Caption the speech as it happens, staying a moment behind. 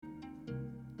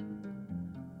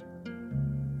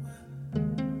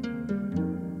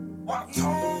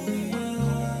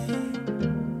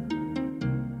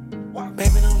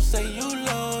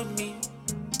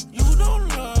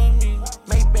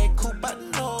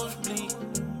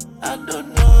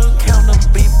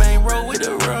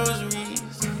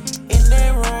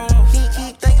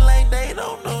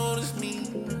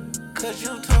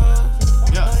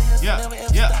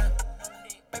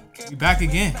back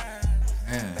again.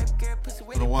 Man, it's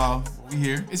been a while. We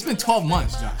here. It's been 12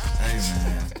 months, Josh. Hey,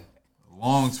 man.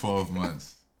 Long 12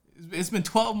 months. It's been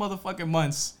 12 motherfucking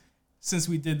months since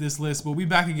we did this list, but we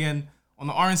back again on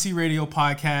the RNC Radio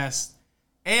podcast.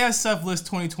 ASF List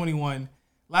 2021.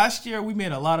 Last year, we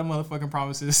made a lot of motherfucking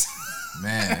promises.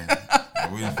 Man,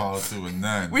 we didn't follow through with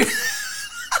none.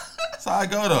 That's how I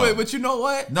go, though. Wait, but you know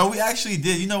what? No, we actually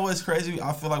did. You know what's crazy?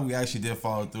 I feel like we actually did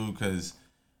follow through because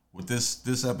with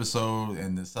this episode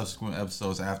and the subsequent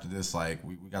episodes after this, like,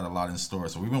 we got a lot in store.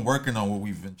 So we've been working on what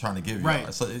we've been trying to give y'all.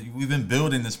 Right. So we've been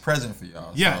building this present for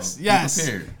y'all. Yes, so yes.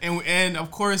 Be prepared. And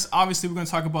of course, obviously, we're going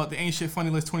to talk about the Ain't Shit Funny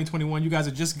List 2021. You guys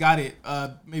have just got it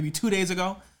maybe 2 days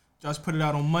ago. Josh put it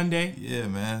out on Monday. Yeah,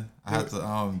 man. I have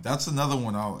to. That's another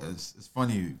one. It's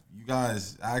funny. You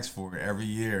guys ask for it every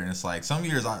year, and it's like some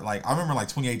years. I remember like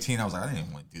 2018. I was like, I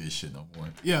didn't want to do this shit no more.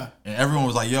 Yeah. And everyone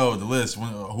was like, "Yo, the list.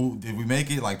 Who did we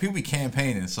make it?" Like people be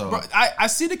campaigning. So Bro, I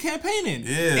see the campaigning.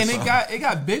 Yeah. And so, it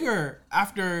got bigger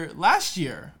after last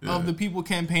year of the people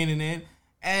campaigning it,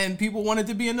 and people wanted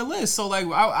to be in the list. So like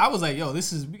I was like, yo,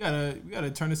 we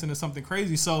gotta turn this into something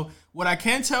crazy. So what I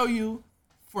can tell you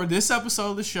for this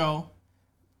episode of the show,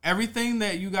 everything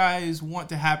that you guys want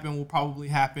to happen will probably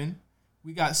happen.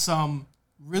 We got some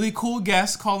really cool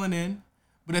guests calling in,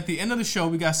 but at the end of the show,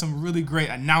 we got some really great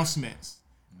announcements.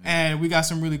 And we got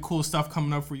some really cool stuff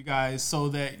coming up for you guys so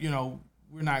that,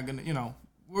 we're not going to,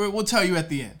 we'll tell you at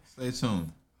the end. Stay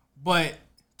tuned. But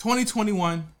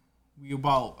 2021, we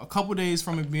about a couple days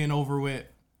from it being over with.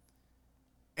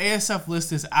 ASF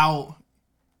list is out.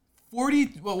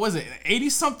 80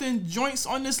 something joints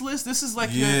on this list. This is like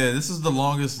this is the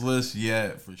longest list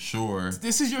yet for sure.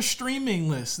 This is your streaming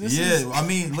list. I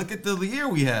mean, look at the year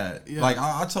we had. Yeah. Like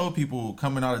I told people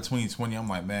coming out of 2020, I'm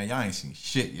like, man, y'all ain't seen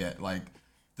shit yet. Like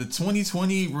the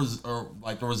 2020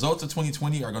 the results of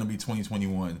 2020 are gonna be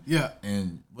 2021. Yeah.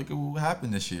 And look at what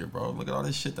happened this year, bro. Look at all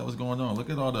this shit that was going on. Look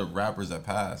at all the rappers that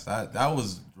passed. That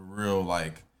was the real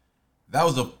that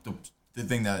was the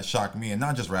thing that shocked me, and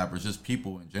not just rappers, just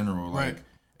people in general. Like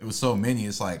it was so many,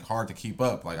 it's like hard to keep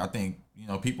up. Like I think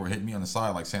people are hitting me on the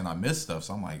side like saying I missed stuff.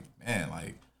 So I'm like, man,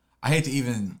 like I hate to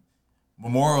even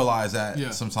memorialize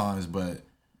that sometimes, but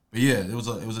yeah, it was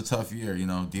a tough year.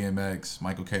 DMX,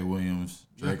 Michael K. Williams,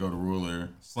 Draco the Ruler,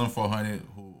 Slim 400,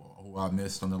 who I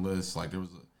missed on the list. Like there was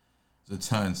a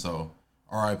ton. So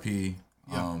R.I.P.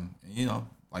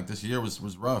 Like this year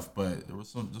was rough, but there was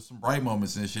some bright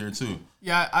moments in this year too.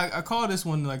 Yeah, I call this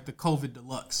one like the COVID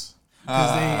Deluxe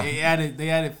because they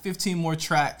added 15 more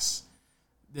tracks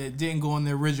that didn't go on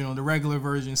the regular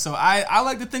version. So I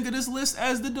like to think of this list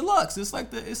as the deluxe. It's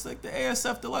like the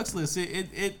ASF Deluxe list.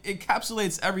 It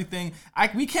encapsulates everything.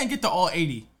 We can't get to all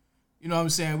 80. You know what I'm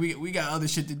saying? We got other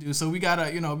shit to do. So we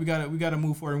gotta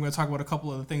move forward. We're gonna talk about a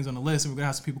couple other things on the list, and we're gonna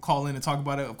have some people call in and talk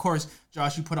about it. Of course,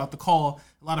 Josh, you put out the call.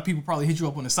 A lot of people probably hit you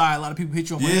up on the side. A lot of people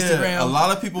hit you up on Instagram. A lot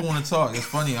of people want to talk. It's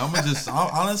funny.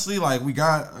 Honestly, like we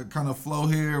got a kind of flow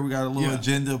here. We got a little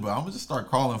agenda, but I'm gonna just start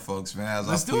calling folks, man.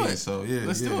 Let's do it. So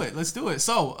let's do it.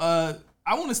 So I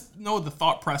want to know the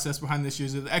thought process behind this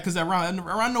year's, because around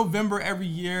November every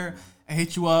year, I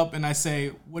hit you up and I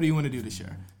say, what do you want to do this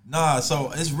year? Nah,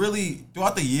 so it's really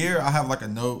throughout the year. I have like a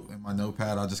note in my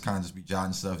notepad. I'll just kind of just be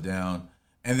jotting stuff down,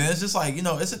 and then it's just like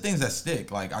it's the things that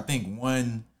stick. Like I think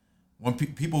when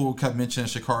people kept mentioning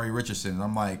Sha'Carri Richardson, and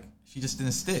I'm like, she just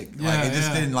didn't stick. It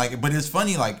just didn't but it's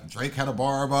funny. Like Drake had a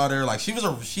bar about her. Like she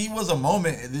was a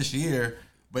moment this year,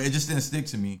 but it just didn't stick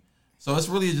to me. So it's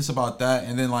really just about that.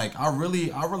 And then like I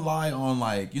rely on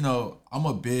I'm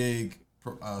a big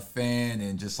fan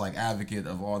and just like advocate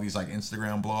of all these like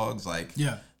Instagram blogs. Like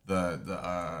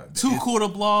the Too Cool to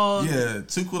Blog. Yeah,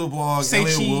 Too Cool to Blog. Say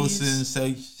Elliot Cheese. Wilson,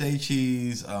 Say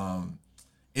Cheese.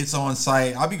 It's on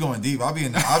site. I'll be going deep. I'll be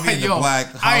in the Black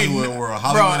Hollywood world.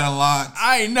 Hollywood Unlocked.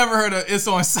 I ain't never heard of It's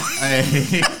on Site.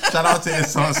 Hey, shout out to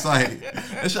It's on Site.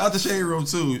 And shout out to Shade Room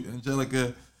too,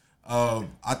 Angelica.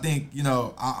 I think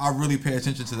I really pay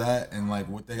attention to that and like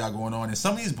what they got going on. And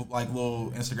some of these like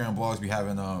little Instagram blogs be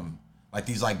having like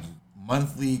these like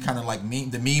monthly kind of like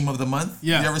the meme of the month.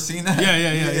 Yeah. You ever seen that?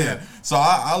 Yeah. So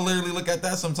I literally look at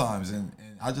that sometimes and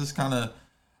I just kind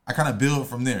of build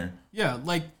from there. Yeah,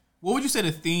 like what would you say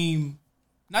the theme,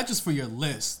 not just for your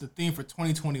list, the theme for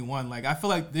 2021? Like I feel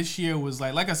like this year was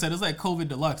like I said, it's like COVID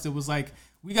Deluxe. It was like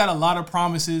we got a lot of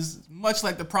promises, much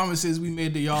like the promises we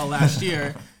made to y'all last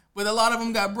year. But a lot of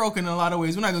them got broken in a lot of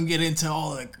ways. We're not gonna get into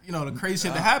all the crazy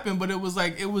shit that happened. But it was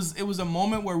like it was a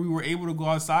moment where we were able to go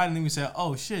outside, and then we said,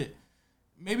 "Oh shit,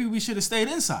 maybe we should have stayed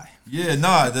inside." Yeah,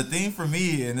 nah. The theme for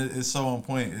me, and it's so on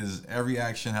point, is every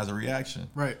action has a reaction.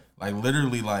 Right. Like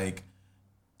literally, like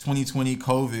 2020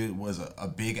 COVID was a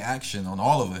big action on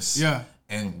all of us. Yeah.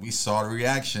 And we saw the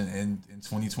reaction in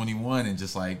 2021, and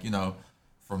just like,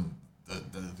 from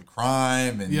the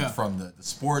crime and from the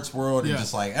sports world, and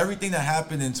just like everything that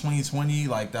happened in 2020,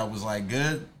 like that was like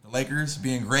good. The Lakers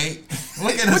being great.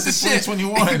 Look at us in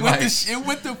 2021.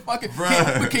 With the fucking.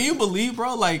 Can you believe,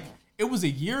 bro? Like, it was a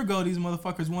year ago these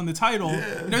motherfuckers won the title.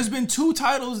 Yeah. There's been 2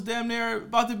 titles damn near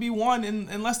about to be won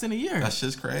in less than a year. That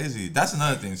shit's crazy. That's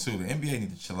another thing too. The NBA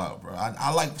need to chill out, bro.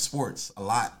 I like sports a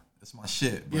lot. That's my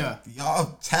shit. But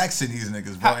y'all taxing these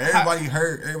niggas, bro. Everybody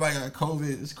hurt. Everybody got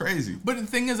COVID. It's crazy. But the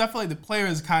thing is, I feel like the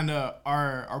players kind of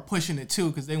are pushing it too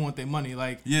because they want their money.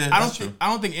 Like, I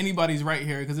don't think anybody's right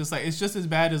here because it's like it's just as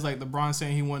bad as like LeBron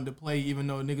saying he wanted to play even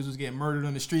though niggas was getting murdered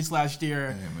on the streets last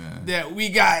year. Hey, man. That we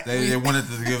got. They wanted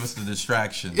to give us the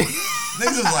distraction.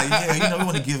 Niggas was like, we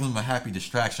want to give them a happy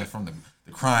distraction from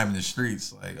the crime in the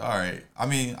streets. Like, all right. I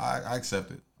mean, I accept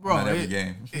it. Bro, every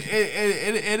game.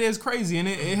 It is crazy, and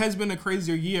it has been a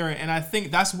crazier year. And I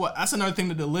think that's another thing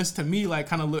that the list to me like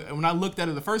kind of when I looked at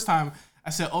it the first time,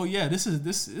 I said, oh yeah, this is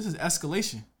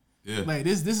escalation. Yeah. Like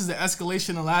this is the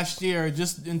escalation of last year,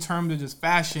 just in terms of just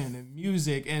fashion and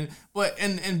music, but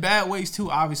in bad ways too.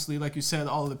 Obviously, like you said,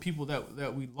 all of the people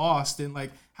that we lost, and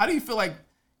like, how do you feel like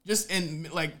just in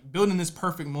like building this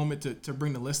perfect moment to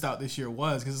bring the list out this year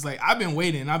was? Because it's like I've been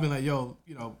waiting. I've been like, yo,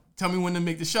 tell me when to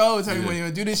make the show. Tell me when you're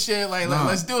gonna do this shit. Like,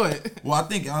 let's do it. Well, I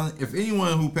think if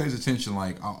anyone who pays attention,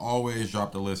 like, I always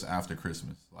drop the list after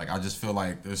Christmas. Like, I just feel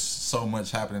like there's so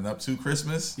much happening up to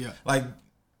Christmas. Yeah. Like,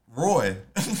 Roy.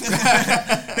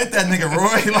 Hit that nigga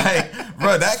Roy. Like,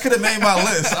 bro, that could have made my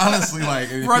list, honestly.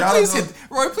 Like,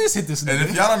 Roy, please hit this nigga. And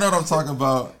if y'all don't know what I'm talking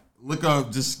about, look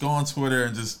up, just go on Twitter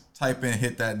and just type in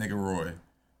 "hit that nigga Roy,"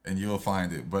 and you'll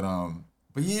find it.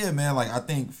 But yeah, man, like I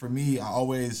think for me, I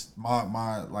always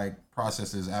my like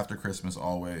process is after Christmas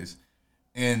always,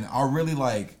 and I really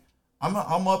like I'm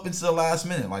up into the last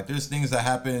minute. Like there's things that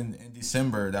happened in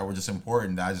December that were just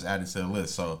important that I just added to the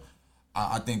list. So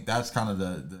I think that's kind of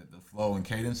the flow and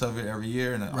cadence of it every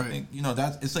year, and I think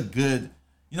it's a good.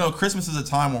 Christmas is a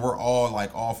time when we're all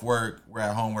like off work, we're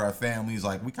at home with our families.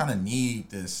 Like we kind of need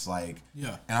this, like,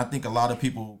 and I think a lot of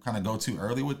people kind of go too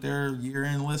early with their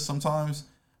year-end list sometimes.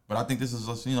 But I think this is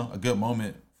a good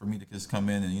moment for me to just come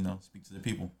in and speak to the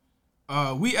people.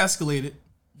 We escalated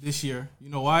this year. You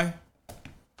know why?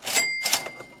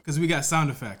 Because we got sound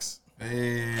effects.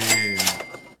 Hey,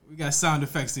 we got sound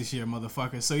effects this year,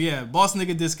 motherfucker. So yeah, Boss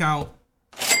Nigga discount.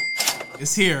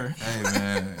 It's here. Hey,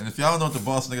 man. And if y'all don't know what the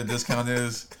Boss Nigga discount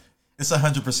is, it's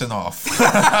 100% off.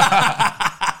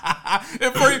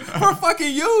 And for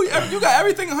fucking you got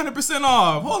everything 100%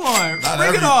 off. Hold on.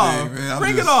 Bring it off. Man,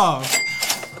 Bring it off.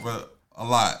 But a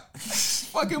lot.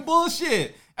 Fucking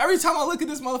bullshit. Every time I look at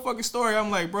this motherfucking story, I'm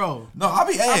like, bro. No, I'm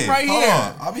right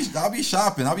here. I'll be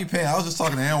shopping. I'll be paying. I was just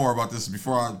talking to Anwar about this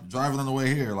before I driving on the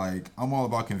way here. Like, I'm all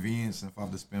about convenience, and if I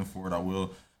have to spend for it, I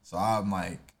will. So I'm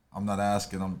like, I'm not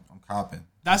asking. I'm copping.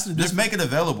 That's the just make it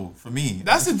available for me.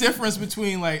 That's the difference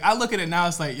between like I look at it now.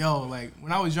 It's like like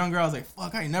when I was younger, I was like,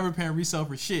 fuck, I ain't never paying resale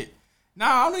for shit.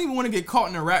 Now I don't even want to get caught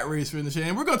in a rat race for the shit.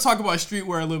 And we're gonna talk about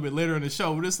streetwear a little bit later in the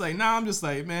show. But it's like now I'm just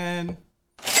like, man,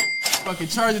 fucking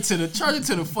charge it to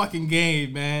the fucking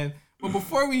game, man. But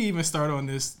before we even start on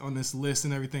this list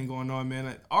and everything going on, man,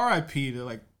 like, R.I.P. to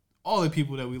like all the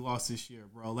people that we lost this year,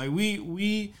 bro. Like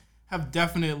we have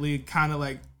definitely kind of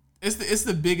like. It's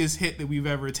the biggest hit that we've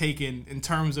ever taken in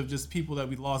terms of just people that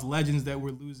we lost, legends that we're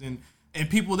losing, and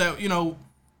people that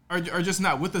are just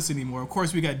not with us anymore. Of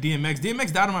course, we got DMX.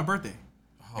 DMX died on my birthday,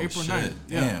 April 9th.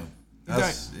 Damn.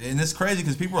 And it's crazy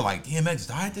because people are like, DMX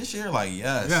died this year? Like,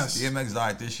 yes. DMX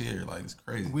died this year. Like, it's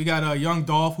crazy. We got Young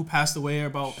Dolph who passed away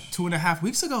about 2.5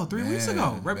 weeks ago, 3 weeks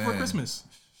ago, right before Christmas.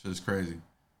 Shit's crazy.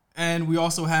 And we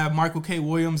also have Michael K.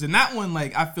 Williams, and that one,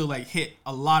 like, I feel like hit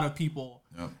a lot of people.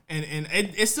 Yep. And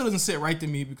it still doesn't sit right to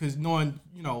me because knowing,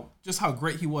 just how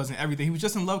great he was and everything. He was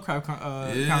just in Lovecraft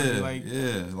Country.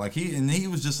 Like he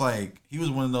was just like, he was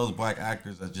one of those black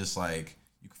actors that just like,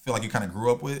 you feel like you kind of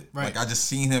grew up with. Right. Like I just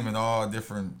seen him in all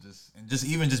different,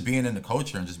 even being in the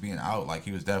culture and just being out. Like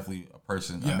he was definitely a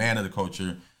person, a man of the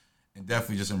culture. And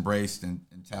definitely just embraced and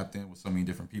tapped in with so many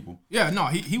different people. Yeah, no,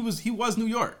 he was New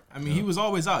York. I mean, he was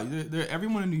always out.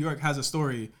 Everyone in New York has a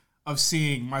story of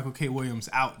seeing Michael K. Williams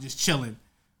out just chilling.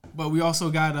 But we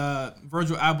also got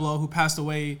Virgil Abloh who passed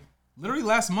away literally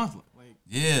last month. Like,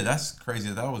 yeah, that's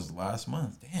crazy. That was last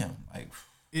month. Damn. Like,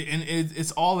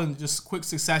 it's all in just quick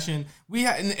succession. We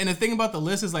had, and the thing about the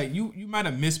list is like you might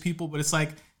have missed people, but it's like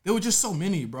there were just so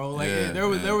many, bro. Like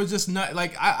there was just not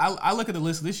like I look at the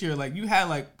list this year. Like you had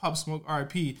like Pop Smoke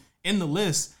R.I.P. in the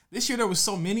list. This year there was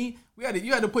so many.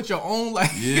 You had to put your own like.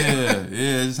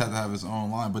 It just had to have its own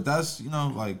line. But that's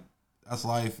like that's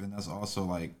life, and that's also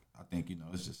like I think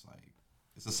it's just like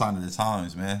it's a sign of the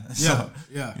times, man. So,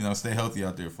 stay healthy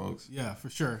out there, folks. Yeah, for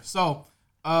sure. So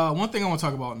one thing I want to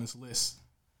talk about in this list.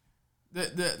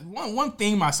 The one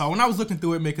theme I saw when I was looking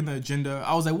through it, making the agenda,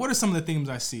 I was like, what are some of the themes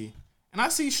I see? And I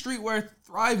see streetwear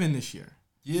thriving this year.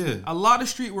 Yeah, a lot of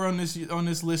streetwear on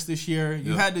this list this year.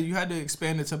 You had to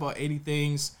expand it to about 80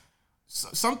 things.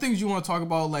 Some things you want to talk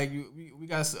about, like we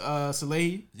got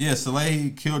Salehi. Yeah,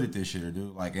 Salehi killed it this year,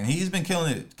 dude. Like, and he's been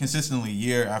killing it consistently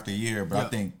year after year. But I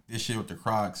think this year with the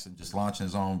Crocs and just launching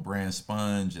his own brand,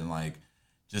 Sponge, and like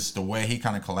just the way he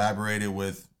kind of collaborated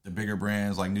with the bigger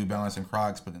brands like New Balance and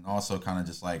Crocs, but then also kind of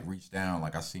just like reached down.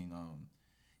 Like I seen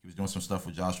he was doing some stuff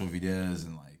with Joshua Videz,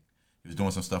 and like he was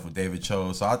doing some stuff with David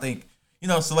Cho. So I think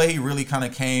Salehi really kind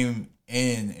of came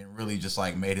in and really just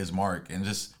like made his mark, and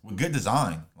just with good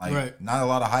design. Like not a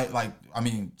lot of hype. Like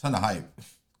ton of hype.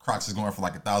 Crocs is going for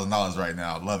like $1,000 right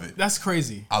now. I love it. That's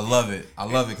crazy. I love it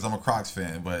because I'm a Crocs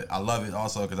fan, but I love it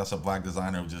also because that's a black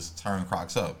designer who just turned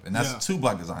Crocs up, and that's two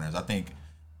black designers. I think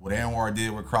what Anwar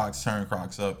did with Crocs turned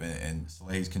Crocs up, and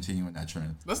Salehi's continuing that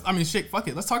trend. Fuck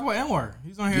it. Let's talk about Anwar.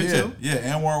 He's on here too.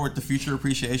 Yeah, Anwar with the Future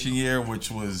Appreciation Year,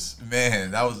 which was, man,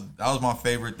 that was my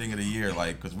favorite thing of the year.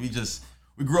 Like, because we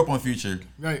grew up on Future,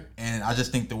 right? And I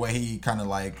just think the way he kind of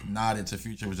like nodded to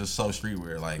Future was just so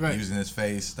streetwear. Like using his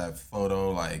face, that photo,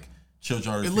 like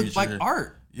Children of the Future. It looked like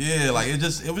art. Yeah, like it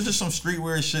was just some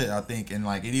streetwear shit, I think, and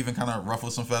like it even kind of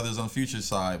ruffled some feathers on Future's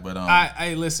side. But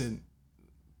I listen.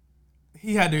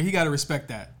 He got to respect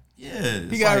that. Yeah,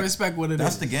 he got to respect what it is.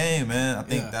 That's the game, man. I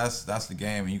think that's the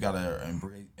game, and you got to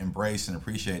embrace and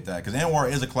appreciate that. Because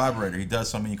Anwar is a collaborator. He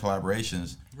does so many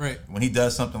collaborations. Right. When he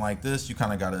does something like this, you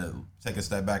kind of got to take a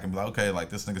step back and be like, okay, like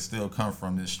this nigga still come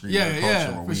from this streetwear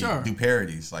culture where we do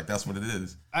parodies. Like that's what it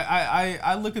is.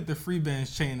 I look at the Free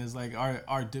Bands chain as like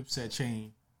our Dipset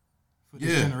chain for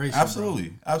this generation. Absolutely,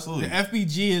 bro. absolutely. The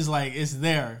FBG is like it's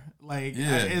there. Like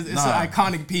it's an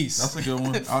iconic piece. That's a good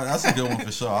one. That's a good one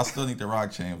for sure. I still need the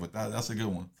rock chain, but that's a good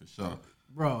one for sure.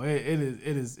 Bro,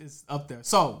 it's up there.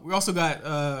 So we also got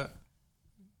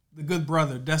the good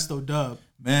brother Desto Dub.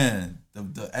 Man,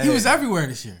 he was everywhere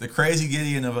this year. The Crazy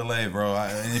Gideon of LA, bro.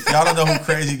 And if y'all don't know who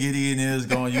Crazy Gideon is,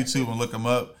 go on YouTube and look him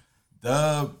up.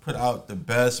 Dub put out the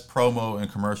best promo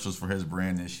and commercials for his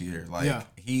brand this year. Like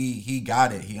he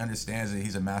got it. He understands it.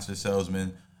 He's a master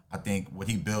salesman. I think what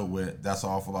he built with That's an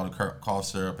Awful Lot of Cough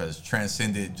Syrup has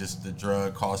transcended just the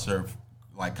drug cough syrup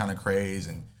like kind of craze.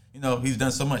 And he's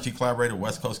done so much. He collaborated with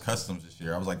West Coast Customs this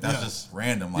year. I was like, that's just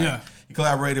random. Like he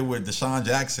collaborated with Deshaun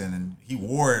Jackson and he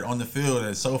wore it on the field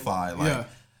at SoFi. Like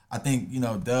I think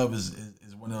Dub is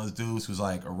one of those dudes who's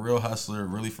like a real hustler,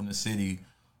 really from the city,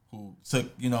 who took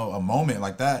a moment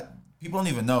like that. People don't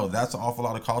even know That's an Awful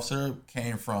Lot of Cough Syrup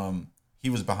came from, he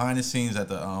was behind the scenes at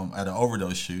the at an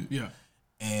overdose shoot. Yeah.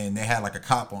 And they had like a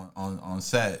cop on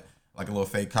set, like a little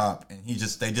fake cop, and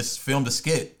they just filmed a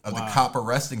skit of the cop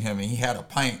arresting him, and he had a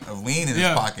pint of lean in his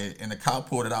pocket, and the cop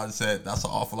pulled it out and said, "That's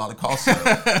an awful lot of cough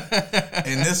syrup."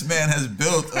 And this man has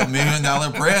built $1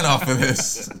 million brand off of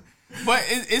this. But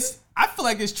I feel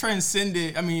like it's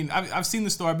transcended. I mean, I've seen the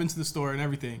store, I've been to the store and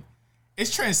everything.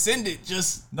 It's transcended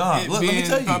just let me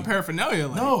tell you. Paraphernalia.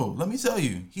 Like. No, let me tell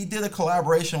you. He did a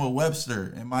collaboration with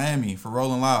Webster in Miami for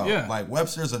Rolling Loud. Yeah. Like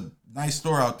Webster's a nice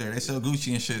store out there. They sell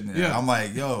Gucci and shit in there. Yeah. I'm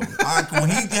like, yo, when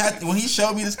he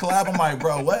showed me this collab, I'm like,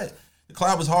 bro, what? The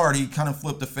collab was hard. He kind of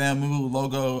flipped the FAMU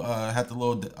logo, had the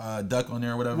little duck on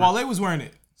there or whatever. Wale was wearing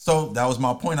it. So that was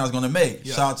my point I was going to make.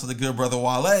 Yeah. Shout out to the good brother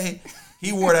Wale.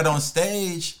 He wore that on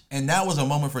stage, and that was a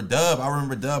moment for Dub. I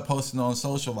remember Dub posting on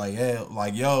social like, yeah,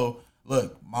 like, yo,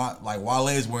 look,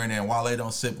 Wale's wearing that, and Wale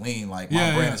don't sip lean. Like,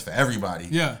 my brand is for everybody.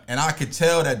 Yeah. And I could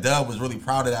tell that Dub was really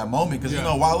proud of that moment because,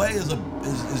 Wale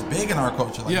is big in our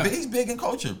culture. Like, he's big in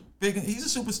culture.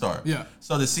 He's a superstar. Yeah.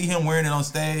 So to see him wearing it on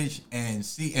stage and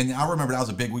I remember that was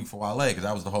a big week for Wale because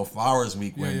that was the whole Flowers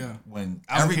week when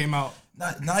album came out.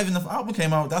 Not even the album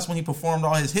came out. That's when he performed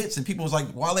all his hits, and people was like,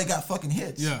 "Wale got fucking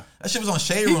hits." Yeah, that shit was on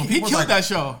Shade Room. He killed that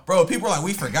show, bro. People were like,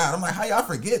 "We forgot." I'm like, "How y'all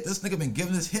forget? This nigga been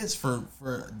giving us hits for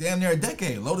damn near a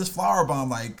decade." Lotus Flower Bomb,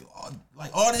 like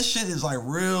all this shit is like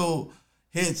real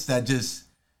hits that just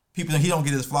people he don't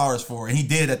get his flowers for, and he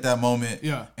did at that moment.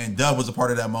 Yeah, and Dub was a part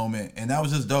of that moment, and that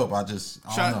was just dope. I don't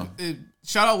know.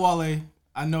 Shout out Wale.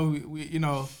 I know we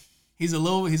He's a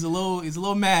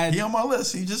little mad. He on my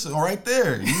list. He just right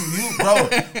there. You bro.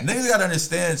 Niggas gotta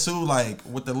understand too, like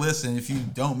with the list, and if you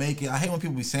don't make it, I hate when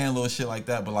people be saying little shit like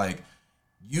that, but like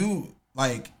you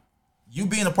you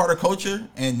being a part of culture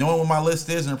and knowing what my list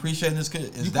is and appreciating this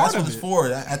kid, that's what it's for.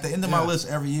 At the end of my list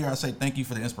every year, I say thank you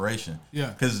for the inspiration. Yeah.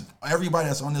 Because everybody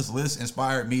that's on this list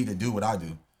inspired me to do what I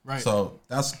do. Right. So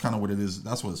that's kind of what it is.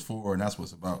 That's what it's for, and that's what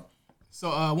it's about. So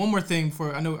one more thing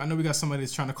I know we got somebody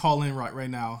that's trying to call in right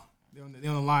now. They're on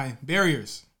the line.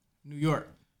 Barriers, New York.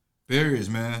 Barriers,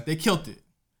 man. They killed it.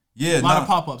 Yeah. A lot of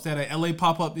pop-ups. They had an LA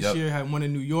pop-up this year, had one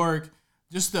in New York.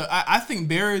 I think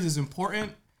Barriers is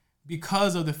important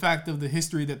because of the fact of the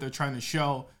history that they're trying to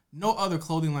show. No other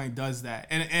clothing line does that.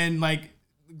 And like,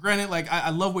 granted, like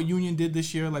I love what Union did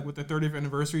this year, like with their 30th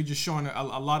anniversary, just showing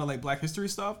a lot of like Black history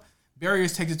stuff.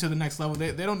 Barriers takes it to the next level.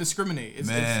 They don't discriminate. It's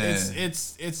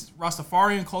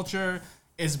Rastafarian culture.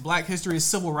 It's Black history. It's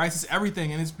civil rights. It's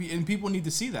everything, and people need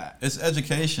to see that. It's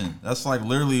education. That's like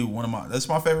literally that's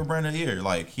my favorite brand of the year.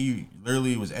 Like he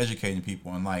literally was educating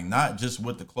people, and like not just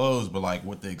with the clothes, but like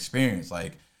with the experience.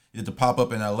 Like he did the pop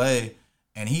up in LA,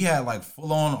 and he had like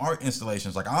full on art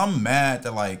installations. Like I'm mad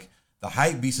that like the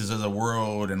hype beasts of the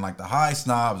world and like the high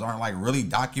snobs aren't like really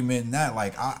documenting that.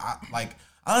 Like I like.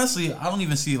 Honestly, I don't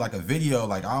even see like a video.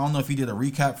 Like I don't know if he did a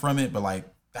recap from it, but like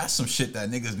that's some shit that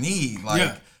niggas need.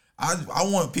 Like I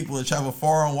want people to travel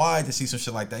far and wide to see some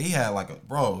shit like that. He had like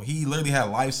he literally had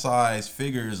life-size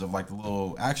figures of like the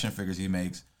little action figures he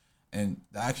makes, and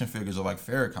the action figures are like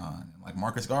Farrakhan and like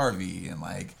Marcus Garvey and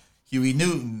like Huey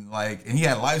Newton, like, and he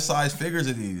had life-size figures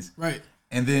of these. Right.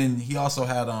 And then he also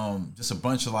had just a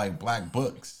bunch of like Black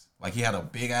books. Like he had a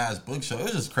big ass book show. It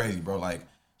was just crazy, bro. Like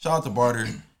shout out to Barter.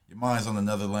 Your mind's on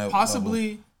another level.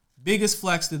 Possibly biggest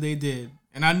flex that they did,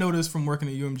 and I noticed from working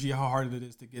at UMG how hard it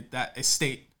is to get that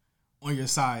estate on your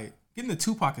side. Getting the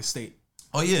Tupac estate.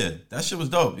 Oh yeah, that shit was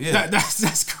dope. Yeah,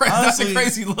 that's crazy. Honestly, that's a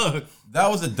crazy look. That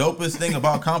was the dopest thing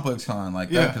about Complex Con, like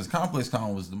that, because Complex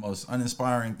Con was the most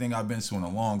uninspiring thing I've been to in a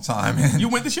long time. You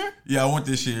went this year? Yeah, I went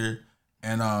this year,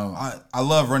 and I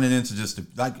love running into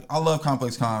I love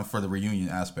Complex Con for the reunion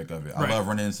aspect of it. I love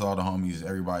running into all the homies.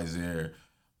 Everybody's there.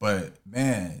 But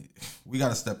man, we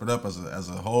gotta step it up as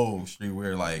a whole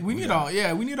streetwear. Like we need our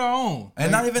own.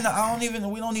 And like,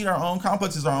 we don't need our own.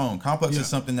 Complex is our own. Complex is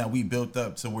something that we built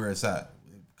up to where it's at.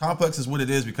 Complex is what it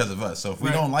is because of us. So if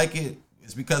we don't like it,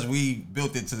 it's because we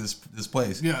built it to this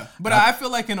place. Yeah. But I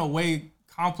feel like in a way,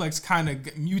 Complex kind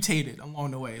of mutated along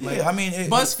the way. Like, I mean,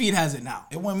 BuzzFeed has it now.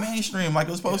 It went mainstream like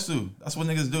it was supposed to. That's what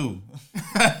niggas do.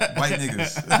 White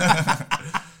niggas.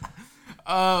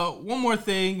 One more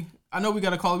thing. I know we got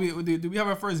to call it. Do we have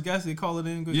our first guest? They call it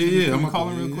in. Yeah. I'm call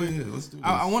him real quick. Yeah, let's do this.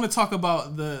 I want to talk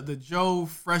about the Joe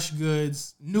Fresh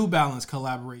Goods New Balance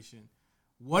collaboration.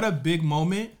 What a big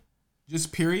moment,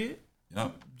 just period.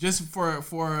 Yep. Just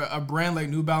for a brand like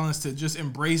New Balance to just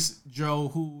embrace Joe,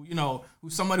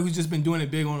 who's somebody who's just been doing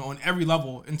it big on every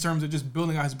level in terms of just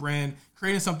building out his brand,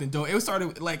 creating something dope. It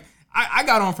started like I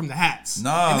got on from the hats, and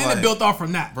then it built off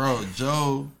from that. Bro,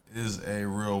 Joe is a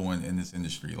real one in this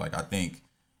industry. Like I think.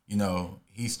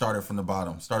 He started from the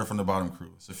bottom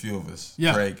crew. It's a few of us.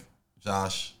 Yeah. Drake,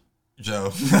 Josh,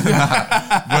 Joe.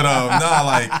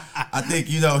 I think,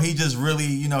 he just really,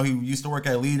 he used to work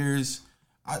at Leaders.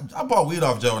 I bought weed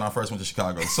off Joe when I first went to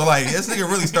Chicago. So, like, this nigga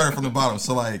really started from the bottom.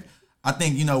 So, like, I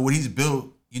think, what he's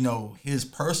built, his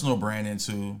personal brand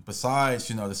into, besides,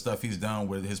 the stuff he's done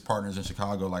with his partners in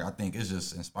Chicago, like, I think it's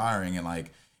just inspiring. And,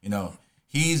 like,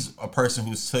 he's a person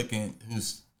who's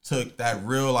took that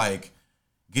real, like,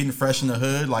 getting fresh in the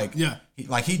hood,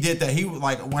 he did that. He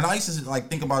like when I used to like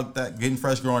think about that getting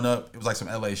fresh growing up, it was like some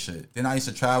LA shit. Then I used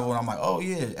to travel and I'm like, oh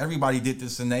yeah, everybody did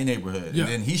this in their neighborhood. Yeah.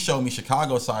 And then he showed me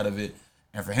Chicago side of it,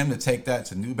 and for him to take that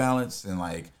to New Balance and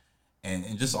like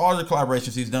and just all the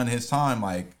collaborations he's done in his time,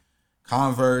 like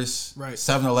Converse,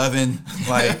 7-Eleven,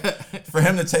 like for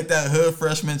him to take that hood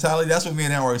fresh mentality, that's what me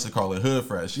and Anwar used to call it, hood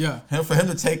fresh. Yeah. For him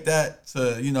to take that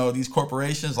to these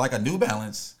corporations like a New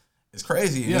Balance. It's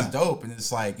crazy and it's dope, and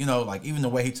it's like like even the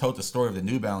way he told the story of the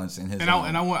New Balance in his. I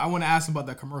want to ask him about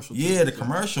that commercial. Yeah, the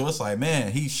commercial. It's like,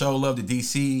 man, he showed love to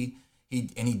DC. He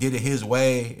did it his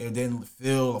way. It didn't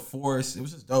feel a force. It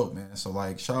was just dope, man. So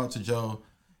like, shout out to Joe.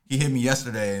 He hit me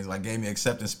yesterday and like gave me an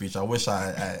acceptance speech. I wish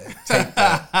I taped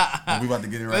that. We about to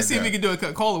get it right. Let's see if we can do it.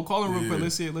 Call him real quick.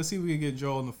 Let's see if we can get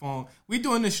Joe on the phone. We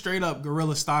doing this straight up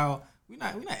guerrilla style. We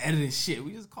not editing shit.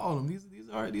 We just call him. These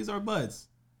are buds.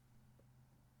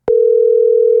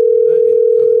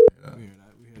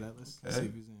 We hear that. Let's see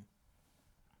if he's in.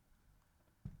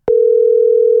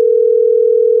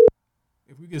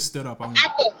 If we get stood up, I'm.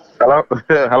 Hello.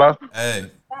 Hello.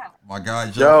 Hey, my guy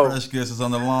Joe Fresh Goods is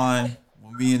on the line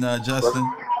with me and Justin,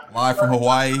 live from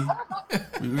Hawaii.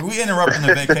 We interrupting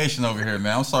the vacation over here,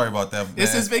 man. I'm sorry about that. Man.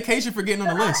 It's his vacation for getting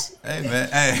on the list. Hey, man.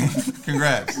 Hey,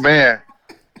 congrats. Man,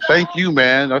 Thank you,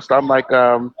 man. I'm like,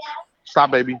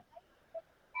 stop, baby.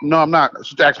 No, I'm not.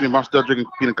 She asked me if I'm still drinking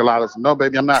pina coladas. No,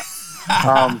 baby, I'm not.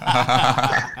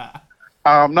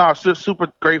 Um, no, I'm just super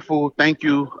grateful. Thank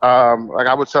you. Like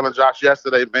I was telling Josh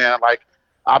yesterday, man, like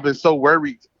I've been so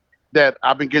worried that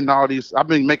I've been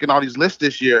making all these lists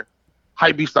this year.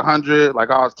 Hype Beast 100, like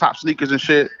all his top sneakers and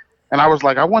shit. And I was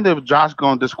like, I wonder if Josh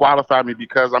gonna disqualify me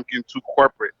because I'm getting too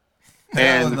corporate.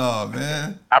 Hell And no,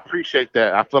 man. I appreciate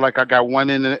that. I feel like I got one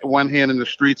hand in the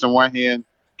streets and one hand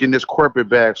getting this corporate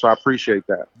bag. So I appreciate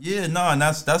that. Yeah, no, and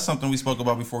that's something we spoke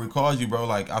about before we called you, bro.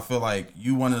 Like, I feel like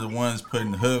you one of the ones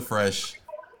putting Hood Fresh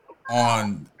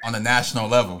on a national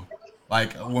level.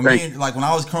 Like when when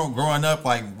I was growing up,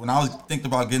 like when I was thinking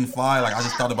about getting fly, like I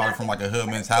just thought about it from like a hood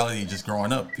mentality, just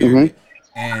growing up. Period.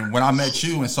 And when I met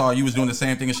you and saw you was doing the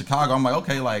same thing in Chicago, I'm like,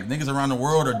 okay, like niggas around the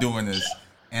world are doing this,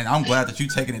 and I'm glad that you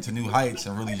taking it to new heights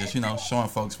and really just showing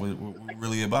folks what we're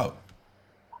really about.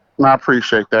 I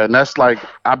appreciate that. And that's like,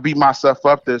 I beat myself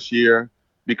up this year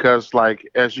because like,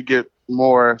 as you get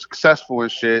more successful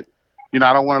and shit, I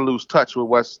don't want to lose touch with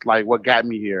what got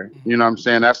me here. You know what I'm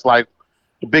saying? That's like,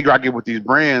 the bigger I get with these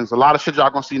brands, a lot of shit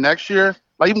y'all gonna see next year.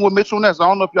 Like even with Mitchell Ness, I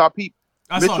don't know if y'all peep.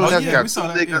 Mitchell Ness got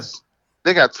two niggas.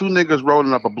 They got two niggas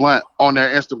rolling up a blunt on their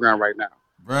Instagram right now.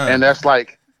 Bruh. And that's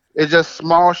like, it's just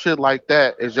small shit like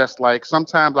that. It's just like,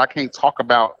 sometimes I can't talk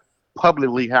about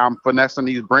publicly how I'm finessing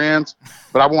these brands,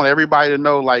 but I want everybody to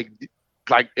know like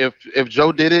if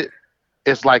Joe did it,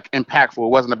 it's like impactful. It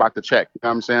wasn't about the check. You know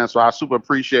what I'm saying? So I super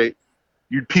appreciate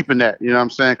you peeping that. You know what I'm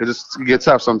saying? Because it gets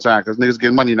tough sometimes because niggas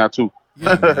get money now too.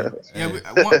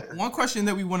 One question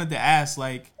that we wanted to ask,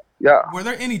 like, were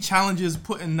there any challenges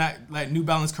putting that like New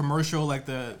Balance commercial, like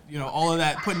the all of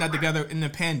that, putting that together in the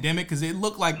pandemic? Because it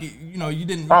looked like you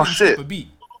didn't skip a beat.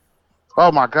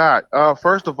 Oh my God!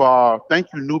 First of all, thank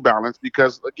you New Balance,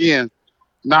 because again,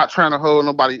 not trying to hold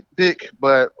nobody dick,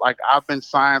 but like I've been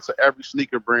signed to every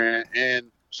sneaker brand and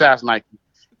Shaz Nike,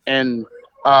 and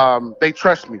they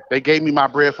trust me. They gave me my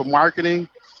bread for marketing,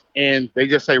 and they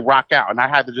just say rock out, and I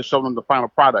had to just show them the final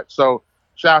product. So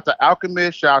shout out to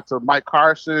Alchemist, shout out to Mike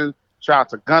Carson, shout out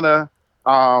to Gunna.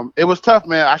 It was tough,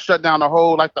 man. I shut down the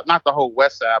whole not the whole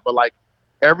West Side, but like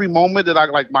every moment that I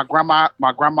like my grandma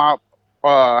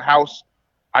house,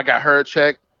 I got her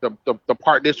check. The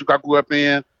Park District I grew up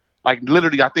in, like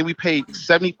literally, I think we paid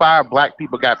 75 black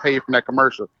people got paid from that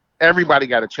commercial. Everybody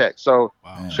got a check. So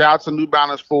shout out to New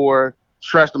Balance for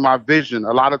trusting my vision.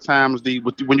 A lot of times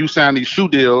when you sign these shoe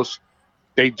deals,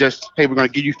 they just, hey, we're gonna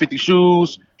give you 50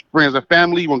 shoes, friends and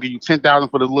family, we're gonna give you 10,000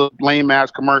 for the little lame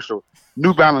ass commercial.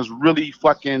 New Balance really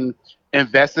fucking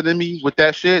invested in me with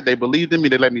that shit. They believed in me.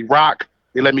 They let me rock.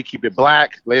 They let me keep it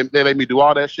black. They let me do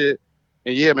all that shit.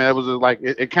 And yeah, man, it was like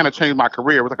it kind of changed my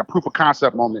career. It was like a proof of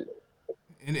concept moment.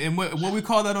 And what we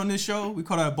call that on this show, we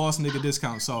call that a boss nigga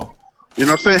discount. So you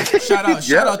know what I'm saying? Shout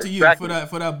out to you for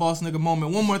that boss nigga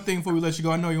moment. One more thing before we let you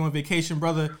go. I know you're on vacation,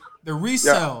 brother. The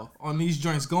resale on these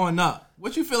joints going up.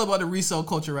 What you feel about the resale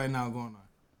culture right now going on?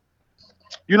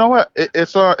 You know what?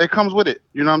 It comes with it.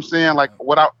 You know what I'm saying? Like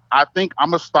I think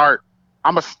I'm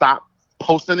gonna stop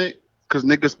posting it because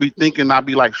niggas be thinking I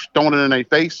be like throwing it in their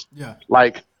face. Yeah.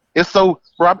 Like it's so,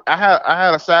 bro. I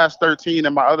had a size 13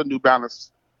 in my other New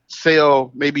Balance sale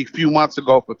maybe a few months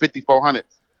ago for $5,400.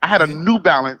 I had a New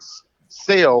Balance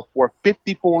sale for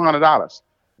 $5,400.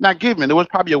 Not given. It was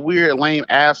probably a weird, lame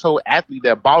asshole athlete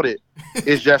that bought it.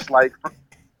 It's just like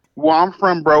where I'm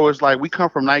from, bro. Is like we come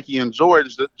from Nike and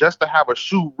Jordans. Just to have a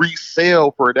shoe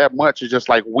resale for that much is just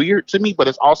like weird to me, but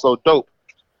it's also dope.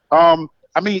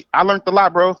 I mean, I learned a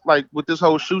lot, bro. Like with this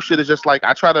whole shoe shit, it's just like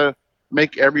I try to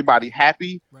make everybody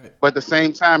happy, right. But at the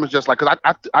same time, it's just like, because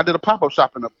I did a pop-up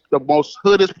shop in the most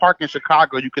hoodest park in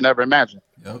Chicago you can ever imagine.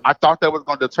 Yep. I thought that was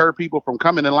going to deter people from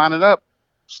coming and lining up.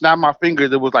 Snap my fingers,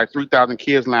 there was like 3,000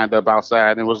 kids lined up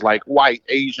outside, and it was like white,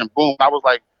 Asian, boom. I was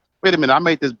like, wait a minute, I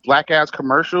made this black-ass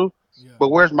commercial,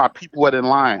 but where's my people at in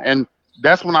line? And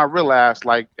that's when I realized,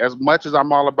 like, as much as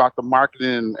I'm all about the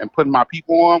marketing and putting my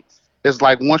people on, it's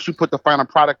like once you put the final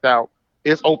product out,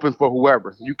 it's open for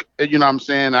whoever. You know what I'm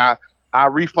saying? I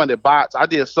refunded bots. I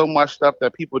did so much stuff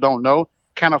that people don't know.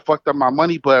 Kind of fucked up my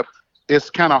money, but it's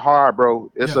kind of hard, bro.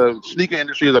 It's a sneaker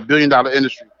industry is $1 billion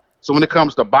industry. So when it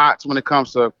comes to bots, when it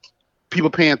comes to people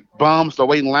paying bums to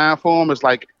wait in line for them, it's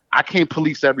like I can't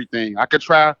police everything. I could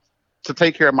try to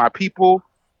take care of my people.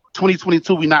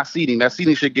 2022, we not seeding. That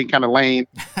seeding shit getting kind of lame.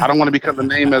 I don't want to become the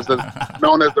name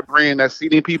known as the brand that's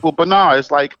seeding people. But no, it's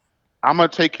like I'm gonna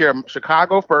take care of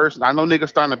Chicago first. And I know niggas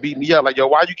starting to beat me up. Like, yo,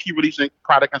 why you keep releasing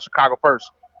product in Chicago first?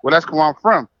 Well, that's where I'm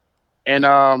from.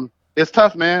 And it's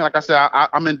tough, man. Like I said,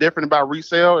 I'm indifferent about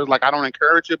resale. It's like I don't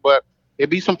encourage it, but it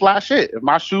be some fly shit. If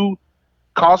my shoe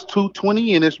costs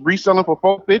 $220 and it's reselling for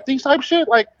 $450 type shit,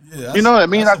 like you know, that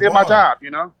means I did my job.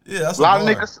 You know, that's a lot of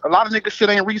niggas shit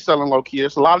ain't reselling low key.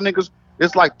 It's a lot of niggas.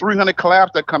 It's like 300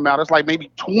 collabs that come out. It's like maybe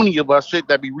 20 of us shit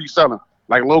that be reselling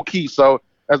like low key. So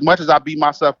as much as I beat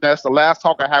myself, that's the last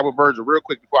talk I had with Virgil. Real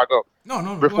quick before I go.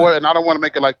 No. Before, and I don't want to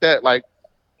make it like that. Like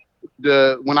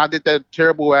when I did that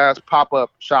terrible ass pop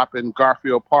up shop in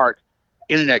Garfield Park,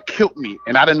 internet killed me,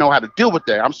 and I didn't know how to deal with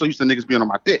that. I'm so used to niggas being on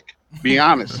my dick. Being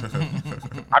honest,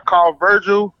 I called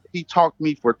Virgil. He talked to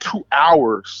me for 2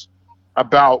 hours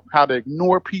about how to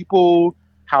ignore people,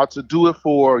 how to do it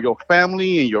for your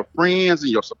family and your friends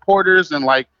and your supporters, and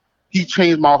like he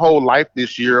changed my whole life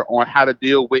this year on how to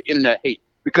deal with internet hate.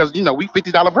 Because you know we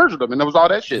 $50 Virgil them, and there was all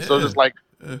that shit. So it's just like,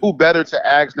 who better to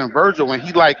ask than Virgil? And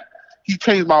he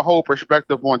changed my whole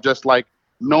perspective on just like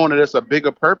knowing that it's a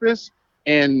bigger purpose,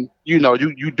 and you know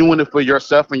you doing it for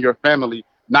yourself and your family,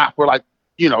 not for like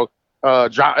Jonathan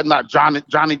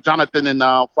in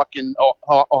fucking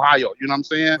Ohio. You know what I'm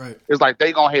saying? Right. It's like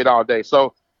they gonna hate all day.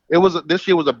 So this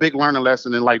year was a big learning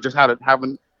lesson, and like just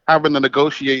having to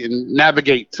negotiate and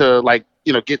navigate to like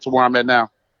get to where I'm at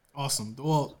now. Awesome.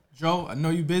 Well, Joe, I know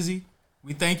you're busy.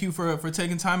 We thank you for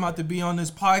taking time out to be on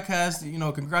this podcast. You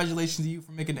know, congratulations to you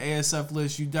for making the ASF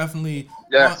list. You definitely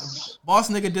Boss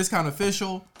Nigga Discount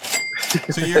official.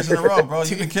 2 years in a row, bro.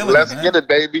 You've been killing it, Let's get it,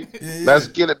 baby. Yeah. Let's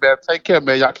get it, man. Take care,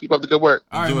 man. Y'all keep up the good work.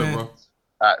 All right, man. Bro. All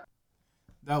right.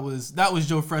 That was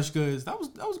Joe Fresh Goods. That was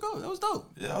good. That was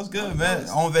dope. Yeah, that was good, man.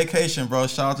 On vacation, bro.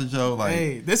 Shout out to Joe. Like,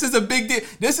 hey, this is a big deal.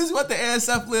 This is what the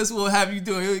ASF list will have you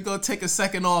doing. You're gonna take a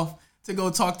second off to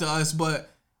go talk to us, but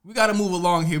we got to move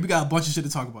along here. We got a bunch of shit to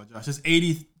talk about, Josh. There's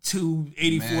 82,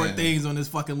 84 things on this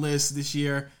fucking list this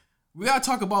year. We got to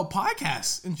talk about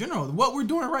podcasts in general. What we're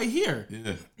doing right here.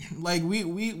 Yeah. Like we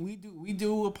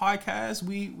do a podcast.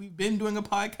 We've been doing a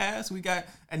podcast. We got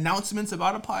announcements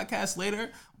about a podcast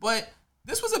later. But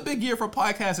this was a big year for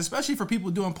podcasts, especially for people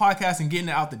doing podcasts and getting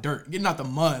it out the dirt, getting out the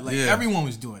mud. Like everyone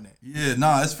was doing it. Yeah,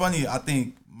 nah, it's funny. I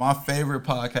think my favorite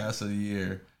podcast of the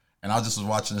year, and I just was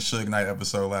watching the Suge Knight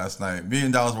episode last night. $1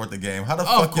 million worth of game. How the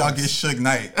fuck y'all get Suge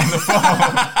Knight on the phone?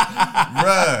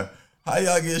 Bruh. How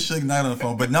y'all get Suge Knight on the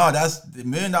phone? But no, that's $1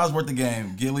 million worth of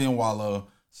game. Gilly and Wallow.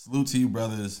 Salute to you,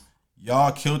 brothers.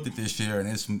 Y'all killed it this year. And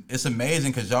it's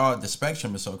amazing because y'all, the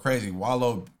spectrum is so crazy.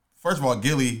 Wallow, first of all,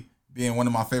 Gilly being one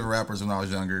of my favorite rappers when I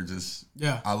was younger.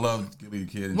 I loved Gilly the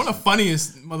Kid. One of the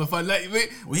funniest motherfuckers.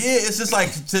 Well, yeah, it's just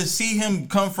like to see him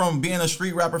come from being a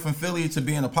street rapper from Philly to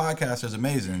being a podcaster is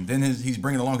amazing. Then he's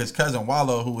bringing along his cousin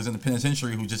Wallow, who was in the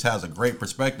penitentiary, who just has a great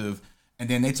perspective. And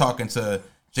then they talking to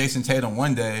Jason Tatum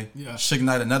one day, Suge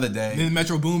Knight another day, then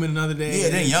Metro Boomin another day,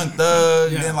 then Young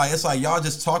Thug, then like it's like y'all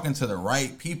just talking to the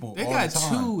right people. They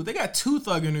got two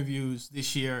Thug interviews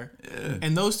this year,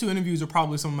 and those two interviews are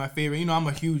probably some of my favorite. You know, I'm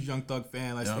a huge Young Thug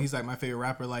fan. Like he's like my favorite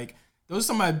rapper. Like those are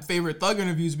some of my favorite Thug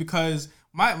interviews because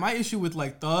my issue with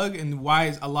like Thug and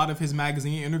why a lot of his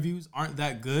magazine interviews aren't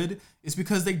that good is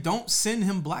because they don't send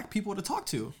him black people to talk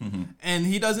to. And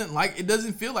he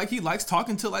doesn't feel like he likes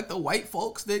talking to like the white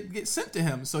folks that get sent to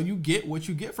him. So you get what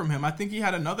you get from him. I think he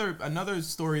had another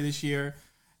story this year,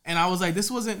 and I was like, this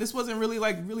wasn't really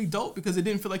like really dope because it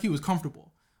didn't feel like he was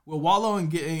comfortable. Well, Wallow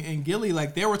and Gilly,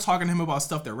 like they were talking to him about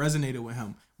stuff that resonated with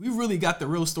him. We really got the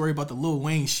real story about the Lil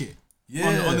Wayne shit.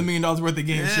 On the $1 million worth of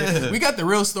game shit. We got the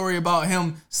real story about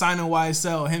him signing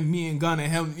YSL, him meeting Gunna,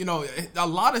 him, you know, a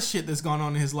lot of shit that's gone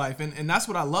on in his life. And that's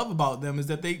what I love about them is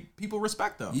that people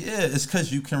respect them. Yeah, it's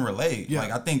because you can relate. Yeah.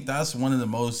 Like, I think that's one of the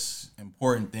most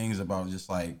important things about just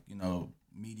like, you know,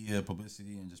 media,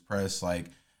 publicity, and just press. Like,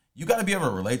 you got to be able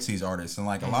to relate to these artists. And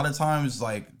like, a lot of times,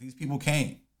 like, these people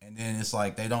can't. And then it's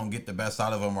like, they don't get the best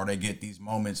out of them, or they get these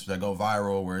moments that go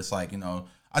viral where it's like, you know,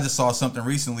 I just saw something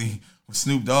recently with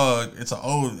Snoop Dogg. It's an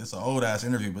old ass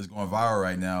interview, but it's going viral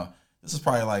right now. This is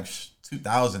probably like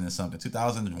 2000 and something,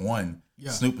 2001.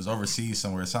 Yeah. Snoop is overseas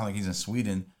somewhere. It sounds like he's in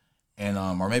Sweden, and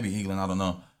or maybe England. I don't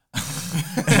know.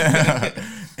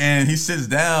 And he sits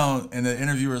down, and the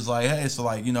interviewer's like, "Hey, so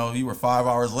like, you know, you were 5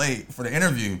 hours late for the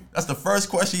interview." That's the first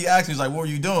question he asked me. He's like, "What were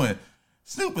you doing?"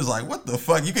 Snoop is like, what the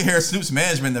fuck? You can hear Snoop's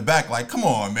management in the back like, come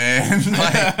on, man.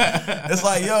 Like, it's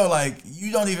like, yo, like,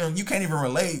 you can't even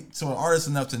relate to an artist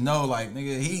enough to know, like,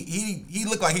 nigga, he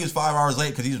looked like he was 5 hours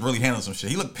late because he was really handling some shit.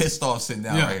 He looked pissed off sitting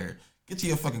down right here. Get to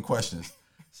your fucking questions.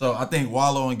 So I think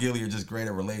Wallow and Gilly are just great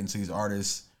at relating to these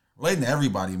artists, relating to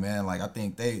everybody, man. Like, I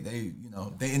think they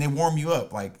warm you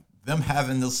up. Like, them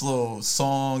having this little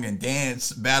song and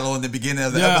dance battle in the beginning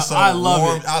of the episode. I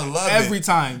love it. I love it. Every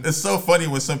time. It's so funny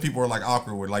when some people are like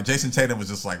awkward with, like Jason Tatum was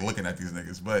just like looking at these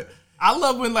niggas. But I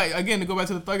love when, like, again, to go back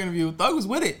to the Thug interview, Thug was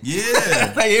with it.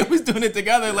 Yeah. Like, it was doing it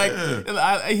together. Like,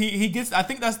 he gets, I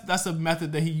think that's a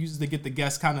method that he uses to get the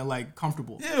guests kind of, like,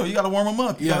 comfortable. Yeah, you got to warm them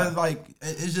up. You got to, like,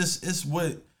 it's just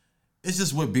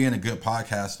what being a good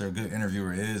podcaster, a good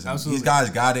interviewer is. And these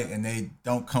guys got it, and they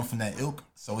don't come from that ilk,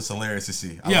 so it's hilarious to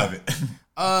see. I love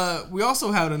it. We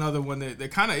also had another one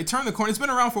that kind of, it turned the corner. It's been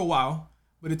around for a while,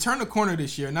 but it turned the corner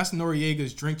this year, and that's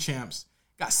Noriega's Drink Champs.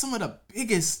 Got some of the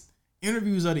biggest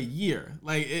interviews of the year.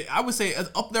 Like, I would say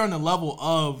up there on the level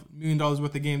of $1 Million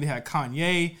Worth of Game. They had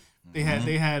Kanye. They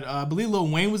had I believe Lil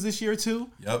Wayne was this year too.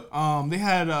 Yep. They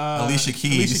had Alicia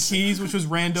Keys, which was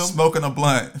random. Smoking a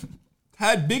blunt.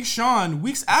 Had Big Sean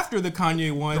weeks after the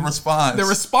Kanye one. The response.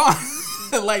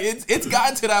 Like, it's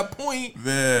gotten to that point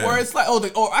where it's like,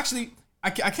 actually, I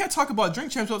can't talk about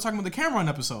Drink Champs without talking about the Cameron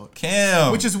episode.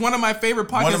 Cam, which is one of my favorite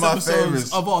podcast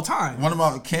episodes of all time.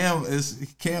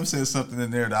 Cam said something in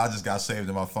there that I just got saved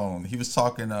in my phone. He was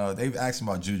talking. They asked him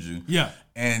about Juju. Yeah,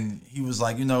 and he was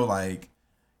like, like,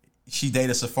 she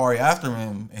dated Safari after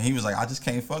him, and he was like, I just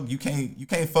can't fuck. You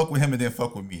can't fuck with him and then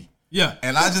fuck with me. Yeah,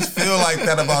 and I just feel like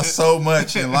that about so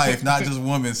much in life, not just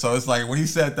women. So it's like when he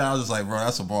said that, I was just like, bro,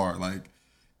 that's a bar. Like.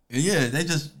 Yeah, they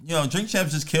just, Drink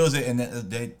Champs just kills it, and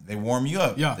they warm you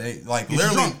up. Yeah, they like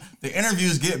literally the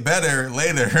interviews get better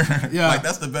later. Yeah, like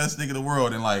that's the best thing in the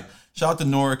world. And like shout out to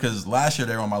Nora because last year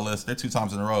they were on my list. They're 2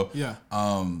 times in a row. Yeah,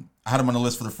 I had them on the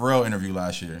list for the Pharrell interview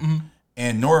last year,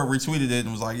 and Nora retweeted it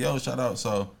and was like, "Yo, shout out!"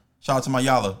 So shout out to my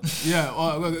Yala. Yeah,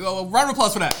 round of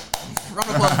applause for that. Round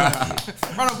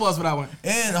of applause for that one.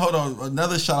 And hold on,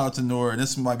 another shout out to Nora. And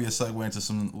this might be a segue into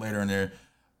some later in there.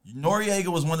 Noriega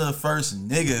was one of the first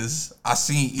niggas I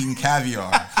seen eating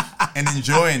caviar and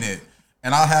enjoying it.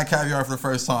 And I had caviar for the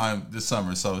first time this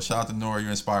summer. So shout out to Nori, you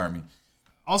inspire me.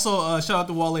 Also, shout out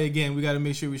to Wale again. We got to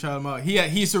make sure we shout him out.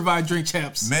 He survived Drink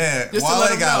Champs. Man,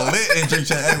 Wale got lit in Drink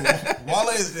Champs.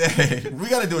 Hey, we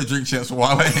got to do a Drink Champs for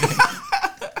Wale.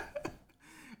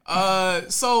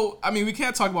 So, I mean, we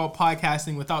can't talk about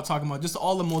podcasting without talking about just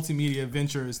all the multimedia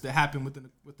ventures that happen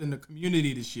within the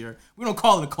community this year. We don't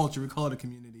call it a culture, we call it a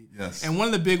community. Yes. And one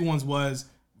of the big ones was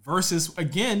Versus,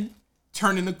 again,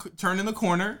 turning the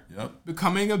corner,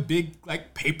 becoming a big,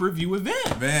 like, pay-per-view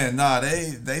event. Man, nah,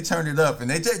 they turned it up, and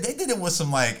they did it with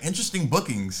some, like, interesting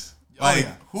bookings. Like,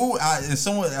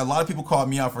 a lot of people called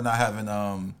me out for not having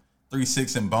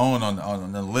 3-6 and Bone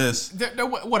on the list.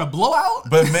 What, a blowout?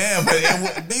 But man,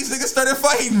 these niggas started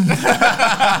fighting.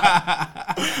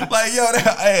 Like, yo,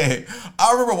 hey,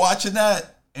 I remember watching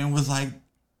that and was like,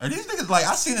 are these niggas, like,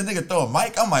 I seen a nigga throw a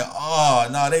mic. I'm like, oh,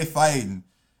 no, they fighting.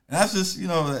 And that's just,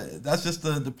 that's just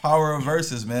the power of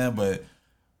Versus, man. But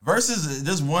Versus,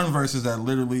 there's one Versus that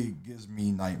literally gives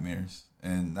me nightmares.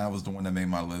 And that was the one that made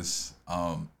my list.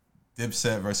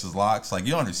 Dipset versus Lox. Like,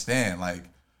 you don't understand. Like,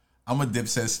 I'm a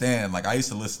Dipset stan. Like, I used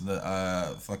to listen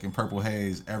to fucking Purple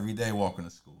Haze every day walking to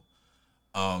school.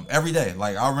 Every day.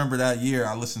 Like, I remember that year,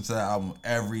 I listened to that album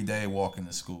every day walking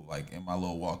to school, like, in my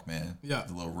little Walkman. Yeah.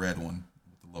 The little red one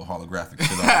with the little holographic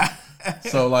shit on.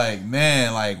 So, like,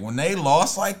 man, like, when they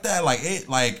lost like that,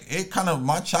 it kind of,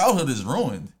 my childhood is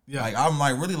ruined. Yeah. Like, I'm,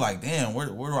 like, really like, damn, where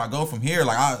do I go from here?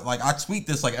 Like, I tweet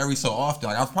this, like, every so often.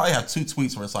 Like, I probably have 2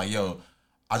 tweets where it's like, yo,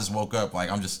 I just woke up, like,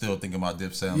 I'm just still thinking about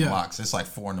Dipset and Lox. It's like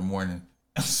 4 a.m.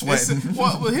 I'm sweating.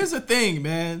 Well, here's the thing,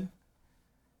 man.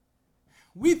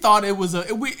 We thought it was with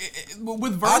Versus.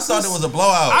 I thought it was a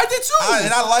blowout. I did too.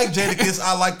 And I like Jadakiss.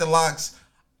 I like the Lox.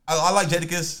 I like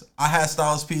Jadakiss. I had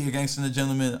Styles P against the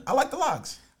Gentleman. I like the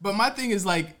Lox. But my thing is,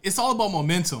 like, it's all about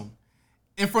momentum.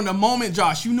 And from the moment,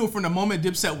 Josh, you knew from the moment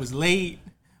Dipset was late,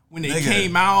 when they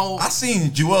came out. I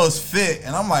seen Jewel's fit,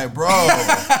 and I'm like, bro.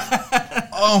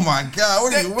 Oh my God,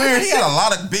 what are you wearing? He had a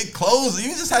lot of big clothes. You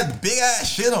just had big ass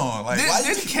shit on. Like,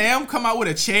 did Cam come out with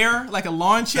a chair, like a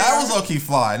lawn chair? That was low key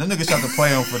fly. Them niggas tried to play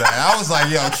him for that. I was like,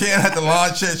 yo, Cam had the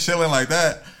lawn chair chilling like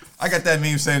that. I got that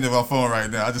meme saved in my phone right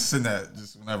now. I just send that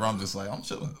just whenever I'm just like, I'm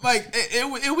chilling. Like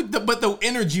but the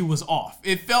energy was off.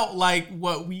 It felt like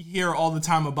what we hear all the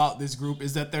time about this group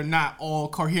is that they're not all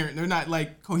coherent. They're not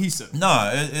like cohesive. No,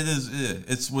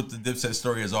 it's what the Dipset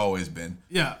story has always been.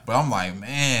 Yeah. But I'm like,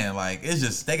 man, like it's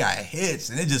just they got hits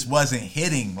and it just wasn't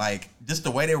hitting. Like just the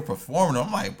way they were performing.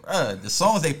 I'm like, bruh, the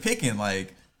songs they picking,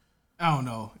 like. I don't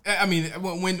know. I mean,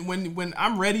 when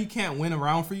I'm Ready can't win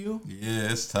around for you.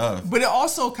 Yeah, it's tough. But it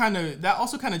also kind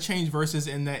of changed Versus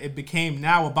in that it became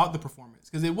now about the performance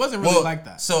because it wasn't really like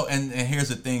that. So and here's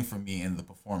the thing for me in the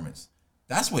performance.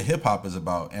 That's what hip hop is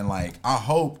about. And like I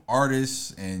hope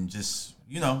artists and just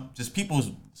people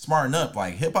smarten up.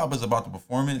 Like hip hop is about the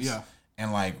performance. Yeah.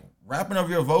 And like rapping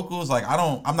over your vocals, like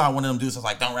I'm not one of them dudes that's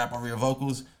like don't rap over your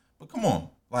vocals. But come on,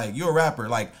 like you're a rapper.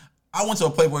 Like I went to a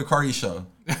Playboy Cardi show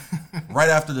right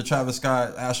after the Travis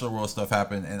Scott Astroworld stuff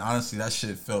happened, and honestly, that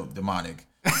shit felt demonic.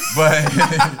 But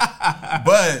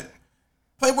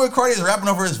Playboy Cardi is rapping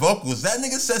over his vocals. That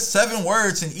nigga says 7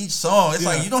 words in each song. It's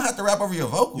like, you don't have to rap over your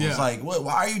vocals. Yeah. Like, what?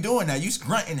 Why are you doing that? You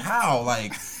grunting how?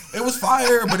 Like, it was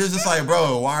fire, but it's just like,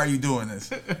 bro, why are you doing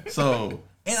this? So,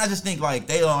 and I just think like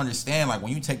they don't understand. Like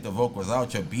when you take the vocals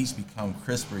out, your beats become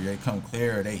crisper. They become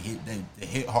clearer. They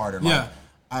hit harder. Like,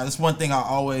 that's one thing I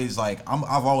always like.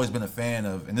 I've always been a fan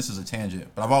of, and this is a tangent,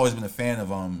 but I've always been a fan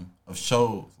of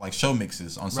show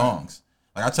mixes on songs.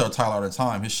 Like I tell Tyler all the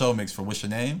time, his show mix for "What's Your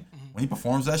Name," when he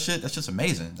performs that shit, that's just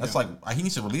amazing. That's like he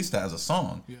needs to release that as a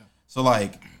song. Yeah. So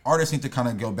like artists need to kind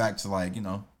of go back to like, you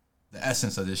know, the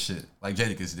essence of this shit, like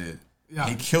Jadakiss did. Yeah.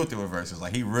 He killed it with verses.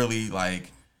 Like he really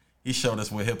like he showed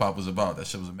us what hip hop was about. That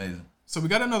shit was amazing. So we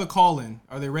got another call in.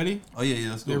 Are they ready? Oh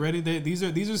yeah, let's go. They're ready. These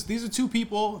are two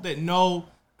people that know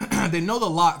they know the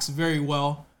Locks very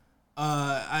well.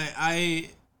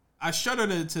 I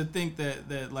shudder to think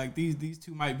that like these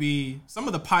two might be some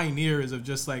of the pioneers of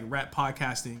just like rap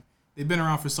podcasting. They've been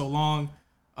around for so long.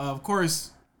 Of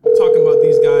course, we're talking about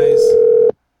these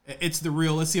guys. It's The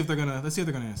Real. Let's see if they're gonna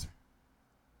answer.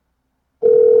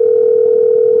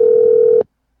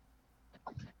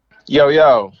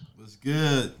 Yo. What's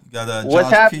good? You got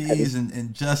Josh Pease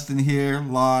and Justin here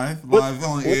live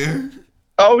on air.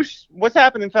 Oh, what's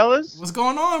happening, fellas? What's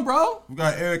going on, bro? We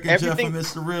got Eric and Jeff and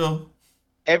Mr. Real.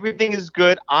 Everything is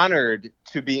good. Honored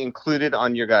to be included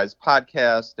on your guys'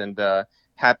 podcast, and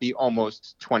happy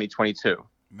almost 2022.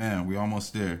 Man, we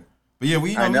almost there. But yeah,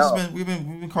 we've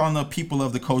been calling up people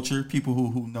of the culture, people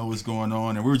who know what's going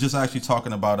on, and we were just actually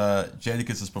talking about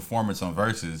Jadakiss's performance on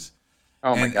Versus.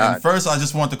 Oh my God! And first, I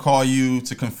just want to call you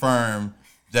to confirm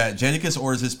that Jadakiss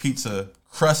orders his pizza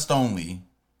crust only.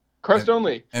 Crust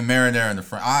only. And marinara in the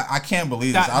front. I can't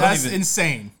believe this. That's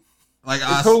insane. Like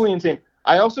it's totally insane.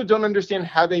 I also don't understand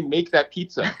how they make that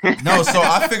pizza. No, so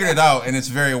I figured it out, and it's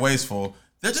very wasteful.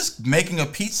 They're just making a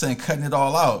pizza and cutting it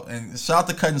all out. And shout out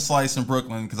to Cut and Slice in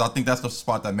Brooklyn, because I think that's the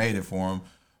spot that made it for him.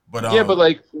 But yeah, but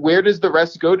like, where does the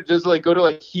rest go? Does it like go to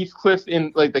like Heathcliff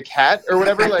in like the Cat or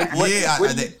whatever? Like, what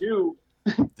do you do?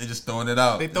 They're just throwing it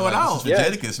out. They throw it out. This is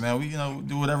for Jadakiss, man. We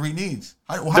do whatever he needs.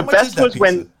 How much is that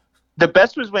pizza? The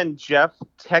best was when Jeff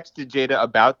texted Jada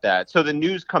about that. So the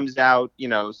news comes out,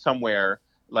 somewhere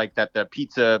like that the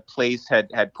pizza place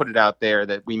had put it out there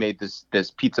that we made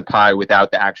this pizza pie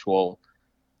without the actual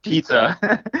pizza.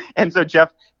 And so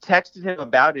Jeff texted him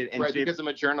about it. And right, because I'm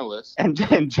a journalist. And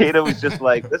Jada was just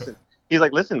like, listen. He's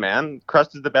like, listen, man,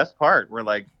 crust is the best part. We're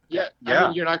like, yeah. I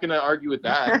mean, you're not going to argue with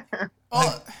that.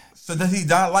 So does he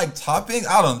not like topping?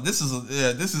 I don't. This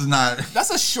is not. That's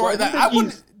a short.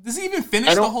 Does he even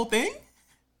finish the whole thing?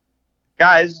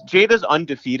 Guys, Jada's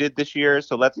undefeated this year,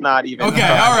 so let's not even. Okay,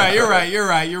 all right,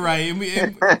 you're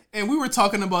right. And we were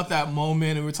talking about that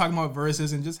moment, and we were talking about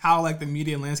Versus, and just how like the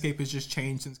media landscape has just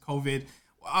changed since COVID.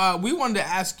 We wanted to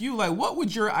ask you, like, what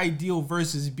would your ideal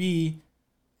Versus be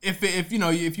if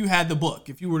you had the book,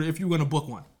 if you were going to book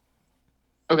one?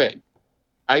 Okay,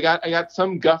 I got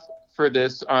some guff for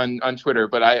this on Twitter,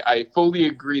 but I fully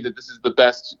agree that this is the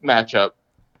best matchup.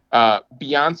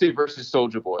 Beyonce versus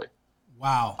Soulja Boy.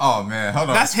 Wow. Oh man, hold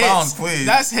on. That's hits. Please.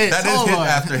 That's hits. That is hit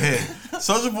after hit.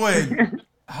 Soulja Boy.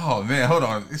 Oh man, hold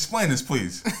on. Explain this,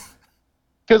 please.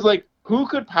 Because like, who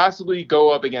could possibly go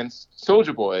up against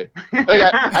Soulja Boy? Like,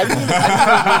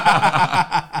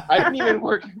 I didn't even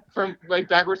work from like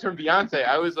backwards from Beyonce.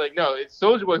 I was like, no, it's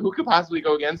Soulja Boy. Who could possibly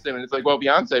go against him? And it's like, well,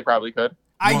 Beyonce probably could.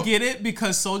 I get it,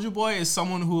 because Soulja Boy is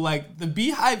someone who like the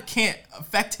Beehive can't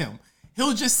affect him.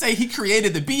 He'll just say he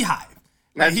created the Beehive.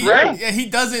 That's right. Yeah, he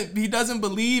doesn't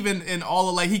believe in all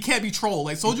of, like, he can't be trolled.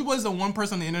 Like, Soulja Boy is the one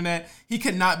person on the internet he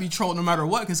cannot be trolled no matter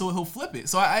what, because he'll flip it.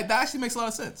 So that actually makes a lot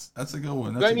of sense. That's a good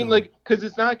one. I mean, like, because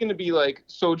it's not going to be like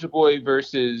Soulja Boy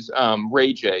versus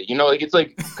Ray J. Like, it's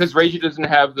like, because Ray J doesn't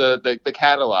have the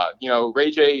catalog.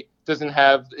 Ray J doesn't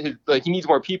have his, like, he needs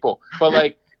more people. But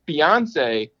like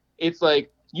Beyonce, it's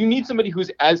like you need somebody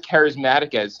who's as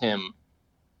charismatic as him,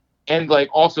 and like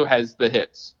also has the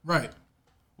hits. Right.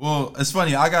 Well, it's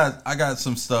funny. I got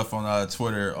some stuff on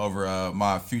Twitter over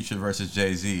my Future versus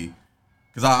Jay-Z,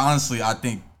 because I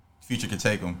think Future could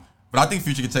take him, but I think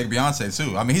Future could take Beyonce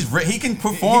too. I mean, he can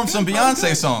perform some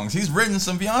Beyonce songs. He's written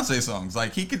some Beyonce songs.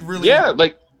 Like, he could really. Yeah.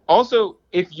 Like, also,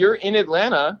 if you're in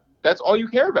Atlanta, that's all you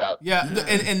care about. Yeah.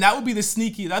 And that would be the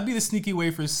sneaky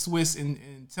way for Swiss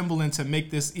and Timbaland to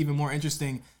make this even more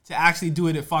interesting, to actually do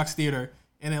it at Fox Theater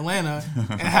in Atlanta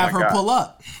and have her pull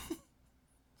up.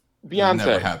 Beyonce.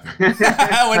 Never happened.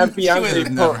 Have Beyonce.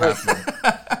 Never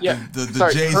happened. Yeah. The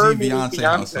Jay-Z Beyonce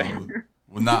household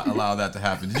will not allow that to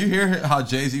happen. Did you hear how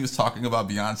Jay-Z was talking about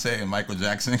Beyonce and Michael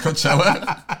Jackson and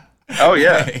Coachella? Oh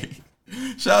yeah. Hey,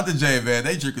 shout out to Jay, man.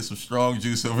 They drinking some strong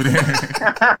juice over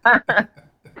there.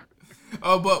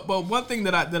 But one thing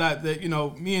that you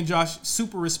know, me and Josh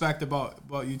super respect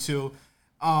about you two,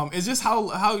 is just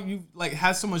how you like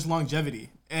had so much longevity,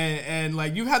 and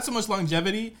like you've had so much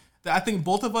longevity that I think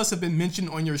both of us have been mentioned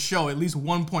on your show at least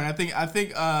one point. I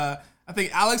think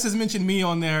Alex has mentioned me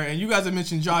on there, and you guys have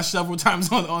mentioned Josh several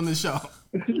times on the show.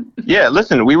 Yeah,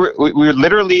 listen, we were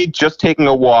literally just taking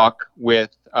a walk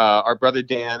with our brother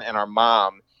Dan and our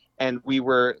mom, and we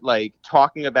were like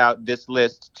talking about this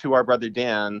list to our brother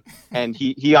Dan, and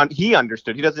he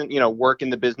understood. He doesn't, work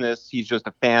in the business. He's just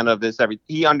a fan of this.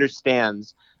 He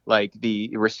understands like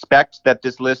the respect that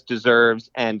this list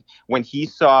deserves. And when he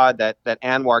saw that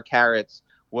Anwar Carrots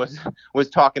was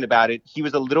talking about it, he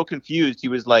was a little confused. He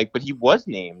was like, but he was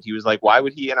named. He was like, why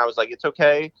would he? And I was like, it's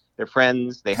okay. They're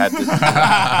friends. They had this.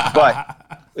 But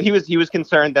he was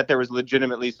concerned that there was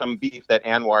legitimately some beef that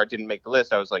Anwar didn't make the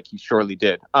list. I was like, he surely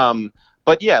did.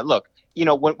 But yeah, look,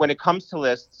 when it comes to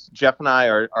lists, Jeff and I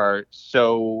are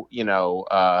so,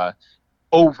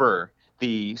 over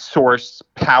the Source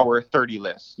Power 30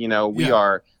 list.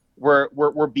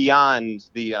 We're beyond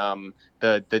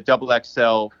the double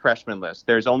XL freshman list.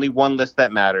 There's only one list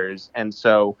that matters. And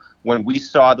so when we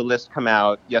saw the list come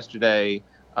out yesterday,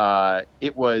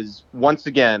 it was once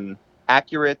again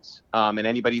accurate. And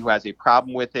anybody who has a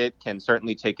problem with it can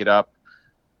certainly take it up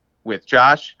with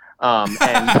Josh. And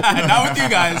not with you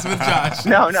guys, with Josh.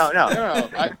 No.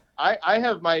 I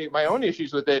have my own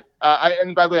issues with it.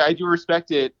 And by the way, I do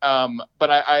respect it. But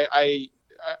I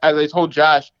as I told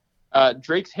Josh,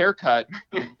 Drake's haircut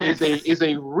is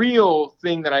a real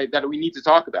thing that we need to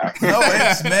talk about. No,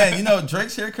 it's, man,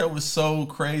 Drake's haircut was so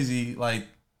crazy, like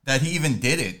that he even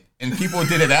did it, and people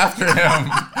did it after him.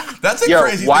 That's a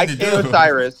crazy thing to do. YK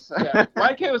Osiris. Yeah,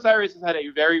 YK Osiris has had a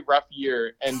very rough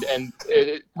year, and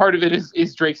part of it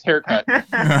is Drake's haircut.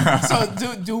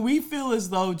 So do we feel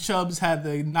as though Chubbs had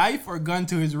the knife or gun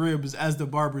to his ribs as the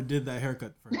barber did that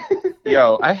haircut for him?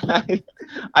 Yo,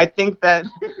 I think that.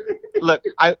 Look,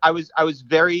 I was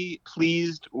very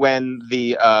pleased when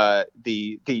the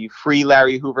free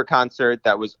Larry Hoover concert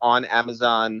that was on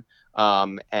Amazon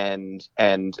and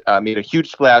made a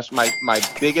huge splash. My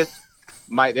biggest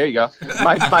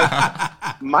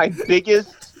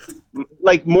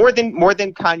like more than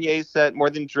Kanye's set, more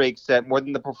than Drake's set, more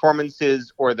than the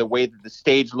performances or the way that the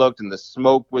stage looked and the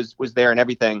smoke was there and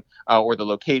everything, or the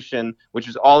location, which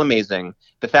was all amazing.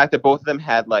 The fact that both of them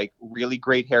had like really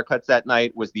great haircuts that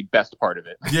night was the best part of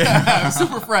it. Yeah,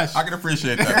 super fresh. I can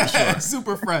appreciate that for sure.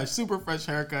 super fresh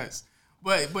haircuts.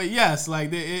 But yes,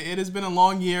 like it has been a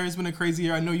long year. It's been a crazy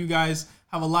year. I know you guys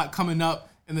have a lot coming up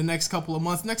in the next couple of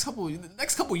months, next couple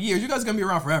years. You guys are gonna be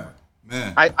around forever.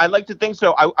 Man. I like to think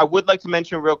so. I would like to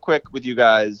mention real quick with you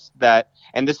guys that,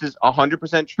 and this is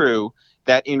 100% true,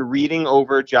 that in reading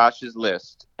over Josh's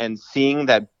list and seeing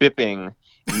that Bipping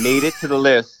made it to the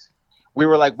list, we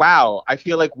were like, wow, I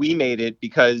feel like we made it,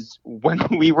 because when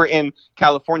we were in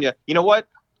California, you know what?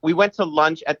 We went to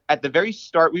lunch at the very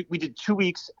start. We did 2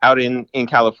 weeks out in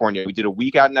California. We did a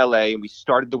week out in LA, and we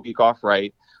started the week off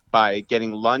right by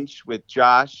getting lunch with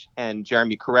Josh and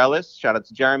Jeremy Corellis. Shout out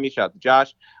to Jeremy, shout out to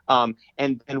Josh. And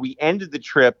we ended the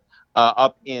trip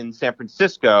up in San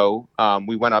Francisco.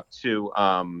 We went up to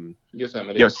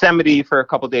Yosemite for a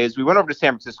couple of days. We went over to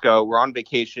San Francisco. We're on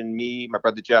vacation, me, my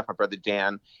brother Jeff, my brother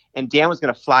Dan. And Dan was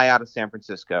going to fly out of San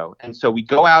Francisco. And so we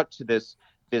go out to this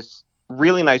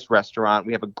really nice restaurant.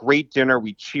 We have a great dinner.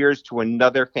 We cheers to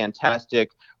another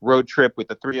fantastic road trip with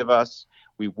the three of us.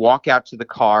 We walk out to the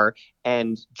car,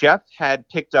 and Jeff had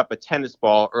picked up a tennis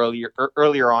ball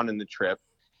earlier on in the trip.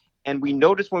 And we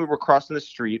noticed when we were crossing the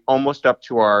street, almost up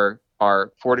to our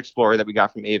Ford Explorer that we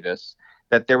got from Avis,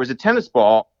 that there was a tennis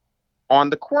ball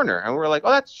on the corner. And we were like,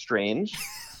 oh, that's strange.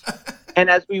 And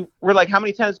as we were like, how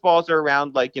many tennis balls are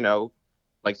around, like San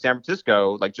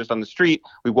Francisco, like just on the street?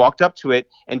 We walked up to it,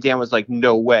 and Dan was like,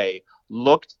 no way.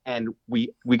 Looked, and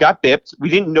we got bipped. We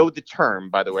didn't know the term,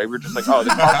 by the way. We were just like, oh, the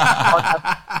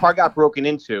car got broken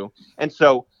into. And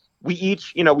so we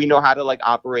each, we know how to like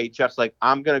operate. Jeff's like,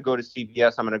 I'm going to go to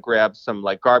CVS. I'm going to grab some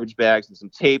like garbage bags and some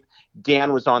tape.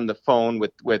 Dan was on the phone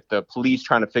with the police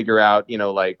trying to figure out,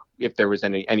 like if there was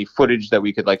any footage that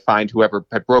we could like find whoever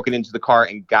had broken into the car,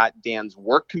 and got Dan's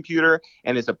work computer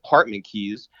and his apartment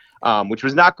keys, which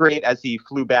was not great as he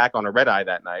flew back on a red eye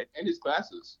that night. And his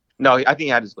glasses. No, I think he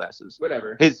had his glasses.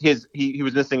 Whatever. He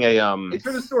was missing a It's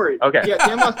for the story. Okay. Yeah,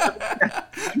 Dan lost.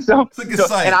 So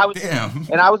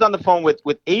and I was on the phone with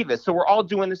Avis. So we're all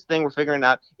doing this thing. We're figuring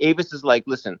out. Avis is like,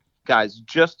 listen, guys,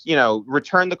 just,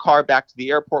 return the car back to the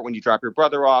airport when you drop your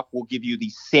brother off. We'll give you the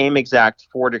same exact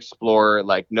Ford Explorer,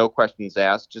 like no questions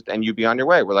asked, and you'd be on your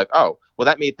way. We're like, oh, well,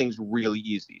 that made things really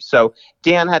easy. So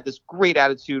Dan had this great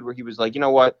attitude where he was like, you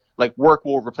know what, like work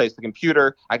will replace the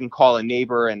computer. I can call a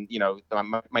neighbor and,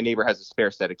 my neighbor has a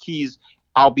spare set of keys.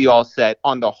 I'll be all set.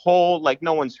 On the whole, like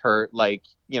no one's hurt. Like,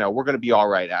 we're going to be all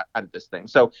right out of this thing.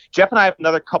 So Jeff and I have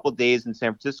another couple days in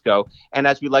San Francisco. And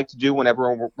as we like to do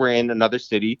whenever we're in another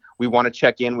city, we want to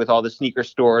check in with all the sneaker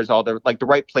stores, all the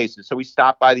right places. So we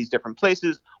stop by these different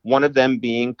places, one of them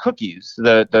being Cookies,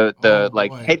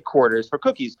 the headquarters for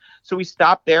Cookies. So we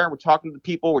stop there and we're talking to the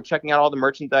people, we're checking out all the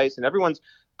merchandise, and everyone's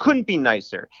couldn't be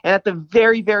nicer. And at the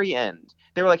very, very end,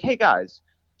 they were like, hey guys,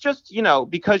 just,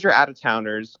 because you're out of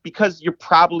towners, because you're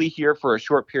probably here for a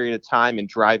short period of time and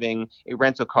driving a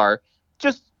rental car,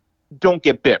 just don't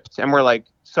get bipped. And we're like,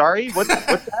 sorry, what's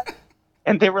that?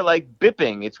 And they were like,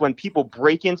 bipping. It's when people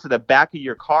break into the back of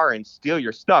your car and steal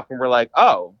your stuff. And we're like,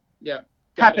 oh, yeah.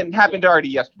 Happened already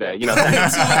yesterday,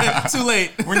 Too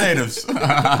late. We're natives.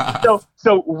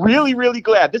 So really, really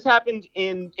glad this happened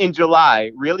in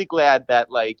July. Really glad that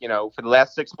for the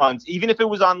last 6 months, even if it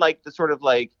was on like the sort of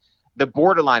like the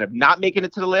borderline of not making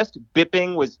it to the list,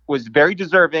 bipping was very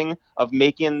deserving of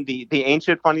making the Ain't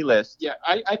Shit Funny list. Yeah,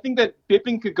 I think that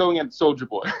bipping could go against Soulja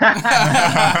Boy.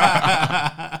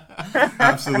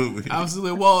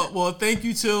 Absolutely. Well, thank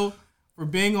you too for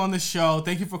being on the show.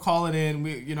 Thank you for calling in.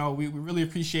 We really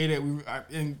appreciate it.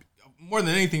 And more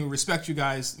than anything, we respect you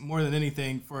guys more than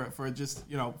anything for just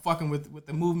fucking with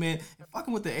the movement and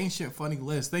fucking with the Ain't Shit Funny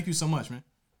list. Thank you so much, man.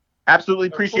 Absolutely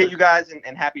appreciate you guys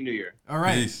and Happy New Year. All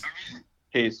right.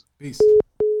 Peace.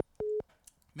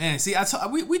 Man, see,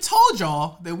 we told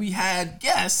y'all that we had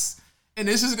guests, and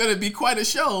this is gonna be quite a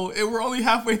show, and we're only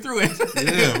halfway through it.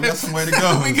 Yeah, we got some way to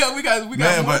go. we got.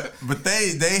 Man, more. but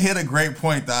they hit a great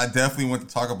point that I definitely want to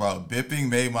talk about. Bipping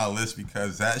made my list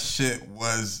because that shit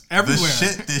was everywhere. The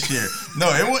shit this year. No,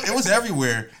 it was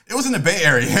everywhere. It was in the Bay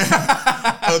Area,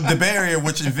 the Bay Area,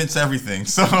 which invents everything.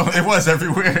 So it was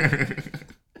everywhere.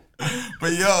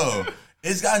 But yo,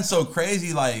 it's gotten so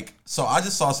crazy. Like, so I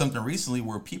just saw something recently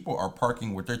where people are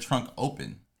parking with their trunk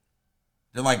open.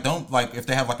 They're like, if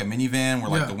they have like a minivan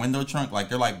where like the window trunk, like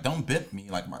they're like, don't bip me.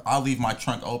 Like, I'll leave my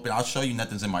trunk open. I'll show you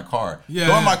nothing's in my car. Yeah.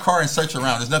 Go in my car and search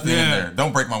around. There's nothing in there.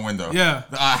 Don't break my window. Yeah.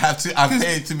 I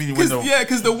paid too many windows. Yeah,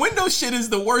 because the window shit is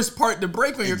the worst part to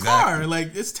break on your car.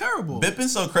 Like, it's terrible.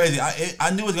 Bipping's so crazy. I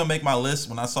knew it was gonna make my list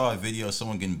when I saw a video of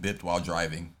someone getting bipped while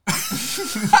driving.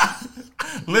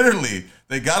 Literally,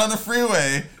 they got on the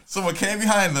freeway. Someone came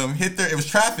behind them, it was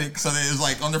traffic, so it was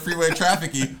like on the freeway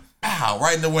traffic-y. Pow,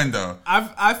 right in the window.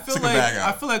 I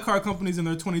feel like car companies in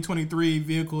their 2023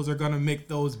 vehicles are gonna make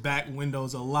those back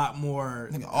windows a lot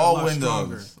more. All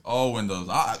windows.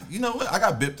 You know what? I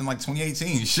got bipped in like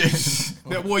 2018.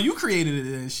 Shit. Well, you created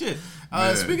it and shit.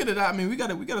 Speaking of that, I mean, we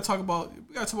gotta talk about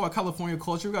California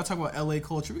culture. We gotta talk about LA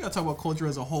culture. We gotta talk about culture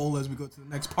as a whole as we go to the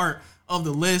next part of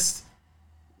the list.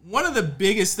 One of the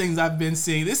biggest things I've been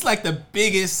seeing. This is like the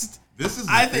biggest. This is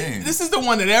the thing. This is the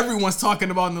one that everyone's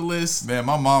talking about in the list. Man,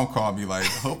 my mom called me like,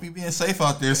 hope you being safe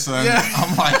out there, son. Yeah.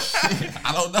 I'm like, shit,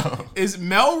 I don't know. Is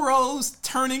Melrose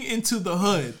turning into the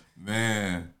hood?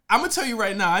 Man. I'm going to tell you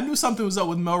right now, I knew something was up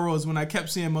with Melrose when I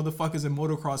kept seeing motherfuckers in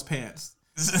motocross pants.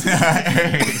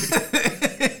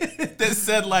 That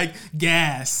said like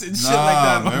gas and shit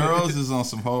like that. Melrose is on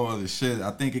some whole other shit. I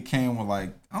think it came with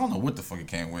like, I don't know what the fuck it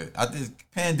came with. I think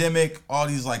pandemic, all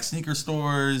these like sneaker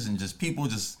stores and just people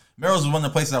just... Melrose was one of the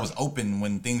places that was open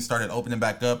when things started opening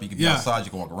back up. You could be outside,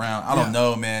 you could walk around. I don't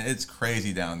know, man. It's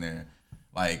crazy down there.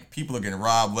 Like, people are getting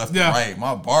robbed left and right.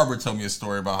 My barber told me a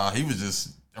story about how he was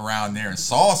just around there and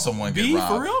saw someone get robbed.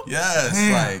 For real? Yes.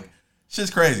 Damn. Like, shit's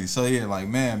crazy. So, yeah, like,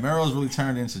 man, Melrose really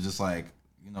turned into just, like,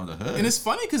 the hood. And it's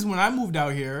funny because when I moved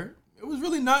out here, there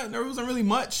wasn't really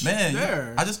much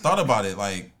there. I just thought about it.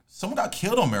 Like, someone got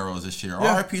killed on Melrose this year. All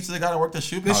our pizza, they got to work the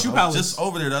shoe palace. Just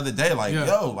over there the other day, like,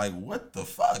 yo, like, what the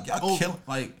fuck? Y'all killing,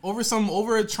 like...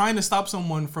 Over trying to stop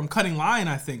someone from cutting line,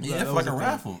 I think. Yeah, it's like a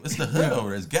raffle. It's the hood over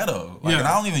there. It's ghetto. Like, and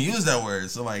I don't even use that word.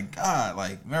 So, like, God,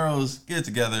 like, Melrose, get it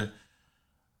together.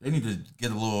 They need to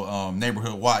get a little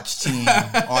neighborhood watch team.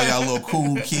 All y'all little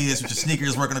cool kids with your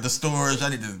sneakers working at the stores. Y'all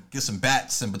need to get some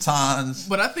bats and batons.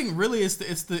 But I think really it's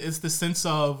the sense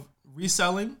of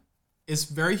reselling. It's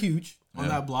very huge on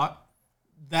that block.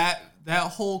 That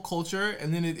whole culture,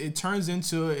 and then it turns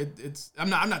into it's. I'm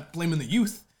not blaming the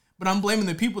youth, but I'm blaming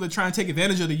the people that try and take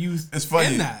advantage of the youth. It's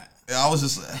funny. In that.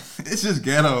 It's just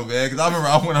ghetto, man. Because I remember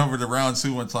I went over to Round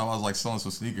 2 one time. I was like selling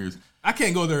some sneakers. I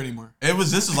can't go there anymore.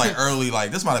 This was like early,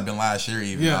 like this might have been last year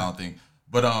even. I don't think.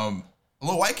 But a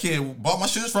little white kid bought my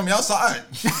shoes from me outside.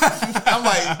 I'm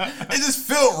like, it just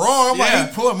felt wrong. I'm like,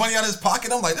 he pulling money out of his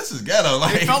pocket. I'm like, this is ghetto.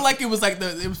 Like, it felt like it was like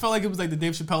the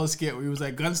Dave Chappelle skit where he was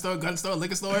like gun store,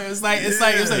 liquor store. It's like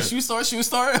shoe store.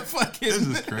 Fucking. This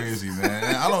is crazy,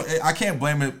 man. I can't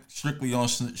blame it strictly on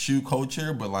shoe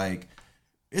culture, but like,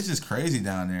 it's just crazy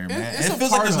down there, man. It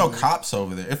feels like there's no cops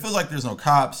over there. It feels like there's no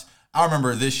cops. I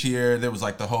remember this year there was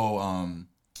like the whole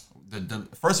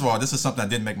first of all, this is something that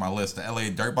didn't make my list. The LA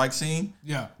dirt bike scene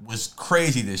was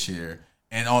crazy this year.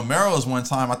 And on Melrose one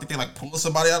time, I think they like pulled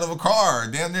somebody out of a car.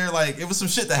 Damn near like it was some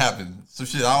shit that happened. Some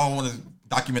shit. I don't want to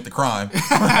document the crime.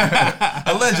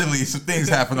 Allegedly, some things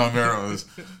happened on Melrose.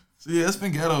 So yeah, it's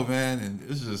been ghetto, man. And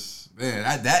it's just,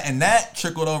 man, that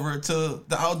trickled over to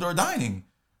the outdoor dining,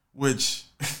 which,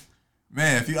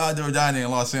 man, if you outdoor dining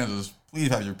in Los Angeles, please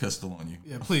have your pistol on you.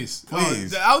 Yeah, please.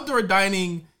 Please. The outdoor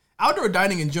dining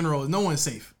in general, no one's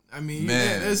safe. I mean,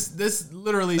 man, this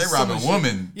literally they robbing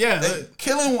women. Yeah, they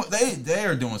killing. They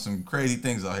are doing some crazy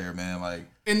things out here, man. Like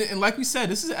and like we said,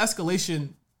 this is an escalation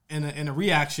and a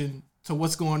reaction to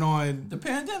what's going on. The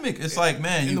pandemic. It's like,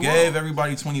 man, you gave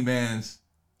everybody 20 bands.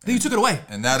 Then you took it away.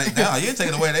 And now you didn't take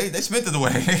it away. They spent it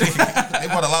away. They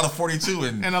bought a lot of 42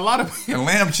 and a lot of and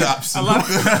lamb chops. A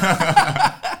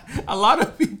lot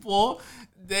of people.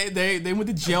 They went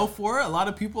to jail for it. A lot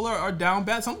of people are down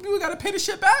bad. Some people got to pay the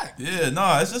shit back. Yeah,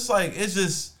 no, it's just like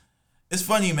it's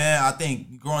funny, man. I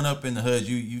think growing up in the hood,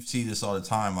 you see this all the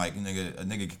time. Like a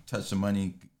nigga touch the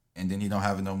money and then he don't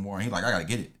have it no more. And he like, I gotta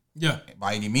get it. Yeah.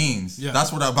 By any means. Yeah.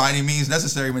 That's where that by any means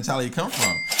necessary mentality come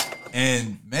from.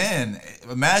 And man,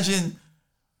 imagine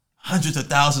hundreds of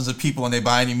thousands of people on their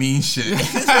by any means shit.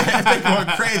 They're going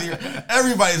crazy.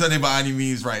 Everybody's on their by any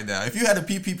means right now. If you had a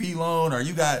PPP loan or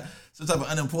you got some type of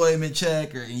unemployment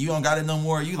check and you don't got it no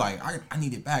more, you like, I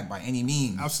need it back by any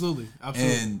means. Absolutely.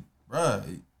 And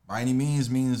bruh, by any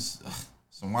means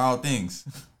some wild things.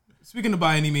 Speaking of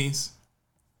by any means,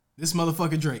 this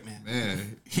motherfucker Drake, man.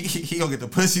 Man, he gonna get the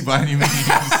pussy by any means.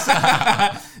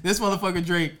 This motherfucker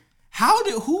Drake.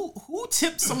 Who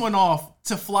tipped someone off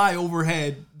to fly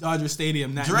overhead Dodger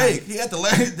Stadium that Drake, night? he had to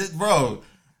let bro.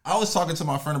 I was talking to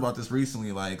my friend about this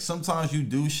recently. Like, sometimes you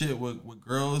do shit with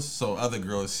girls so other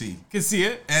girls can see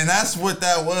it. And that's what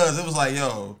that was. It was like,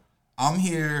 yo, I'm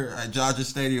here at Dodger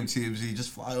Stadium, TMZ.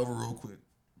 Just fly over real quick.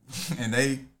 And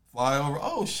they fly over.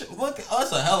 Oh, shit. Look,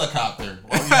 us a helicopter.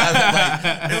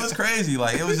 It was crazy.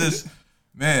 Like, it was just,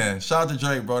 man, shout out to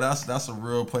Drake, bro. That's a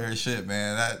real player shit,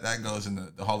 man. That goes in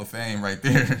the Hall of Fame right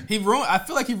there. I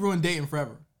feel like he ruined dating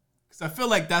forever. Because I feel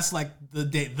like that's like the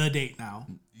date now.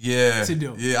 Yeah, to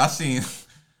do. Yeah, I seen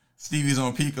Stevie's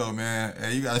on Pico, man.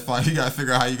 And you gotta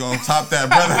figure out how you gonna top that,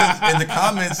 brother. In the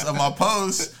comments of my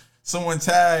post, someone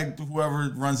tagged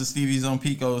whoever runs the Stevie's on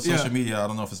Pico social media. I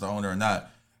don't know if it's the owner or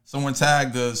not. Someone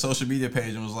tagged the social media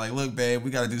page and was like, "Look, babe, we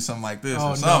gotta do something like this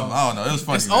or something." No. I don't know. It was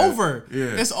funny. It's man. over.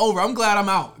 Yeah, it's over. I'm glad I'm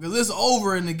out because it's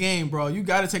over in the game, bro. You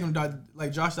gotta take him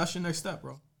like Josh. That's your next step,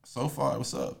 bro. So far,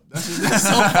 what's up? That's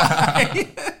so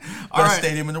far. Best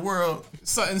stadium in the world.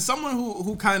 So, and someone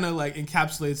who kind of like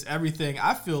encapsulates everything,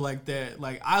 I feel like that.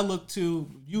 Like I look to,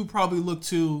 you probably look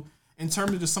to, in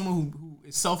terms of just someone who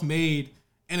is self-made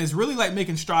and is really like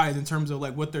making strides in terms of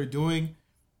like what they're doing.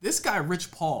 This guy,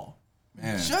 Rich Paul,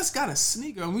 just got a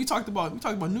sneaker, and we talked about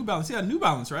New Balance. He had a New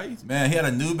Balance, right? Man, he had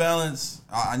a New Balance.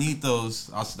 I need those.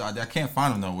 I can't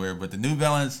find them nowhere, but the New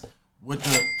Balance. With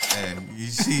the, you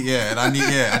see, and I need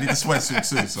the sweatsuit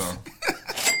too, so.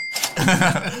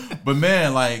 But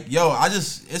man, like, yo,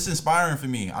 it's inspiring for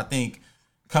me. I think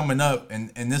coming up,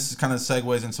 and this kind of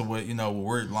segues into what, what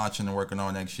we're launching and working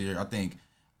on next year. I think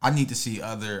I need to see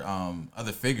other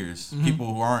figures,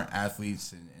 people who aren't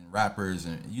athletes and rappers,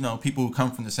 and, people who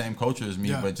come from the same culture as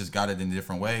me, but just got it in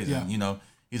different ways. Yeah. And,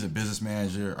 he's a business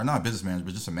manager, or not a business manager,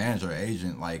 but just a manager or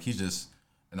agent. Like, he's just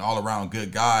an all-around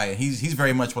good guy. He's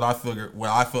very much what I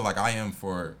feel like I am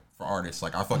for artists.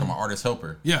 Like, I feel like I'm an artist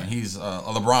helper. Yeah. And he's a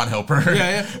LeBron helper.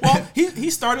 Yeah. Well, he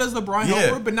started as a LeBron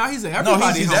helper, but now he's an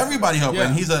everybody he's helper. Everybody helper. Yeah.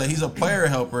 And he's a player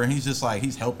helper, and he's just like,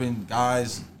 he's helping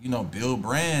guys, build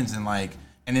brands, and like,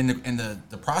 and in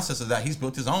the process of that, he's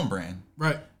built his own brand.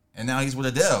 Right. And now he's with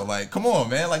Adele. Like, come on,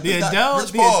 man. Like, the Adele,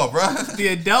 Rich Paul, bro. The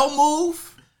Adele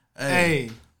move. Hey,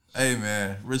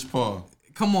 man, Rich Paul.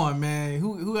 Come on, man.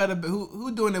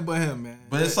 Who doing it but him, man?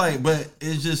 But it's like,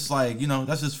 it's just like,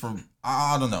 that's just from,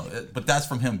 I don't know, but that's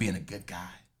from him being a good guy.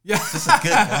 Yeah, just a good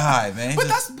guy, man. But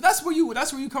that's where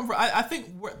you come from. I think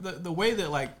the way that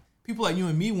like people like you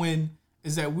and me win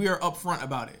is that we are upfront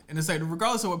about it, and it's like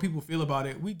regardless of what people feel about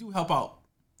it, we do help out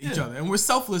each other, and we're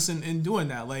selfless in doing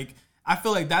that. Like I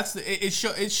feel like it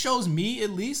shows me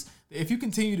at least that if you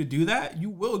continue to do that, you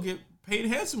will get paid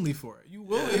handsomely for it. You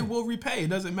will, it will repay. It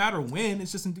doesn't matter when.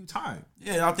 It's just in due time.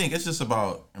 Yeah, I think it's just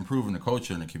about improving the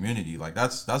culture in the community. Like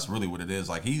that's really what it is.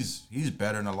 Like he's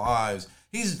bettering the lives.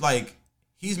 He's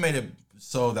made it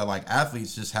so that like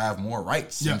athletes just have more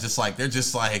rights. Yeah. And just like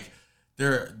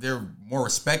they're more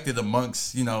respected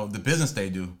amongst, you know, the business they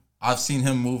do. I've seen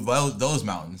him move those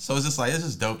mountains. So it's just like, it's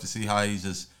just dope to see how he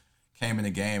just came in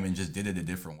the game and just did it a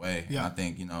different way. Yeah. And I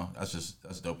think, you know,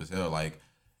 that's dope as hell. Like,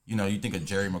 you know, you think of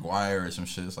Jerry Maguire or some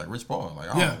shit. It's like Rich Paul. Like,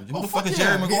 who the fuck is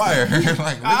Jerry Maguire?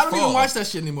 Like, Rich I don't Paul. even watch that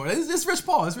shit anymore. It's Rich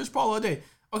Paul. It's Rich Paul all day.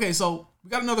 Okay, so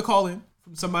we got another call in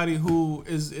from somebody who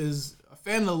is a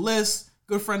fan of the list,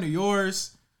 good friend of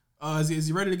yours. Is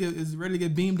he ready to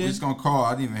get beamed in? We're just gonna call.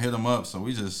 I didn't even hit him up, so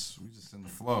we just in the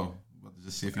flow. About to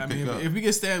just see if he pick up. If we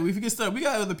get started, we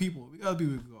got other people. We got other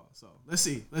people to call. So let's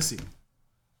see.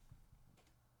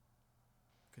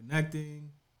 Connecting.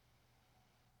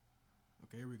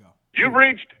 Okay, here we go. You've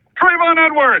reached Trayvon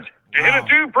Edwards. To hit a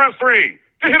 2, press 3.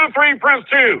 To hit a 3, press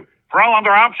 2. For all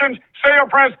other options, say or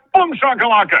press boom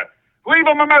shakalaka. Leave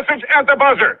him a message at the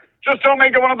buzzer. Just don't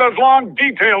make it one of those long,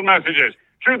 detailed messages.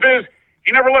 Truth is,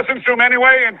 he never listens to him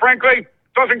anyway, and frankly,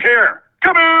 doesn't care.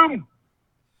 Kaboom!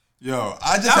 Yo,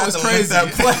 I just That had was to crazy.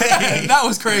 let that play. That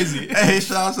was crazy. Hey,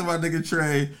 shout out to my nigga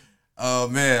Trey.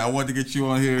 Man, I wanted to get you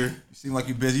on here. You seem like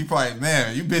you're busy. You probably,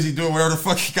 man, you busy doing whatever the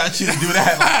fuck he got you to do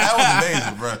that. Like, that was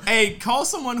amazing, bro. Hey, call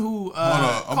someone who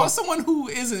someone who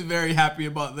isn't very happy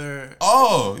about their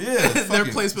their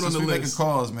placement on the list. Making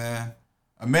calls, man.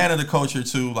 A man of the culture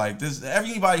too. Like this,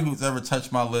 everybody who's ever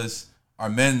touched my list are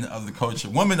men of the culture,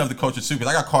 women of the culture too.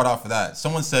 Because I got called out for that.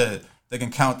 Someone said they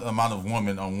can count the amount of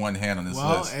women on one hand on this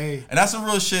list, and that's some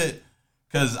real shit.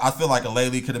 Because I feel like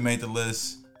Aleli could have made the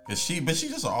list. But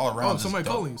she's just all around. Oh, somebody's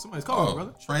calling you,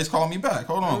 brother. Trey's calling me back.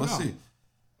 Hold on, let's see.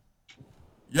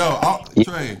 Yo,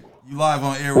 Trey, you live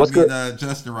on air with me and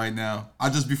Justin right now.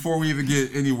 Before we even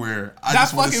get anywhere,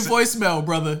 voicemail,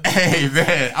 brother. Hey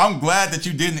man, I'm glad that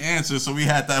you didn't answer, so we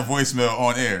had that voicemail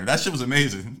on air. That shit was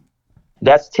amazing.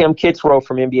 That's Tim Kitzrow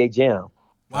from NBA Jam.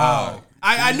 Wow.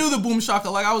 I knew the boom shaka.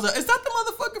 Like I was like, is that the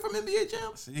motherfucker from NBA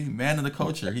Jam? See, man of the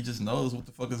culture. He just knows what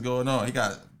the fuck is going on. He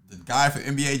got the guy for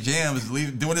NBA Jam is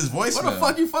doing his voicemail. Where the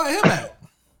fuck you find him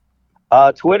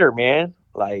at? Twitter, man.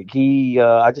 Like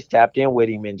I just tapped in with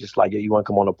him and just like, yo, you want to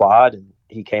come on the pod? And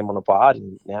he came on the pod,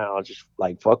 and now I just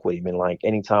like fuck with him. And like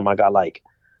anytime I got like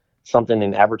something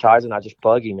in advertising, I just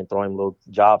plug him and throw him little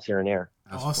jobs here and there.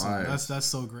 That's awesome. Fire. That's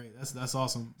so great. That's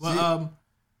awesome. Well,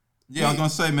 yeah, I was gonna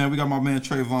say, man, we got my man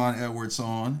Trayvon Edwards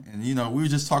on, and you know, we were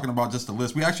just talking about just the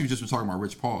list. We actually just were talking about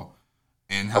Rich Paul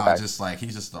and how just like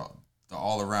he's just the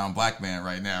all around black man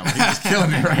right now. He's just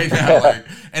killing it right now. Like,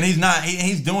 and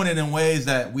he's doing it in ways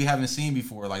that we haven't seen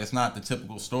before. Like it's not the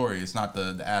typical story. It's not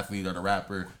the athlete or the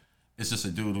rapper. It's just a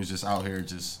dude who's just out here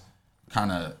just kind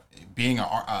of being a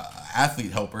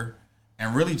athlete helper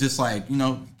and really just like, you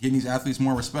know, getting these athletes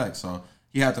more respect. So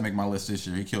he had to make my list this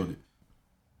year. He killed it.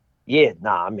 Yeah,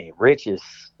 I mean, Rich is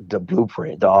the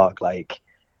blueprint, dog. Like,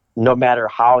 no matter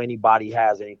how anybody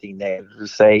has anything negative to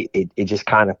say, it just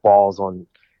kind of falls on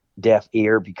deaf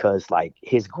ear because, like,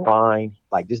 his grind,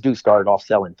 like, this dude started off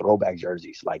selling throwback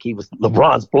jerseys. Like, he was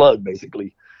LeBron's plug,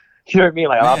 basically. You know what I mean?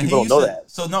 Like, a lot of people don't know that.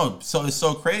 So it's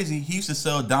so crazy. He used to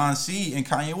sell Don C and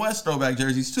Kanye West throwback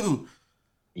jerseys, too.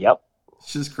 Yep.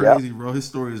 It's just crazy, bro. His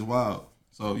story is wild.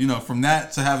 So, you know, from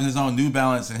that to having his own New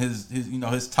Balance and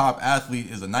his top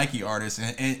athlete is a Nike artist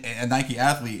and a Nike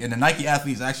athlete. And the Nike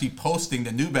athlete is actually posting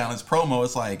the New Balance promo.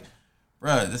 It's like,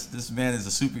 bruh, this man is a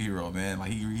superhero, man.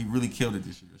 Like, he really killed it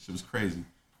this year. It was crazy.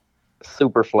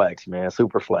 Super flex, man.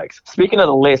 Super flex. Speaking of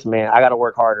the list, man, I got to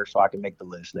work harder so I can make the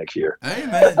list next year. Hey,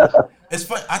 man. It's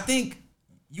fun. I think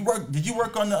did you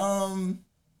work on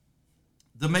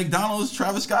the McDonald's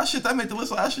Travis Scott shit that made the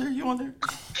list last year? You on there?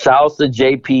 Shouts to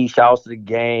JP. Shouts to the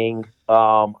gang.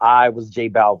 I was J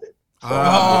Balvin.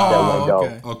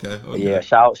 So okay. Yeah.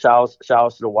 Shouts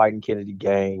to the White and Kennedy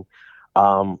gang.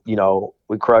 You know,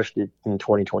 we crushed it in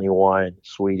 2021.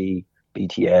 Sweetie,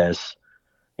 BTS.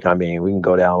 You know what I mean? We can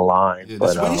go down the line. Yeah,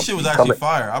 but the Sweetie shit was actually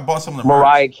fire. I bought some of the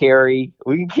Mariah Carey.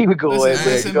 We can keep it going.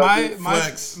 Listen,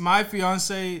 my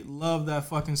fiance loved that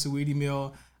fucking Sweetie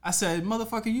meal. I said,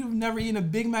 motherfucker, you've never eaten a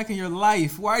Big Mac in your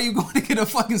life. Why are you going to get a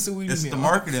fucking Sweetie meal? It's the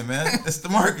marketing, man. It's the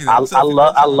marketing.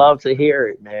 I love to hear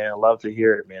it, man. I love to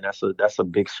hear it, man. That's a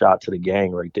big shot to the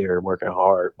gang right there, working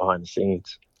hard behind the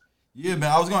scenes. Yeah,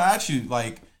 man. I was gonna ask you,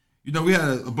 like, you know, we had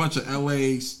a bunch of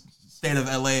state of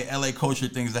LA culture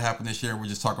things that happened this year. We're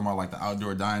just talking about like the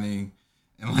outdoor dining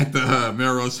and like the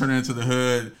Melrose turning into the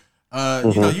hood.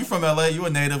 You know, you from LA, you a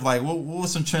native. Like, what were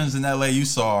some trends in LA you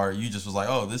saw, or you just was like,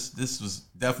 oh, this was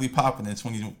definitely popping in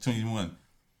 2021?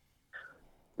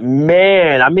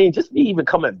 Man, I mean, just me even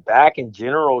coming back in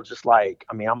general, just like,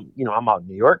 I mean, I'm out in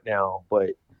New York now, but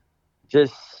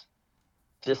just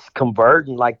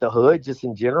converting like the hood, just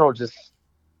in general, just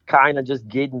kind of just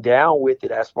getting down with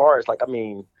it as far as like, I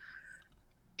mean,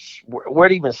 where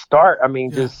to even start? I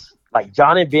mean, just like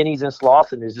John and Vinny's and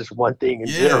Slauson is just one thing in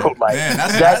general. Like man,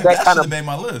 that kind of made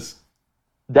my list.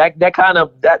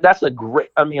 That's a great.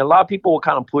 I mean, a lot of people were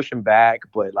kind of pushing back,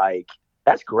 but like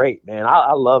that's great, man.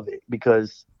 I love it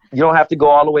because you don't have to go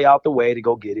all the way out the way to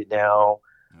go get it now.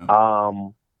 Yeah.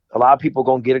 A lot of people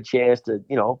gonna get a chance to,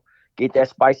 get that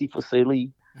spicy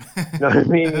fusilli. You know what I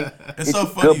mean? It's so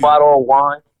funny. Good bottle of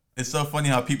wine. It's so funny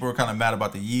how people are kind of mad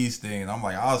about the Yee's thing. And I'm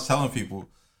like, I was telling people,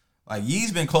 like,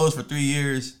 Yee's been closed for 3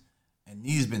 years, and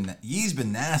Yee's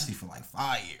been nasty for like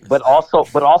 5 years. But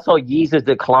also Yee's has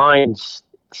declined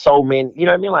so many. You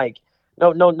know what I mean? Like,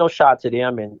 no shot to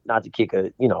them, and not to kick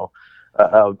a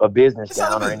business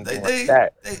down or anything like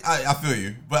that. I feel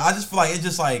you, but I just feel like it's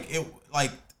just like it.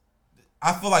 Like,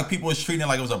 I feel like people was treating it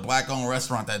like it was a black-owned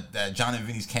restaurant that John and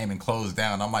Vinny's came and closed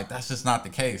down. I'm like, that's just not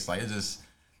the case. Like,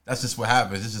 that's just what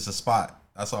happens. It's just a spot.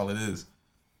 That's all it is.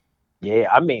 Yeah,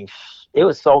 I mean, it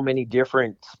was so many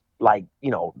different, like,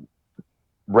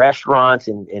 restaurants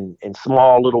and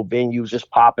small little venues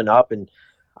just popping up. And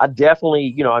I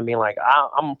definitely, like,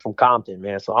 I'm from Compton,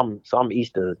 man. So I'm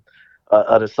east of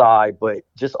the side. But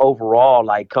just overall,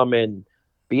 like,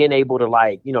 being able to,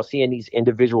 like, seeing these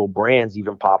individual brands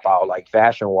even pop out, like,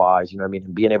 fashion-wise,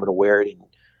 and being able to wear it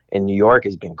in New York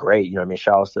has been great.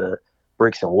 Shout out to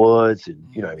Bricks and Woods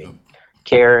and,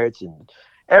 Carrots and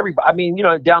everybody. I mean,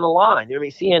 down the line,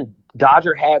 seeing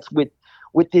Dodger hats with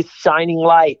this shining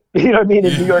light, in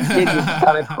New York City is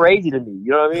kind of crazy to me.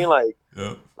 You know what I mean? Like,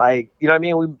 like,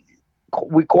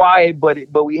 we quiet,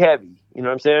 but we heavy. You know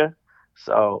what I'm saying?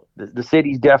 So the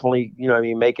city's definitely,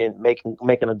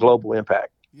 making a global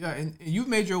impact. Yeah, and you've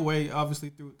made your way obviously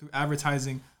through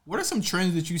advertising. What are some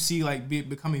trends that you see like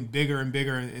becoming bigger and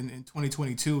bigger in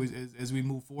 2022 as we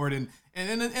move forward and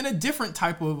in a different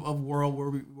type of world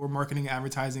where marketing and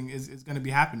advertising is going to be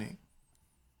happening?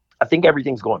 I think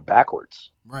everything's going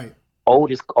backwards. Right.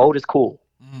 Old is cool.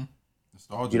 Mm-hmm.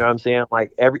 Nostalgia. You know what I'm saying?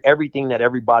 Like everything that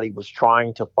everybody was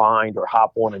trying to find or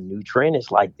hop on a new trend,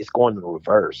 it's like it's going to the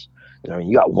reverse.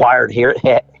 You got wired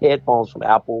headphones from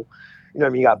Apple.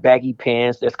 You got baggy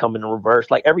pants that's coming in reverse.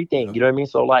 Like everything. You know what I mean?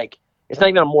 So like it's not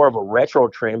even more of a retro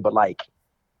trend, but like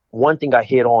one thing I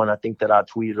hit on, I think that I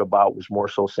tweeted about was more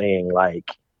so saying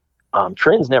like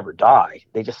trends never die.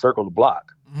 They just circle the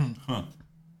block. Mm-hmm. Huh.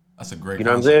 That's a great You